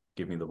like,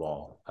 give me the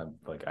ball. I'm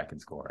like, I can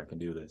score. I can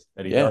do this.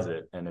 And he Yeah. does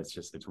it. And it's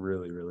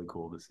really, really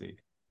cool to see.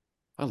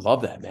 I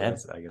love that, man.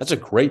 I guess That's a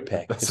great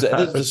pick. that's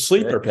It's a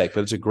sleeper it. pick,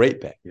 but it's a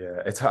great pick.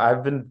 Yeah.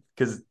 I've been,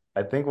 because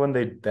I think when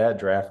that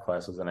draft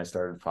class was when I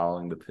started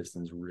following the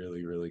Pistons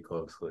really, really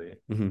closely.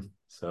 Mm-hmm.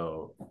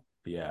 So,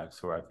 yeah.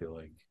 So I feel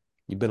like,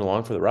 You've been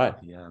along for the ride.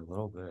 yeah, a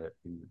little bit.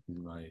 He's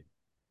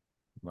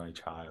my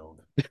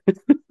child.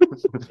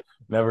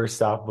 Never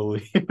stop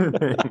believing,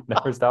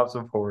 never stop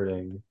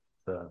supporting.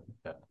 So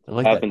yeah, I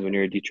like Happens that. when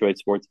you're a Detroit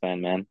sports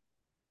fan, man.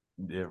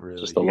 it really.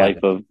 Just a Yeah.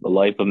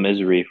 life of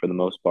misery for the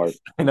most part.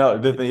 I know.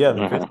 The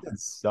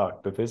Pistons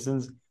suck. The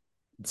Pistons.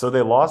 So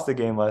they lost the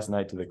game last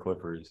night to the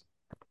Clippers.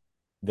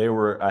 They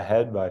were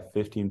ahead by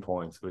 15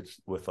 points, which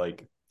with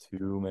like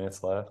 2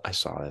 minutes left. I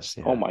saw this.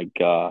 Yeah. Oh my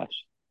gosh.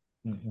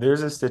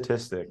 There's a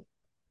statistic,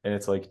 and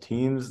it's like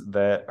teams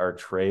that are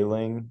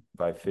trailing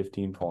by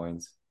 15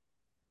 points,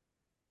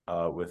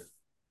 with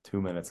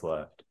 2 minutes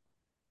left.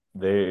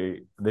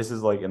 This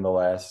is like in the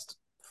last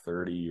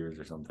 30 years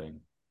or something.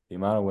 The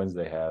amount of wins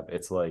they have,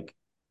 it's like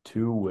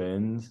 2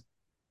 wins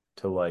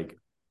to like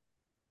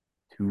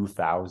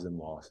 2,000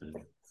 losses.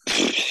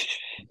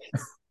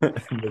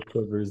 The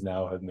Clippers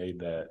now have made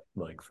that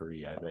like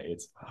 3. I think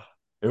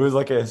it was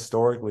like a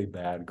historically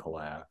bad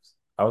collapse.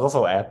 I was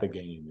also at the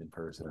game in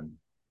person.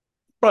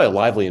 Probably a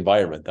lively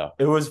environment, though.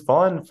 It was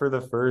fun for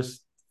the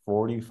first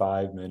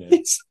 45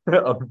 minutes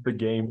of the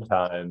game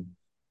time.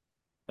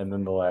 And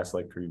then the last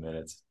like 3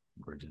 minutes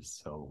were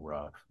just so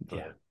rough. But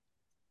Yeah.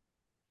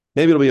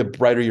 Maybe it'll be a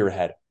brighter year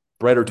ahead.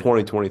 Brighter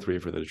 2023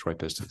 for the Detroit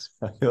Pistons.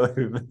 I feel like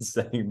we've been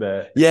saying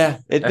that. Yeah,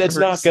 it's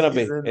every not gonna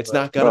be. season, It's but-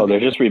 not gonna Bro, be. they're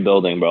just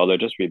rebuilding, bro. They're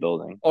just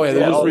rebuilding. Oh yeah,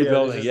 they're just oh, yeah,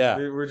 rebuilding. Yeah,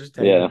 we're just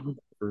Yeah.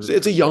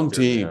 it's a young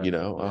perspective, team, yeah. you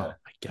know. Yeah. Oh my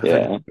god.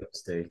 Yeah.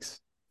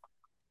 Mistakes.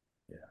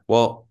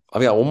 Well,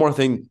 I've got one more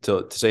thing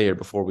to say here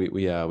before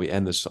we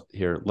end this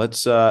here.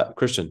 Let's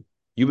Christian,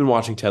 you've been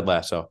watching Ted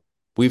Lasso.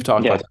 We've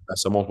talked Yeah. about Ted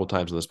Lasso multiple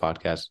times on this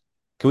podcast.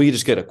 Can we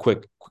just get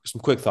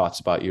some quick thoughts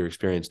about your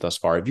experience thus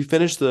far? Have you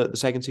finished the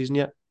second season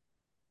yet?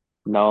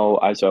 No,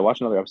 I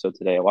watched another episode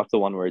today. I watched the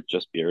one where it's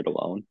just Beard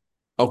alone.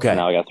 Okay.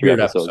 Now I got 3 Weird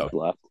episodes episode.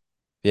 left.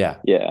 Yeah.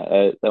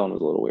 Yeah, that one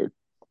was a little weird.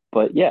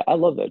 But yeah, I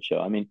love that show.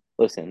 I mean,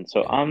 listen,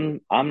 so I'm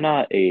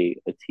not a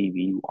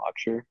TV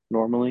watcher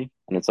normally,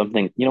 and it's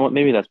something, you know what,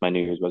 maybe that's my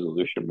New Year's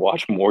resolution,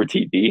 watch more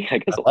TV. I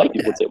guess a lot of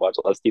people would say watch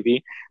less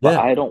TV, but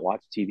Yeah. I don't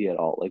watch TV at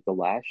all. Like the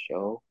last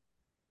show,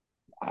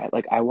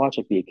 I watch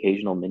like the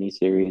occasional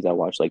miniseries. I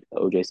watched like the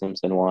OJ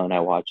Simpson one. I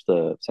watched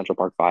the Central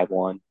Park 5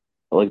 one.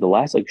 But like the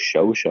last like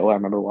show I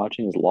remember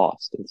watching was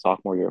Lost in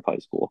sophomore year of high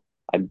school.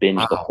 I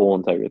binged the Wow. whole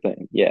entire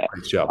thing. Yeah.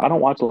 Great show. I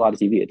don't watch a lot of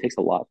TV. It takes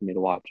a lot for me to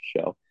watch a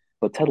show.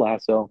 But Ted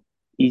Lasso,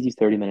 easy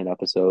 30-minute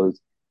episodes.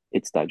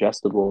 It's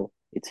digestible.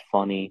 It's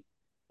funny.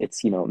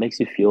 It's, it makes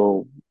you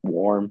feel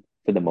warm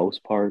for the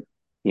most part,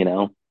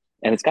 and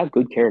it's got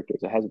good characters.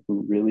 It has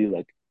really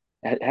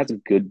it has a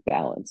good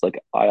balance. Like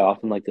I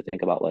often like to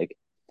think about like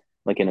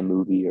in a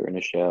movie or in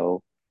a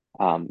show,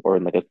 or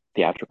in like a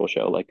theatrical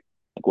show, like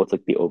like what's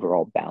like the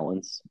overall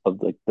balance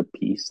of like the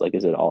piece? Like,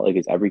 is it all like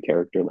is every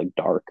character like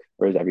dark,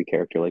 or is every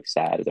character like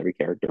sad? Is every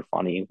character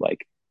funny?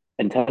 Like,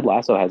 and Ted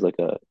Lasso has like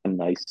a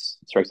nice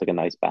strikes like a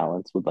nice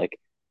balance with like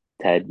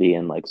Ted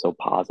being like so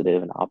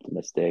positive and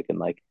optimistic, and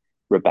like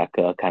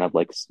Rebecca kind of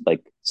like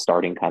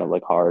starting kind of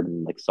like hard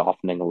and like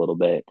softening a little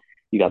bit.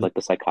 You got like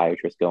the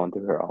psychiatrist going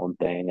through her own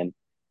thing, and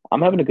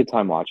I'm having a good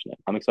time watching it.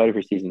 I'm excited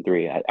for season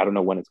three. I don't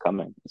know when it's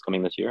coming. It's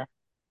coming this year.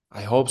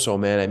 I hope so,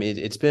 man. I mean,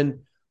 it's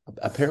been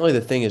apparently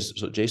the thing is,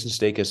 so Jason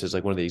Stathis is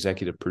like one of the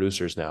executive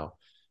producers now,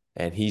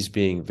 and he's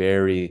being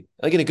very,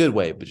 like, in a good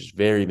way, but just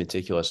very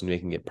meticulous and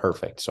making it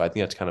perfect. So I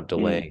think that's kind of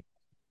delaying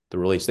the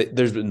release.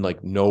 There's been like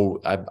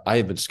I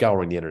have been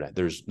scouring the internet.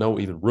 There's no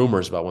even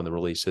rumors about when the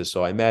release is.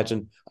 So I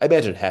imagine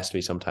it has to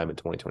be sometime in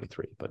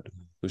 2023, but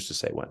who's to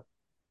say when?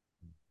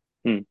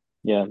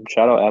 Yeah,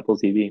 shout out Apple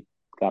TV.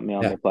 Got me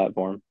on Yeah. their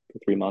platform for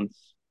 3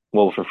 months.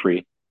 Well, for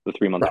free, the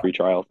 3 month free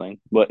trial thing.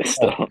 But Oh,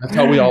 still, that's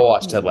how we all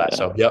watch Ted yeah,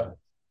 Lasso. Yep.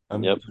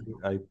 I'm yep,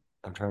 I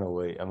I'm trying to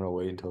wait. I'm gonna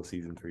wait until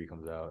season 3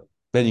 comes out,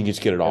 Then you can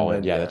just get it and all in.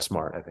 then Yeah, yeah, that's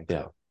smart. I think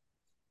Yeah. so.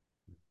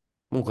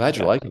 I'm glad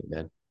you're yeah, liking it,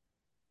 man.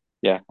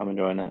 yeah. I'm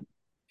enjoying it.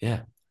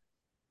 Yeah.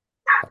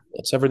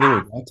 That's everything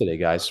we got today,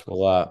 guys.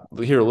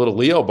 We hear a little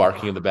Leo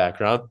barking in the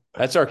background.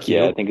 That's our Yeah,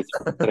 cue. I think it's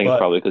But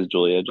probably because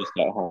Julia just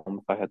got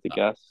home. If I had to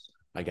guess,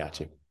 I got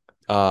you.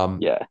 Um,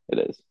 yeah, it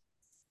is.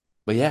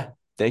 but yeah,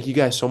 thank you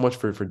guys so much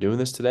for doing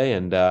this today.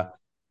 And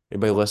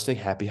anybody listening,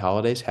 happy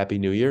holidays, happy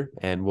new year.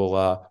 And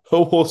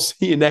we'll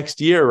see you next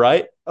year,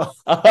 right?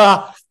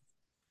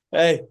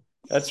 Hey,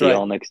 that's See right.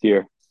 y'all next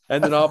year.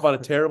 Ending off on a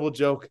terrible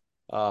joke.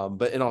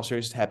 But in all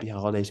seriousness, happy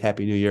holidays,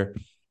 happy new year.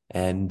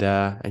 And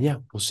yeah,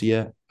 we'll see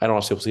you. I don't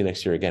want to say we'll see you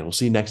next year again. We'll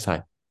see you next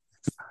time.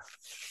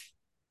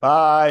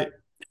 Bye.